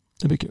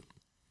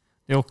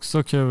 Det är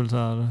också kul så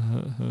här,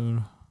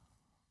 hur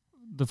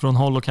det från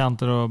håll och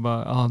kanter och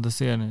bara, det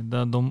ser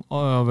ni. De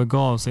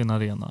övergav sin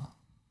arena.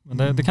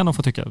 Men det kan de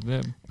få tycka.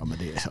 Ja, men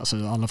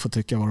alltså, alla får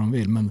tycka vad de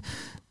vill. Men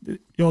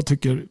jag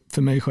tycker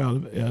för mig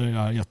själv är det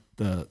här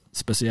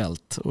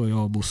jättespeciellt. Och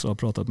jag och Bosse har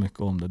pratat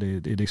mycket om det.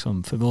 Det är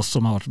liksom, för oss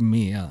som har varit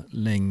med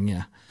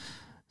länge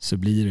så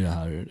blir det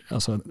här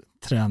alltså,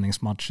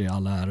 träningsmatch i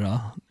all ära.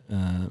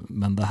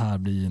 Men det här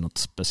blir något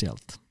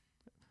speciellt.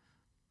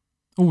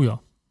 Oh ja.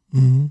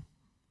 Mm.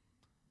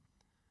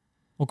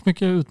 Och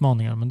mycket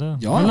utmaningar. Men det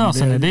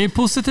löser ni. Det är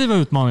positiva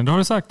utmaningar. Det har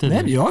du sagt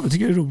tidigare. Nej, jag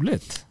tycker det är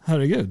roligt.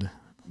 Herregud.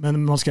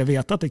 Men man ska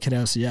veta att det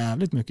krävs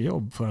jävligt mycket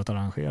jobb för att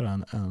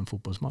arrangera en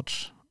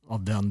fotbollsmatch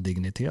av den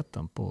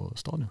digniteten på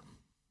stadion.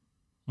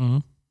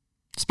 Mm.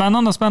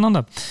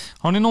 Spännande.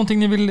 Har ni någonting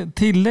ni vill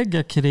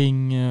tillägga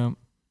kring den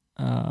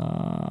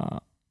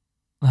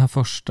här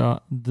första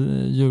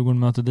Djurgården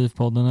möter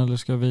DIF-podden eller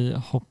ska vi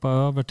hoppa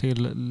över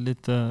till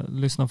lite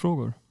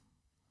lyssnarfrågor?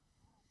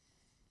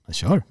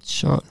 Kör.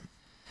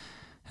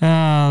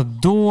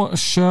 Då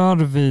kör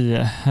vi.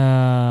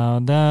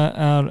 Det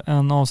är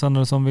en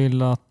avsändare som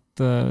vill att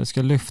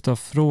ska lyfta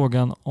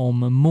frågan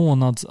om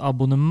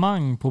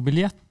månadsabonnemang på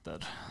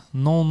biljetter.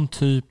 Någon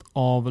typ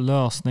av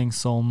lösning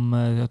som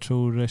jag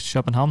tror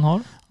Köpenhamn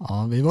har.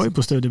 Ja, vi var ju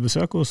på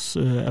studiebesök hos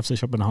FC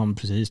Köpenhamn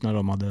precis när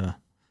de hade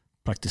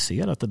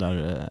praktiserat det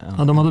där.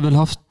 Ja, de hade väl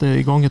haft det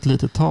igång ett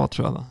litet tag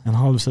tror jag va? En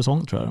halv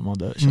säsong tror jag de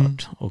hade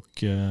kört.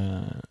 Och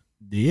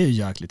det är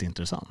jäkligt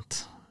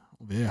intressant.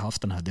 Och vi har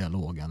haft den här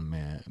dialogen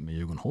med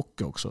Djurgården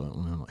Hockey också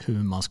om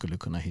hur man skulle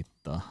kunna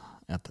hitta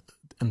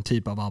en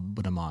typ av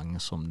abonnemang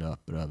som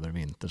löper över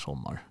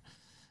vinter-sommar.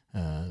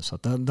 Så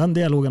att den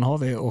dialogen har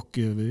vi och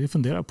vi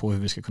funderar på hur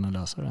vi ska kunna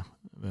lösa det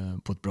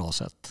på ett bra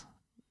sätt.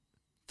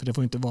 För det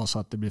får inte vara så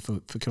att det blir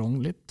för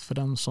krångligt för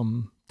den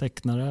som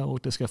tecknar det och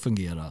det ska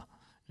fungera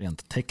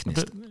rent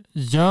tekniskt.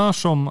 Gör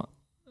som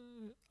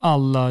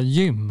alla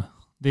gym.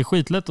 Det är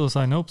skitlätt att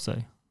signa upp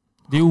sig.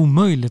 Det är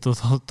omöjligt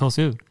att ta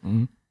sig ur.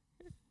 Mm.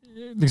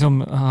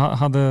 Liksom,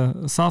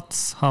 hade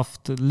Sats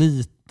haft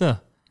lite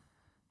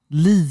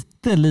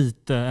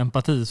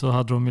empati så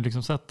hade de ju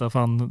liksom sett att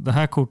fan, det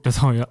här kortet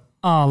har ju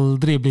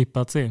aldrig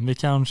blippats in. Vi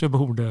kanske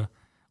borde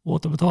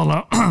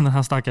återbetala den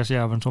här stackars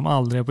jäveln som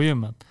aldrig är på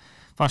gymmet.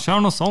 Fan, kör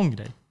någon sån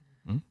grej.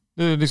 Mm.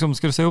 Du, liksom,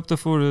 ska du säga upp det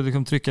får du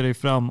liksom trycka dig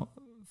fram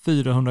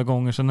 400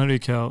 gånger, sen när du är i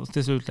kö och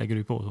till slut lägger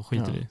du på och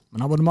skiter i.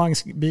 Men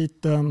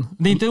abonnemangsbiten...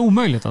 Det är inte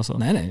omöjligt alltså?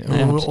 Nej.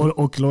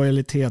 Och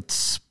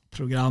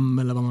lojalitetsprogram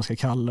eller vad man ska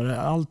kalla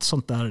det. Allt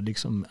sånt där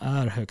liksom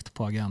är högt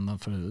på agendan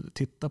för att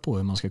titta på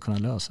hur man ska kunna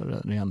lösa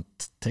det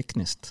rent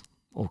tekniskt.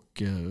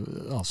 Och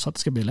så att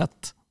det ska bli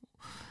lätt.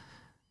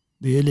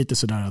 Det är lite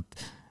sådär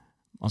att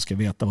man ska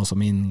veta vad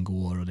som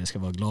ingår och det ska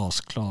vara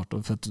glasklart.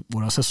 Och för att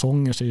våra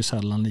säsonger ser ju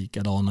sällan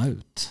likadana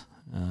ut.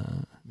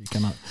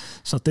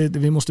 Så att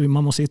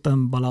man måste hitta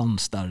en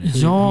balans där.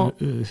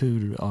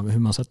 Hur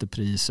man sätter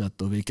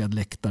priset och vilka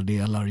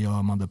läktardelar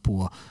gör man det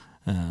på.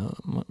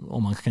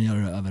 Om man kan göra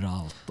det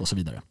överallt och så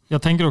vidare.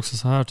 Jag tänker också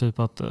så här, typ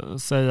att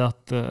säga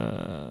att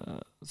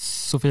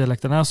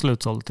Sofia-läktaren är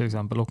slutsåld till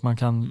exempel och man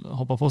kan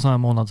hoppa på så här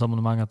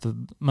månadsabonnemang.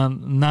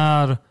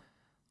 Men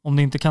om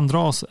det inte kan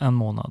dras en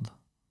månad,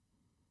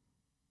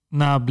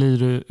 när blir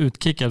du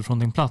utkickad från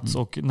din plats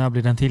och när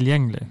blir den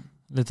tillgänglig?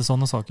 Lite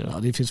sådana saker. Ja,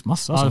 det finns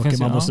massa saker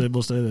man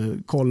måste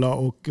kolla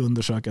och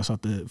undersöka så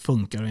att det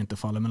funkar och inte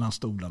faller mellan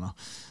stolarna.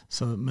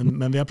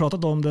 Men vi har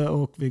pratat om det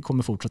och vi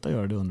kommer fortsätta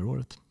göra det under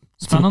året.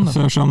 Spännande.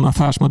 För som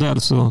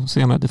affärsmodell så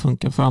ser man att det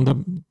funkar för andra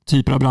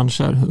typer av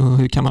branscher.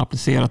 Hur kan man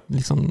applicera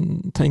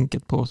liksom,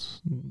 tänket på oss?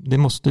 Det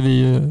måste vi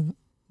ju,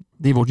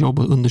 det är vårt jobb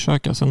att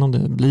undersöka sen om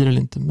det blir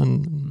eller inte,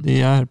 men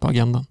det är på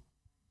agendan.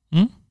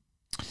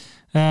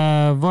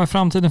 Vad är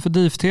framtiden för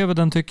DIF-TV?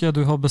 Den tycker jag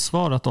du har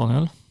besvarat,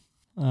 Daniel.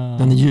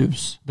 Den är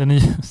ljus.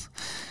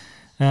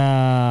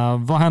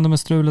 Vad händer med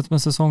strulet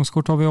med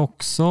säsongskort har vi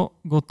också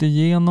gått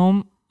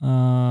igenom.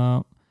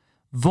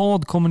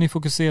 Vad kommer ni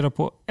fokusera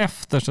på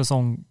efter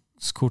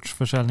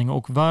säsongskortsförsäljning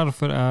och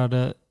varför är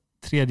det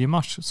 3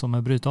 mars som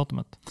är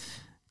brytdatumet?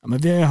 Ja, men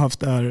vi har haft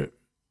där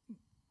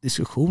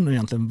diskussioner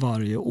egentligen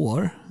varje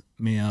år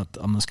med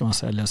att ska man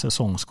sälja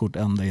säsongskort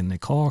ända in i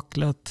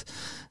kaklet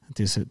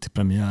till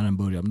premiären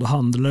börjar. Men då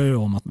handlar det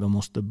om att vi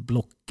måste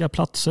blocka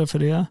platser för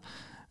det.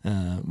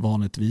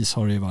 Vanligtvis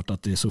har det ju varit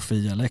att det är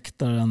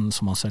Sofia-läktaren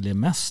som man säljer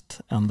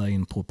mest ända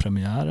in på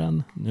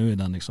premiären. Nu är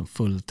den liksom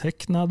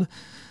fulltecknad.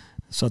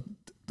 Så att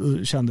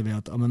då kände vi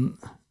att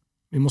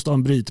vi måste ha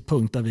en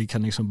brytpunkt där vi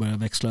kan liksom börja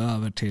växla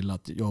över till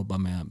att jobba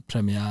med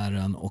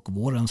premiären och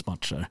vårens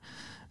matcher.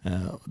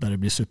 Där det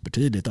blir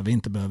supertydligt, där vi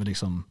inte behöver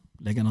liksom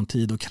lägga någon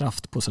tid och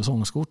kraft på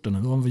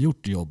säsongskorten. Då har vi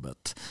gjort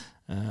jobbet.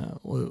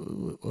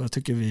 Och jag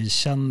tycker vi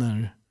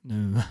känner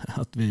nu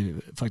att vi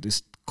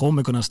faktiskt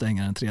kommer kunna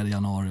stänga den 3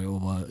 januari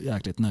och vara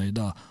jäkligt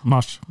nöjda.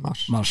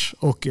 Mars.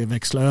 Och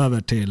växla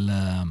över till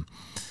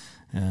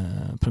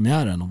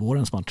premiären och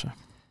vårens matcher.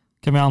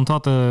 Kan vi anta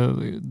att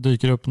det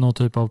dyker upp någon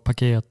typ av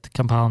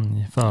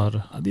paketkampanj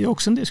för? Ja, det är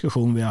också en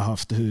diskussion vi har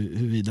haft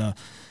huruvida.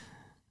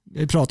 Vi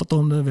har pratat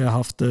om det, vi har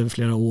haft det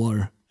flera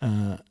år.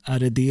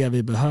 Är det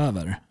vi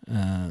behöver?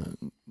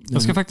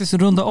 Jag ska faktiskt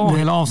runda av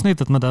hela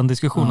avsnittet med den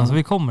diskussionen så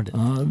vi kommer dit.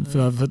 Ja,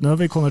 för nu har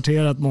vi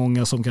konverterat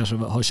många som kanske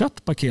har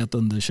köpt paket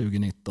under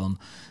 2019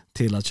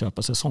 till att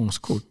köpa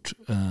säsongskort.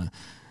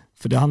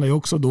 För det handlar ju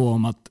också då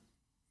om att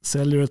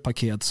säljer du ett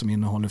paket som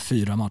innehåller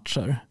 4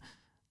 matcher,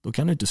 då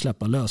kan du inte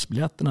släppa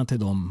lösbiljetterna till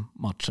de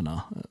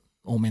matcherna.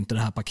 Om inte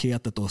det här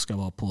paketet då ska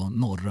vara på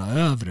norra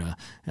övre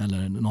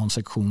eller någon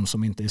sektion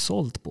som inte är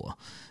sålt på.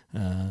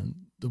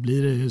 Då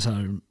blir det ju så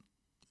här.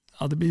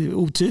 Ja, det blir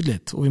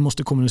otydligt och vi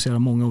måste kommunicera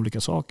många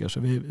olika saker. Så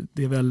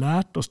det vi har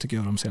lärt oss tycker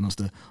jag de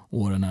senaste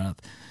åren är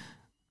att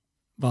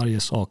varje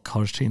sak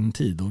har sin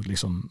tid. Och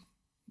liksom,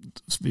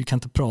 vi kan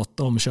inte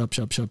prata om köp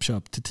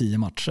till 10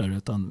 matcher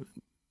utan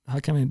här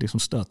kan vi liksom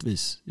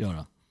stötvis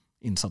göra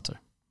insatser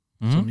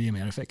som ger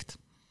mer effekt.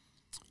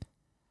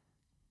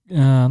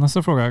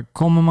 Nästa fråga.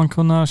 Kommer man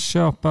kunna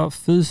köpa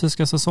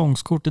fysiska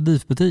säsongskort i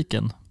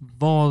DIF-butiken?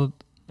 Vad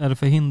är det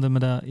för hinder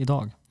med det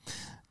idag?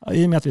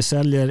 I och med att vi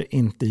säljer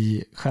inte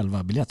i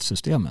själva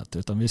biljettsystemet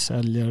utan vi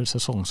säljer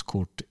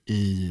säsongskort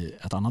i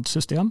ett annat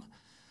system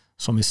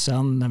som vi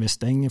sen när vi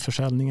stänger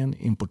försäljningen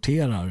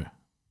importerar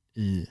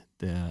i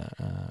det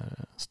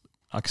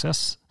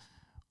Access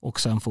och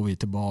sen får vi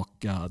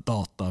tillbaka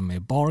data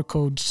med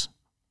barcodes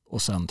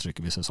och sen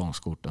trycker vi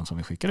säsongskorten som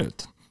vi skickar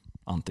ut.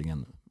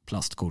 Antingen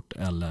plastkort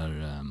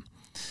eller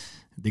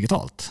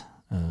digitalt.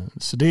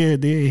 Så det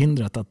är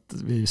hindret att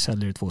vi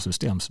säljer i 2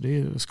 system. Så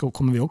det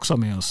kommer vi också ha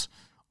med oss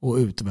och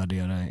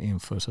utvärdera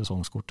inför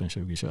säsongskorten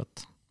 2021.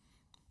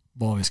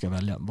 Vad vi ska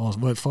välja.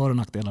 Vad är för- och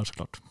nackdelar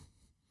såklart.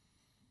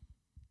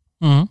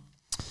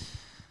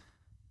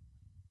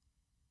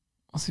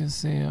 Vad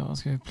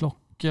ska vi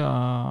plocka?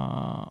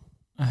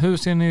 Hur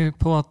ser ni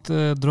på att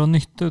dra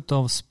nytta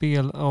av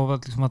spel av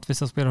att, liksom, att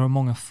vissa spelare har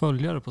många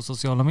följare på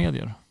sociala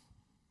medier?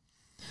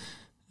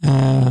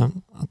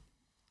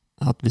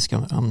 Att vi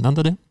ska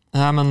använda det.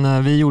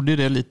 Men vi gjorde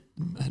det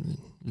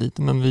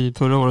lite men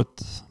förra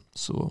året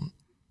så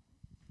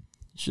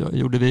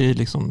gjorde vi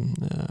liksom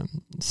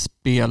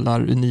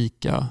spelar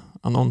unika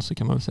annonser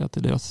kan man väl säga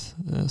till deras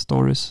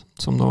stories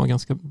som de var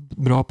ganska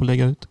bra på att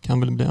lägga ut. Kan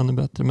väl bli ännu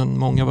bättre men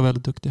många var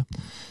väldigt duktiga.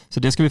 Så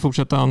det ska vi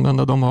fortsätta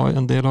använda.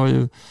 En del har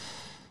ju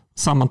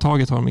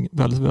sammantaget har de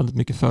väldigt, väldigt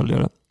mycket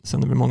följare.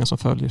 Sen är det många som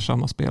följer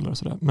samma spelare och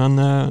sådär. Men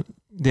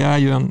det är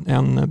ju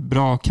en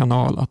bra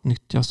kanal att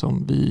nyttja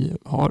som vi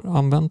har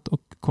använt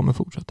och kommer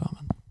fortsätta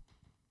använda.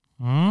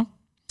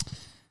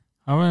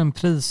 Jag har en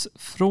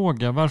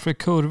prisfråga. Varför är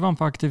kurvan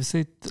på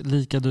AktivSitt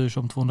lika dyr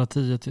som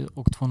 210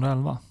 och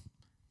 211?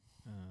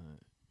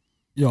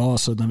 Ja,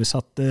 så när vi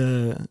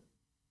satte,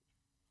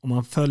 om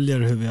man följer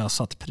hur vi har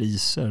satt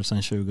priser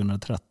sedan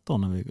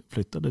 2013 när vi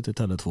flyttade till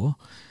Tele2,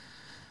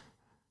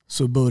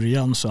 Så i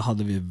början så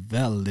hade vi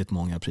väldigt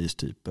många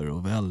pristyper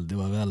och det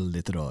var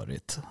väldigt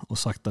rörigt. Och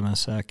sakta men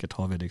säkert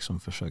har vi liksom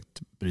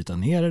försökt bryta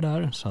ner det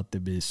där så att det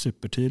blir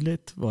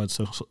supertydligt vad ett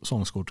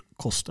säsongskort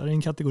kostar i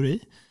en kategori.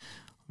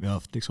 Vi har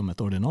haft liksom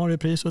ett ordinarie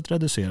pris och ett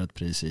reducerat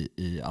pris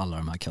i alla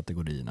de här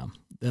kategorierna.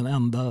 Den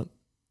enda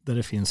där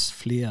det finns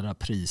flera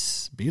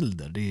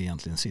prisbilder, det är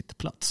egentligen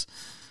sittplats.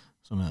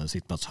 Som är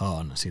sittplats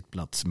hörn,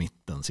 sittplats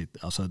mitten.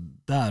 Alltså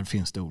där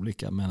finns det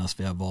olika. Medan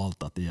vi har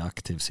valt att i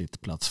aktiv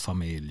sittplats,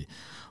 familj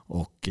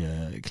och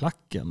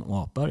klacken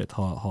och apberget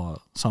ha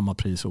samma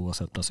pris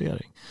oavsett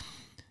placering.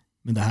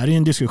 Men det här är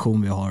en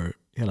diskussion vi har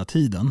hela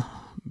tiden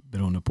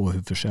beroende på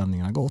hur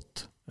försäljningen har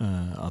gått.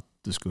 Att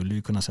du skulle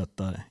ju kunna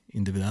sätta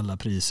individuella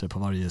priser på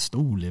varje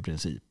stol i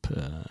princip.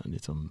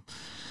 Liksom,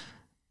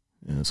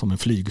 som en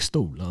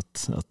flygstol.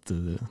 Att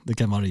det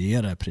kan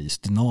variera i pris,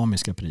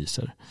 dynamiska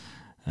priser.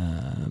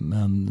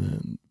 Men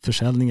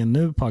försäljningen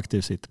nu på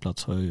aktiv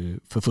sittplats har ju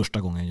för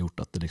första gången gjort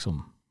att det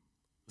liksom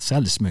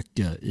säljs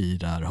mycket i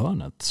det här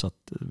hörnet. Så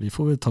att vi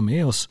får väl ta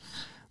med oss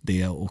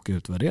det och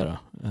utvärdera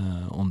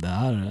om det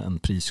är en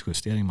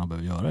prisjustering man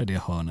behöver göra i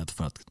det hörnet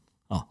för att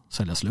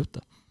sälja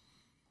slutet.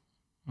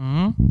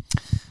 Mm.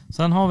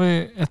 Sen har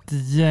vi ett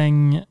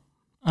gäng,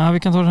 vi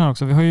kan ta den här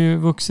också. Vi har ju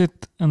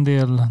vuxit en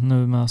del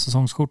nu med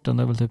säsongskorten,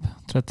 det är väl typ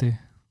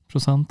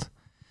 30%.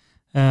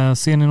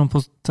 Ser ni någon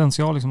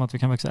potential liksom att vi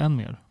kan växa än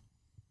mer?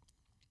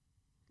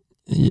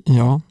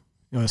 Ja.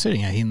 Jag ser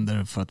inga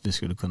hinder för att vi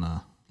skulle kunna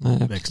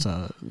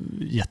växa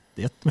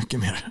jättemycket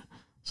mer.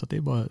 Så det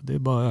är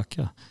bara att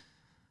öka.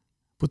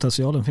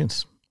 Potentialen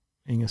finns.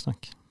 Ingen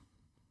snack.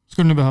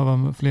 Skulle ni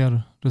behöva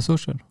fler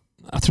resurser?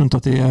 Jag tror inte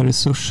att det är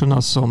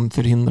resurserna som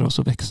förhindrar oss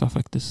att växa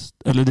faktiskt.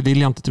 Eller det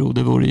vill jag inte tro.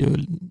 Det vore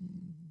ju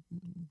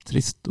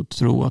trist att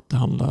tro att det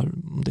handlar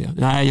om det.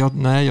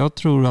 Nej, jag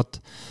tror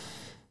att...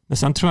 Men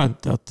sen tror jag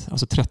inte att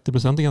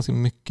 30% är ganska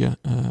mycket.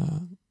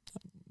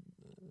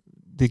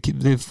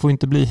 Det får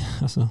inte bli...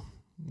 Alltså,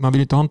 man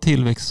vill inte ha en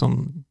tillväxt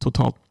som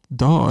totalt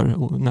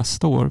dör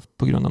nästa år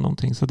på grund av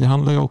någonting. Så det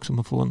handlar ju också om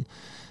att få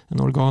en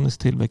organisk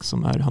tillväxt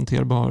som är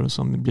hanterbar och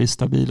som blir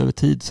stabil över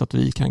tid så att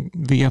vi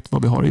vet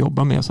vad vi har att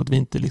jobba med så att vi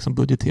inte liksom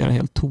budgeterar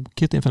helt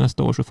tokigt inför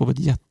nästa år så får vi ett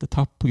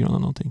jättetapp på grund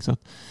av någonting. Så att,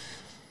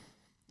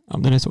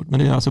 det är svårt. Men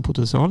det är alltså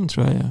potentialen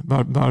tror jag är.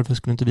 Varför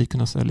skulle inte vi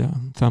kunna sälja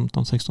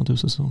 15-16 000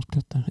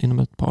 säsongsbiljetter inom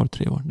ett par,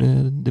 3 år?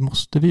 Det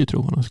måste vi ju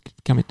tro, annars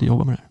kan vi inte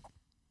jobba med det.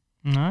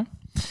 Nej.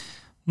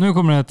 Nu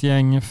kommer det ett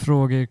gäng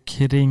frågor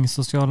kring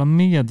sociala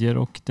medier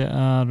och det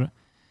är,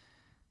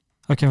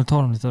 jag kan väl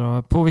ta dem lite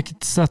då. På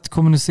vilket sätt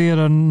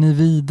kommunicerar ni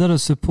vidare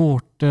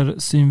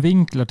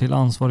supportersynvinklar till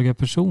ansvariga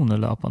personer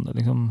löpande?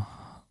 Liksom,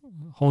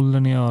 håller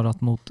ni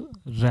örat mot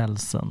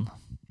rälsen?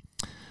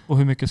 Och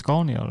hur mycket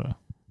ska ni göra det?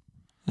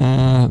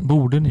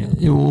 Borde ni?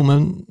 Jo,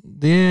 men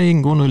det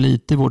ingår nog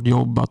lite i vårt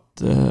jobb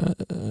att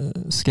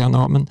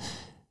scanna av. Men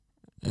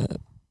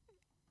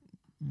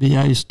vi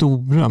är ju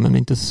stora, men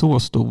inte så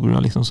stora.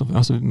 Liksom,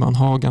 alltså man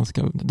har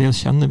dels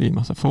känner vi en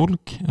massa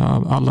folk.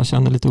 Alla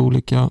känner lite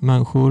olika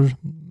människor.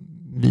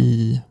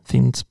 Vi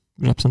finns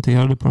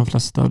representerade på de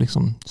flesta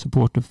liksom,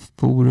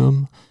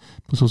 supporterforum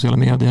på sociala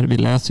medier. Vi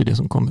läser ju det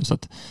som kommer. Så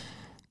att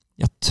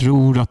jag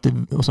tror att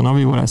och sen har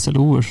vi våra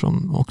SLO:er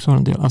som också har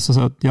en del. Alltså, så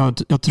att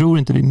jag tror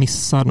inte vi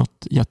missar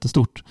något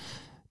jättestort.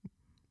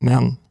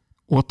 Men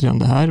återigen,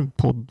 det här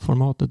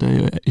poddformatet är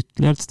ju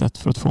ytterligare ett sätt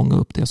för att fånga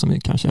upp det som vi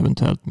kanske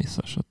eventuellt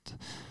missar. Så att,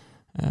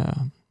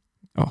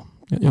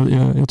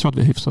 jag tror att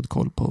vi har hyfsat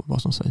koll på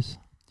vad som sägs.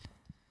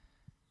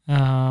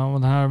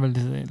 Och det här är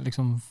väl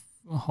liksom,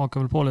 hakar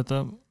väl på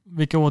lite.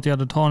 Vilka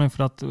åtgärder tar ni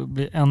för att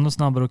bli ännu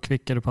snabbare och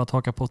kvickare på att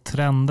haka på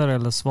trender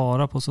eller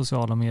svara på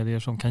sociala medier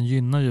som kan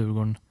gynna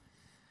Djurgården?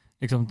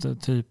 Liksom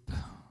typ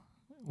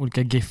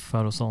olika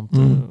giffar och sånt.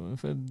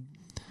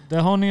 Det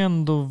har ni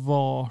ändå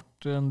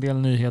varit en del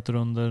nyheter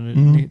under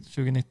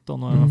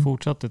 2019 och har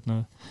fortsatt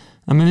nu.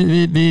 Ja, men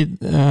vi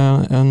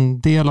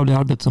en del av det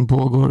arbete som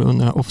pågår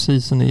under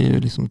off-season är ju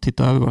liksom att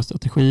titta över våra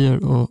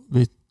strategier och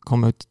vi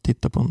kommer att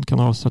titta på en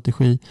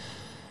kanalstrategi.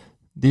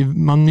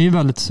 Man är ju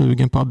väldigt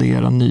sugen på att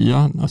addera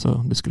nya, alltså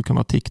det skulle kunna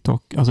vara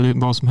TikTok, alltså det är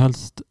vad som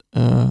helst.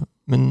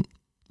 Men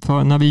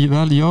för när vi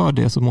väl gör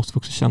det så måste vi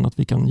också känna att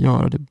vi kan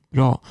göra det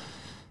bra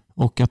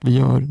och att vi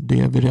gör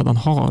det vi redan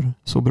har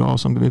så bra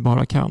som vi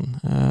bara kan.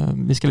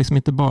 Vi ska liksom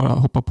inte bara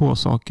hoppa på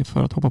saker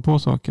för att hoppa på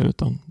saker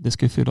utan det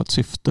ska fylla ett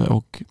syfte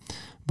och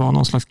vara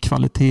någon slags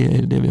kvalitet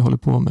i det vi håller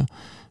på med.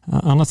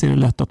 Annars är det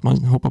lätt att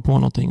man hoppar på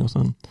någonting och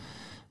sen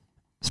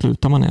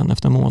slutar man igen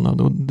efter en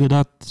månad och det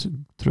där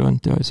tror jag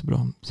inte jag är så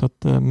bra. Så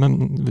att,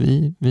 men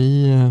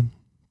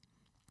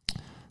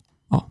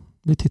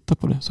vi tittar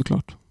på det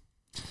såklart.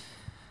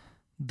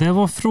 Det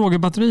var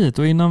frågebatteriet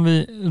och innan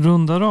vi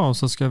rundar av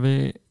så ska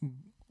vi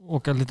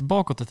åka lite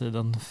bakåt i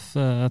tiden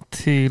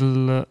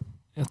till,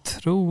 jag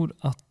tror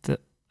att det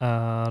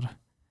är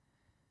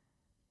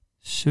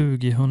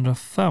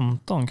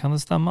 2015, kan det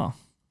stämma?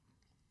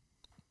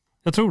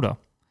 Jag tror det.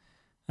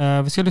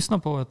 Vi ska lyssna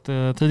på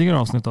ett tidigare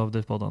avsnitt av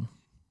DIF-podden.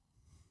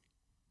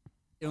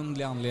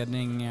 Underlig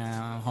anledning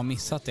har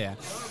missat det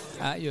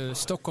är ju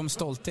Stockholms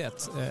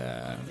stolthet.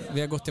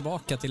 Vi har gått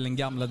tillbaka till den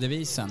gamla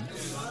devisen.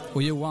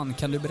 Och Johan,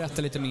 kan du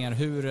berätta lite mer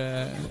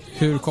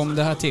hur kom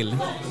det här till?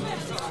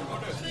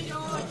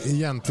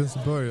 Egentligen så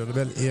började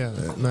det väl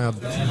med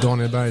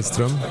Daniel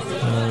Bergström,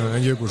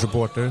 en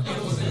Djurgårdssupporter.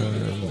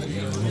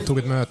 Tog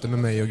ett möte med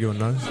mig och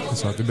Gunnar och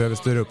sa att vi behöver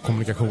styra upp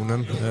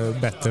kommunikationen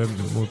bättre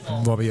mot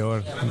vad vi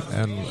gör.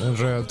 En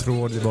röd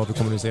tråd i vad vi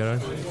kommunicerar.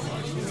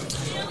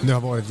 Det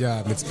har varit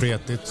jävligt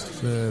spretigt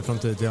från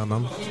tid till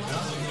annan.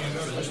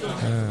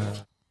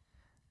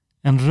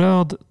 En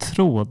röd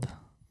tråd.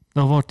 Det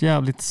har varit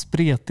jävligt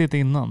spretigt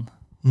innan.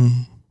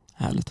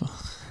 Härligt va?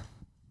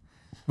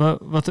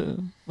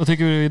 Vad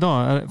tycker du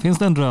idag? Finns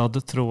det en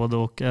röd tråd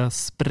och är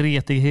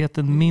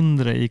spretigheten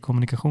mindre i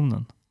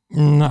kommunikationen?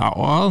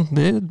 Ja,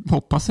 det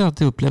hoppas jag att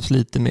det upplevs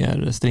lite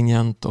mer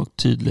stringent och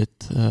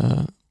tydligt.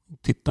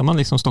 Tittar man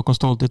liksom Stockholms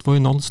stolthet var ju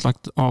någon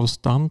slags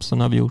avstamp. Sen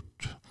har vi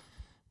gjort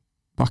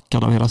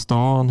backad av hela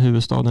stan,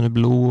 huvudstaden är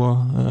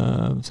blå,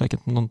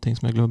 säkert någonting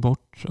som jag glömmer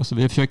bort. Alltså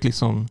vi har försökt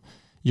liksom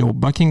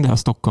jobba kring det här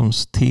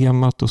Stockholms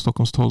temat och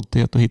Stockholms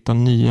stolthet och hitta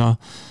nya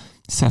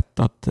sätt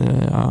att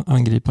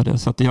angripa det.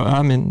 Så att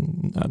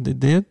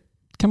det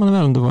kan man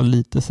väl ändå vara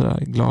lite så här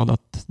glad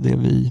att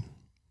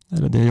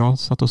det jag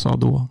satt och sa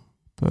då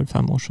för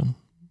 5 år sedan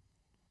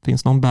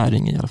finns någon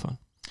bäring i alla fall.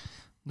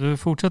 Du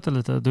fortsätter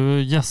lite.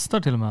 Du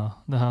gästar till och med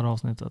det här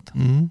avsnittet.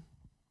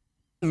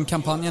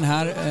 Kampanjen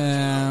här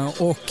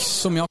och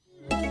som jag...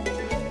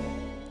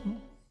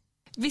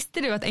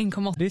 Visste du att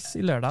 1,8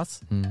 i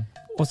lördags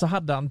och så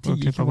hade han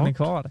 10 kronor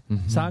kvar.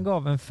 Så han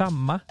gav en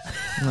 5.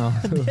 Ja.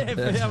 Det är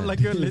för jävla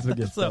gulligt.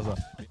 Alltså.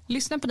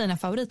 Lyssna på dina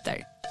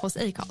favoriter hos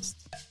Acast.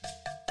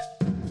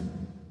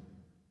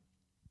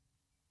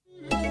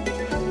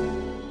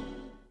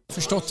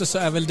 Förstått det så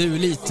är väl du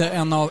lite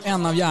en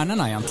av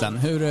hjärnorna egentligen.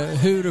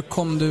 Hur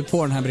kom du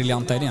på den här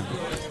briljanta idén?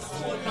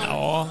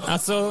 Ja,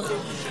 alltså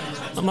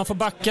om man får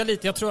backa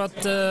lite. Jag tror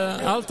att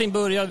allting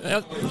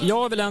börjar...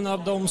 Jag är väl en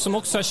av dem som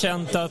också har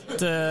känt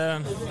att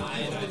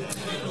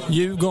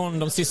Djurgården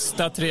de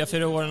sista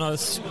 3-4 åren har,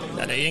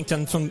 eller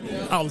egentligen från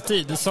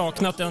alltid,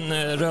 saknat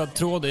en röd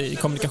tråd i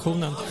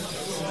kommunikationen.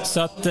 Så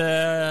att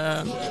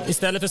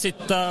istället för att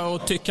sitta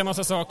och tycka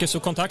massa saker så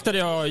kontaktade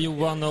jag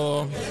Johan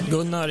och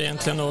Gunnar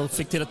egentligen och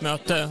fick till ett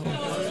möte.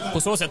 Och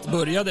på så sätt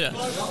började det.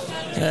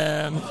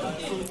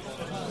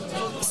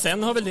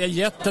 Sen har väl det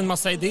gett en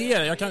massa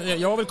idéer.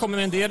 Jag har väl kommit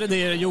med en del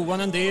idéer,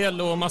 Johan en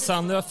del och massa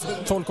andra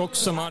folk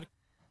också.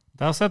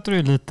 Där sätter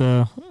du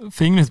lite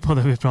fingret på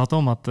det vi pratade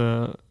om, att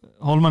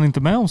håller man inte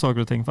med om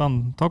saker och ting,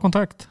 fan, ta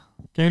kontakt.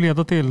 Kan ju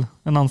leda till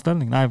en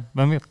anställning. Nej,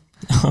 vem vet.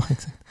 Ja,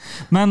 exakt.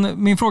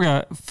 Men min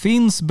fråga,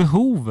 finns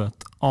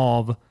behovet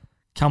av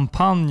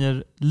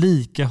kampanjer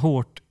lika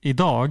hårt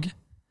idag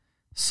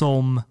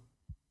som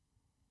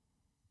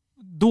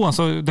då?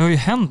 Alltså, det har ju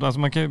hänt, alltså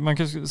man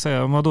kan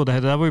säga, vadå, det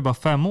där var ju bara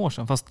 5 år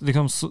sedan, fast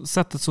liksom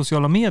sättet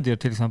sociala medier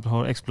till exempel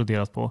har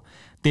exploderat på,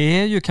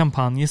 det är ju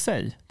kampanj i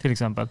sig till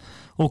exempel.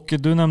 Och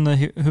du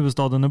nämnde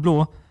huvudstaden är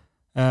blå.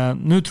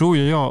 Nu tror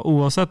jag,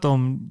 oavsett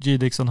om G.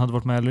 Dixon hade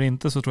varit med eller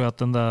inte, så tror jag att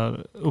den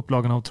där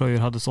upplagan av tröjor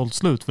hade sålt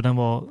slut, för den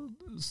var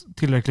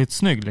tillräckligt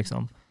snygg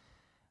liksom.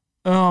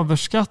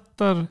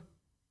 Överskattar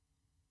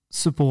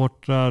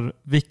supportrar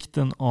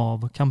vikten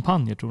av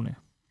kampanjer, tror ni?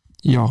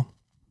 Ja.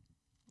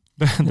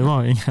 Det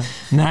var inga...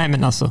 Nej,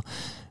 men alltså...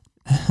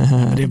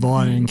 Det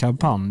var en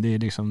kampanj. Det är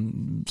liksom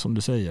som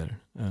du säger.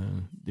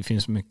 Det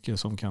finns mycket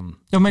som kan...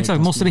 Ja, men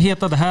exakt. Måste det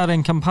heta det här är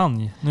en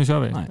kampanj? Nu kör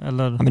vi. Nej.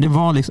 Eller... Ja, men det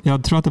var liksom,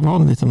 jag tror att det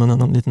var liksom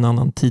en liten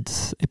annan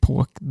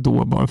tidsepok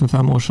då, bara för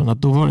 5 år sedan.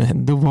 Att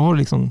då var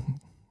liksom,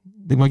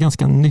 det var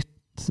ganska nytt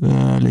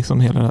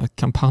liksom hela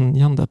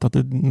kampanjandet. Att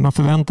man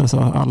förväntade sig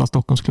att alla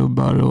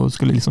Stockholmsklubbar och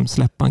skulle liksom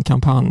släppa en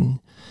kampanj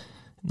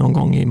någon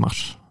gång i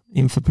mars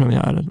inför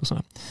premiären och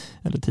sådär,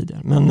 eller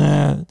tidigare. Men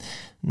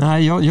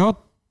nej, jag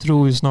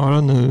tror ju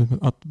snarare nu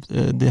att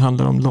det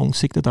handlar om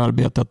långsiktigt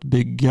arbete att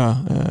bygga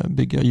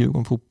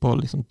Djurgården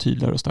fotboll liksom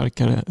tydligare och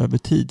starkare över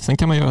tid. Sen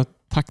kan man göra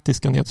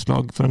taktiska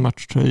nedslag för en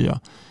matchtröja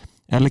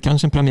eller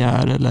kanske en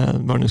premiär eller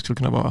vad det nu skulle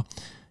kunna vara.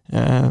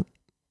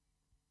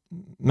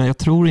 Men jag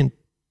tror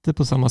inte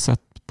på samma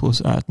sätt på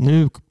att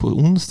nu på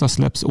onsdag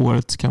släpps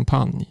årets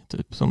kampanj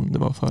typ som det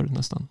var förr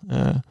nästan.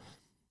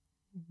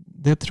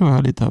 Det tror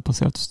jag lite har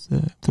passerat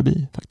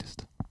förbi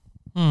faktiskt.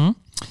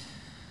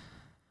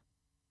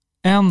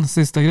 En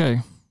sista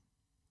grej.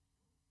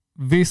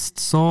 Visst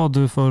sa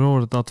du förra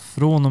året att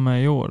från och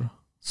med i år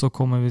så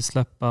kommer vi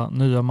släppa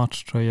nya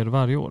matchtröjor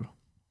varje år?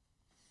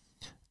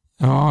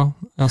 Ja,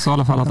 jag sa i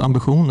alla fall att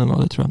ambitionen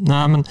var det, tror jag.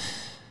 Nej, men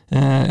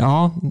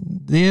ja,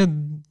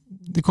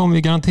 det kommer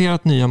vi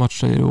garanterat nya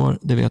matchtröjor i år,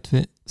 det vet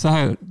vi. Så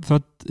här, för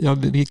att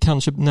vi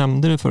kanske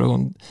nämnde det förra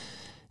gången.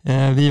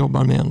 Vi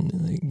jobbar med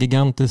en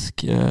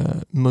gigantisk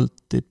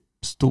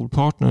multistor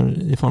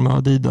partner i form av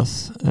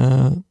Adidas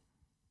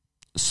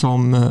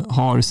som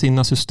har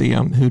sina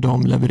system hur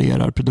de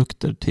levererar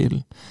produkter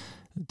till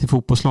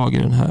fotbollslag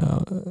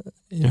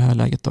i det här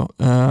läget då.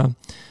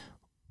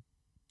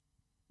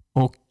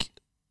 Och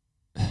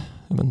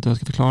Jag vet inte hur jag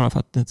ska förklara för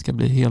att det inte ska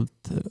bli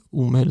helt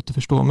omöjligt att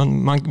förstå.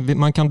 Men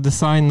man kan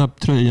designa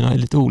tröjorna i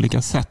lite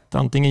olika sätt.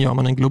 Antingen gör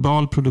man en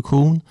global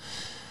produktion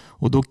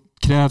och då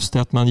krävs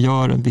det att man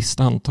gör en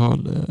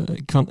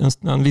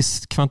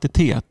viss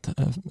kvantitet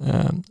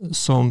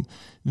som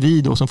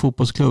vi då som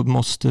fotbollsklubb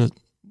måste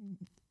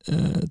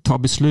ta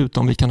beslut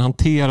om vi kan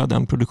hantera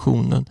den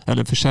produktionen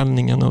eller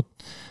försäljningen och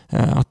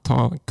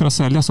kunna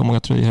sälja så många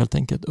tröjor helt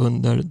enkelt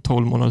under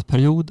 12 månaders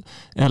period,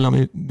 eller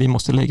om vi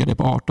måste lägga det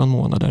på 18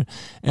 månader,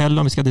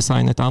 eller om vi ska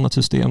designa ett annat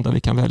system där vi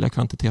kan välja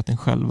kvantiteten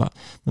själva.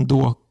 Men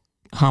då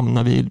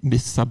hamnar vi i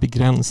vissa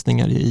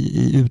begränsningar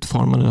i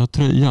utformandet av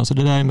tröjan. Så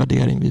det där är en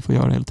värdering vi får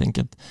göra helt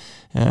enkelt.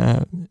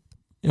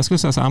 Jag skulle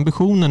säga så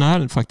ambitionen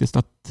är faktiskt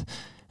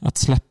att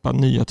släppa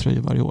nya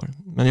tröjor varje år.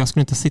 Men jag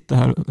skulle inte sitta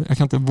här, jag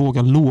kan inte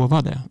våga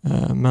lova det.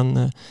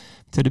 Men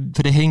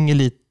för det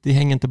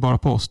hänger inte bara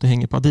på oss, det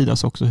hänger på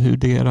Adidas också, hur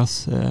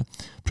deras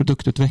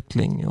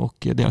produktutveckling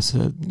och deras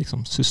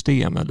liksom,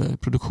 system eller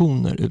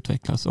produktioner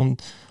utvecklas.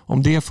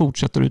 Om det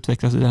fortsätter att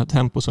utvecklas i det här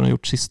tempo som de har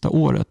gjort sista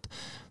året,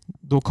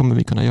 då kommer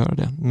vi kunna göra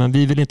det. Men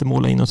vi vill inte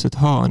måla in oss ett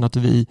hörn att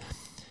vi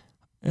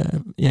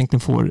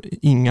egentligen får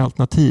inga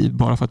alternativ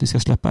bara för att vi ska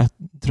släppa en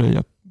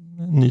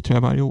ny tröja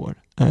varje år.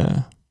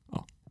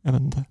 Jag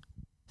vet inte.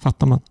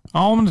 Fattar man?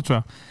 Ja, men det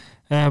tror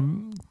jag.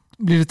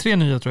 Blir det 3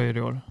 nya tröjor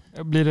i år?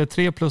 Blir det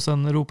 3 plus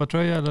en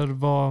Europatröja eller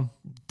vad?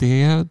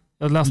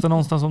 Jag läste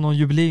någonstans om någon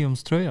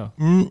jubileumströja.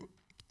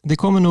 Det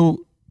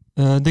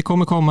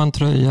kommer komma en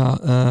tröja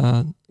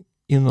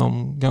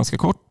inom ganska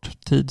kort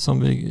tid som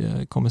vi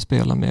kommer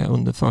spela med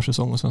under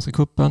försäsong och Svenska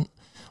cupen.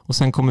 Och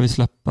sen kommer vi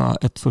släppa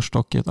ett första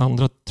och ett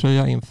andra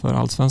tröja inför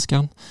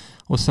Allsvenskan.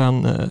 Och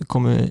sen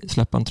kommer vi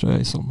släppa en tröja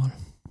i sommar.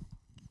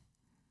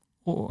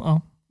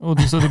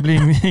 Och så det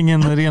blir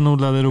ingen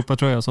renodlad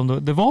Europatröja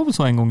som det var väl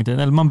så en gång i tiden?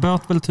 Eller man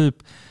böt väl typ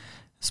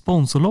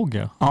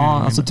sponsorlogga?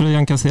 Ja, alltså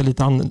tröjan kan se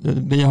lite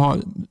annorlunda.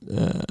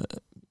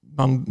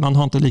 Man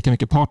har inte lika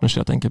mycket partners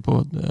jag tänker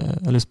på,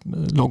 eller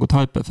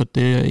logotyper, för att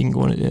det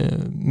ingår.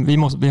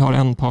 Vi har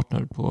en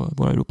partner på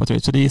våra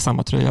Europatröjor, så det är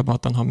samma tröja, bara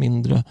att den har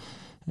mindre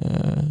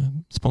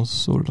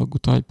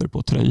sponsorlogotyper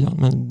på tröjan,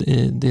 men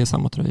det är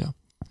samma tröja.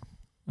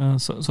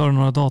 Så har du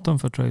några datum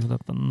för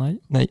tröjsläppen?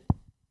 Nej.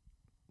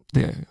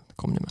 Det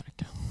kommer ni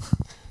märka.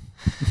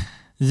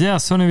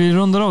 Yes, hörni, vi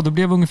rundar av. Det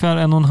blev ungefär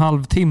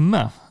 1,5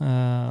 timme.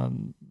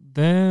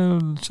 Det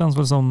känns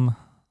väl som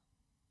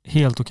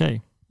helt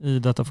okej i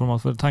detta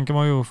format. För tanken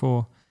var ju att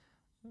få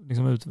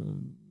liksom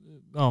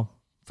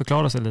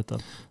förklara sig lite.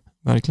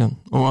 Verkligen.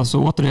 Och alltså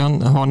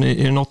återigen,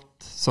 är det något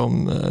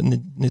som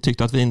ni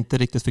tyckte att vi inte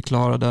riktigt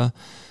förklarade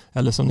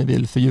eller som ni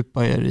vill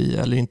fördjupa er i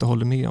eller inte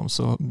håller med om,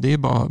 så det är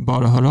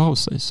bara att höra av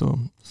sig, så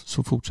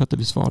fortsätter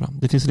vi svara.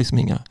 Det finns liksom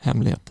inga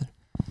hemligheter.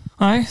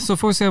 Nej, så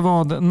får vi se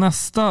vad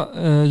nästa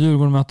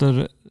Djurgården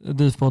möter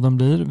DIF-podden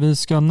blir. Vi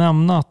ska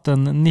nämna att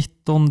den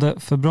 19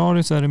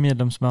 februari så är det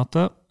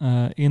medlemsmöte.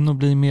 In och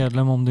bli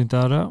medlem om du inte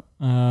är det.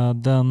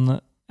 Den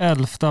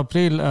 11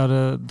 april är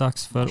det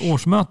dags för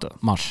årsmöte.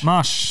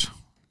 Mars.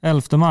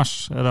 11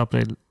 mars är det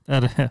april.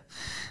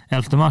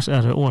 11 mars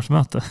är det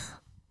årsmöte.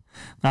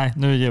 Nej,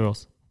 nu ger vi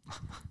oss.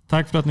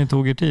 Tack för att ni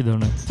tog er tid,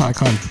 hörni. Tack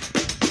själv.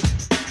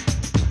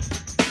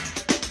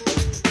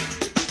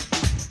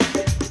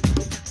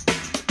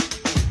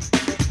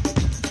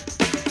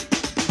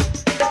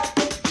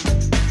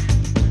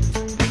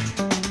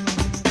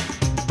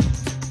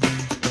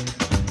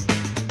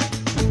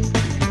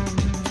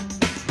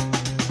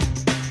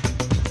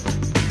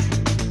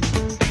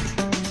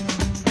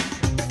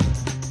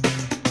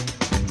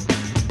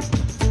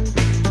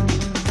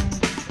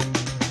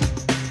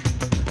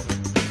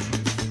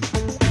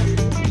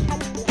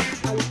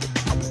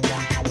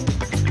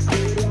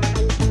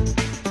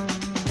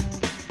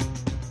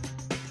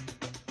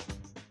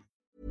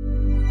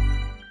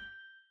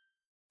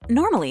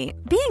 Normally,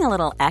 being a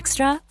little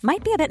extra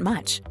might be a bit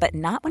much, but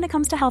not when it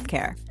comes to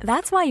healthcare.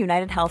 That's why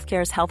United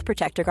Healthcare's Health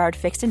Protector Guard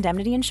fixed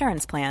indemnity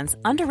insurance plans,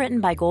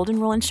 underwritten by Golden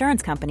Rule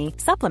Insurance Company,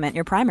 supplement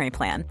your primary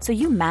plan so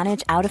you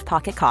manage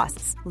out-of-pocket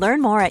costs.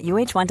 Learn more at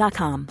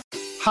uh1.com.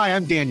 Hi,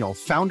 I'm Daniel,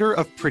 founder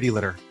of Pretty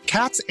Litter.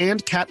 Cats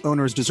and cat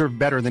owners deserve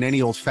better than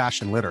any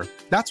old-fashioned litter.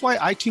 That's why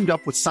I teamed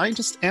up with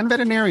scientists and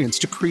veterinarians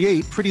to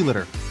create Pretty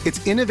Litter.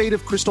 Its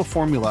innovative crystal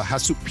formula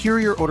has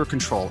superior odor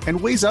control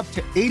and weighs up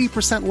to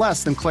 80%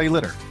 less than clay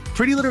litter.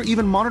 Pretty Litter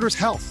even monitors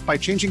health by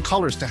changing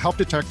colors to help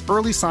detect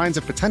early signs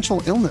of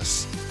potential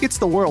illness. It's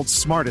the world's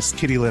smartest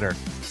kitty litter.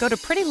 Go to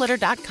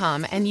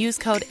prettylitter.com and use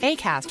code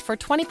ACAST for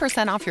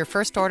 20% off your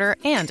first order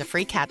and a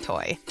free cat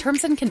toy.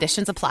 Terms and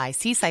conditions apply.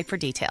 See site for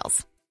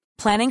details.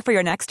 Planning for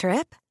your next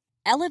trip?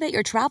 Elevate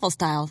your travel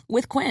style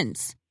with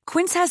Quince.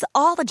 Quince has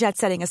all the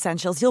jet-setting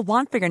essentials you'll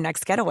want for your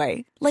next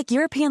getaway, like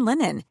European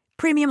linen,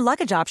 premium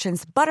luggage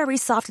options, buttery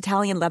soft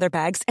Italian leather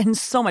bags, and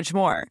so much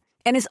more.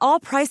 And is all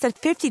priced at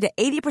 50 to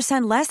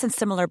 80% less than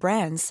similar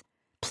brands.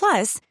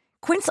 Plus,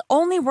 Quince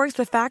only works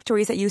with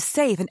factories that use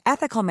safe and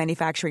ethical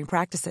manufacturing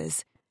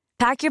practices.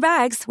 Pack your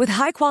bags with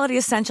high-quality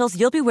essentials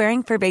you'll be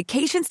wearing for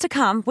vacations to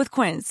come with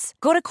Quince.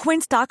 Go to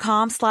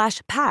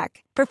quince.com/pack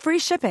for free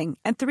shipping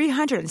and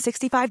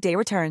 365-day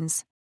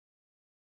returns.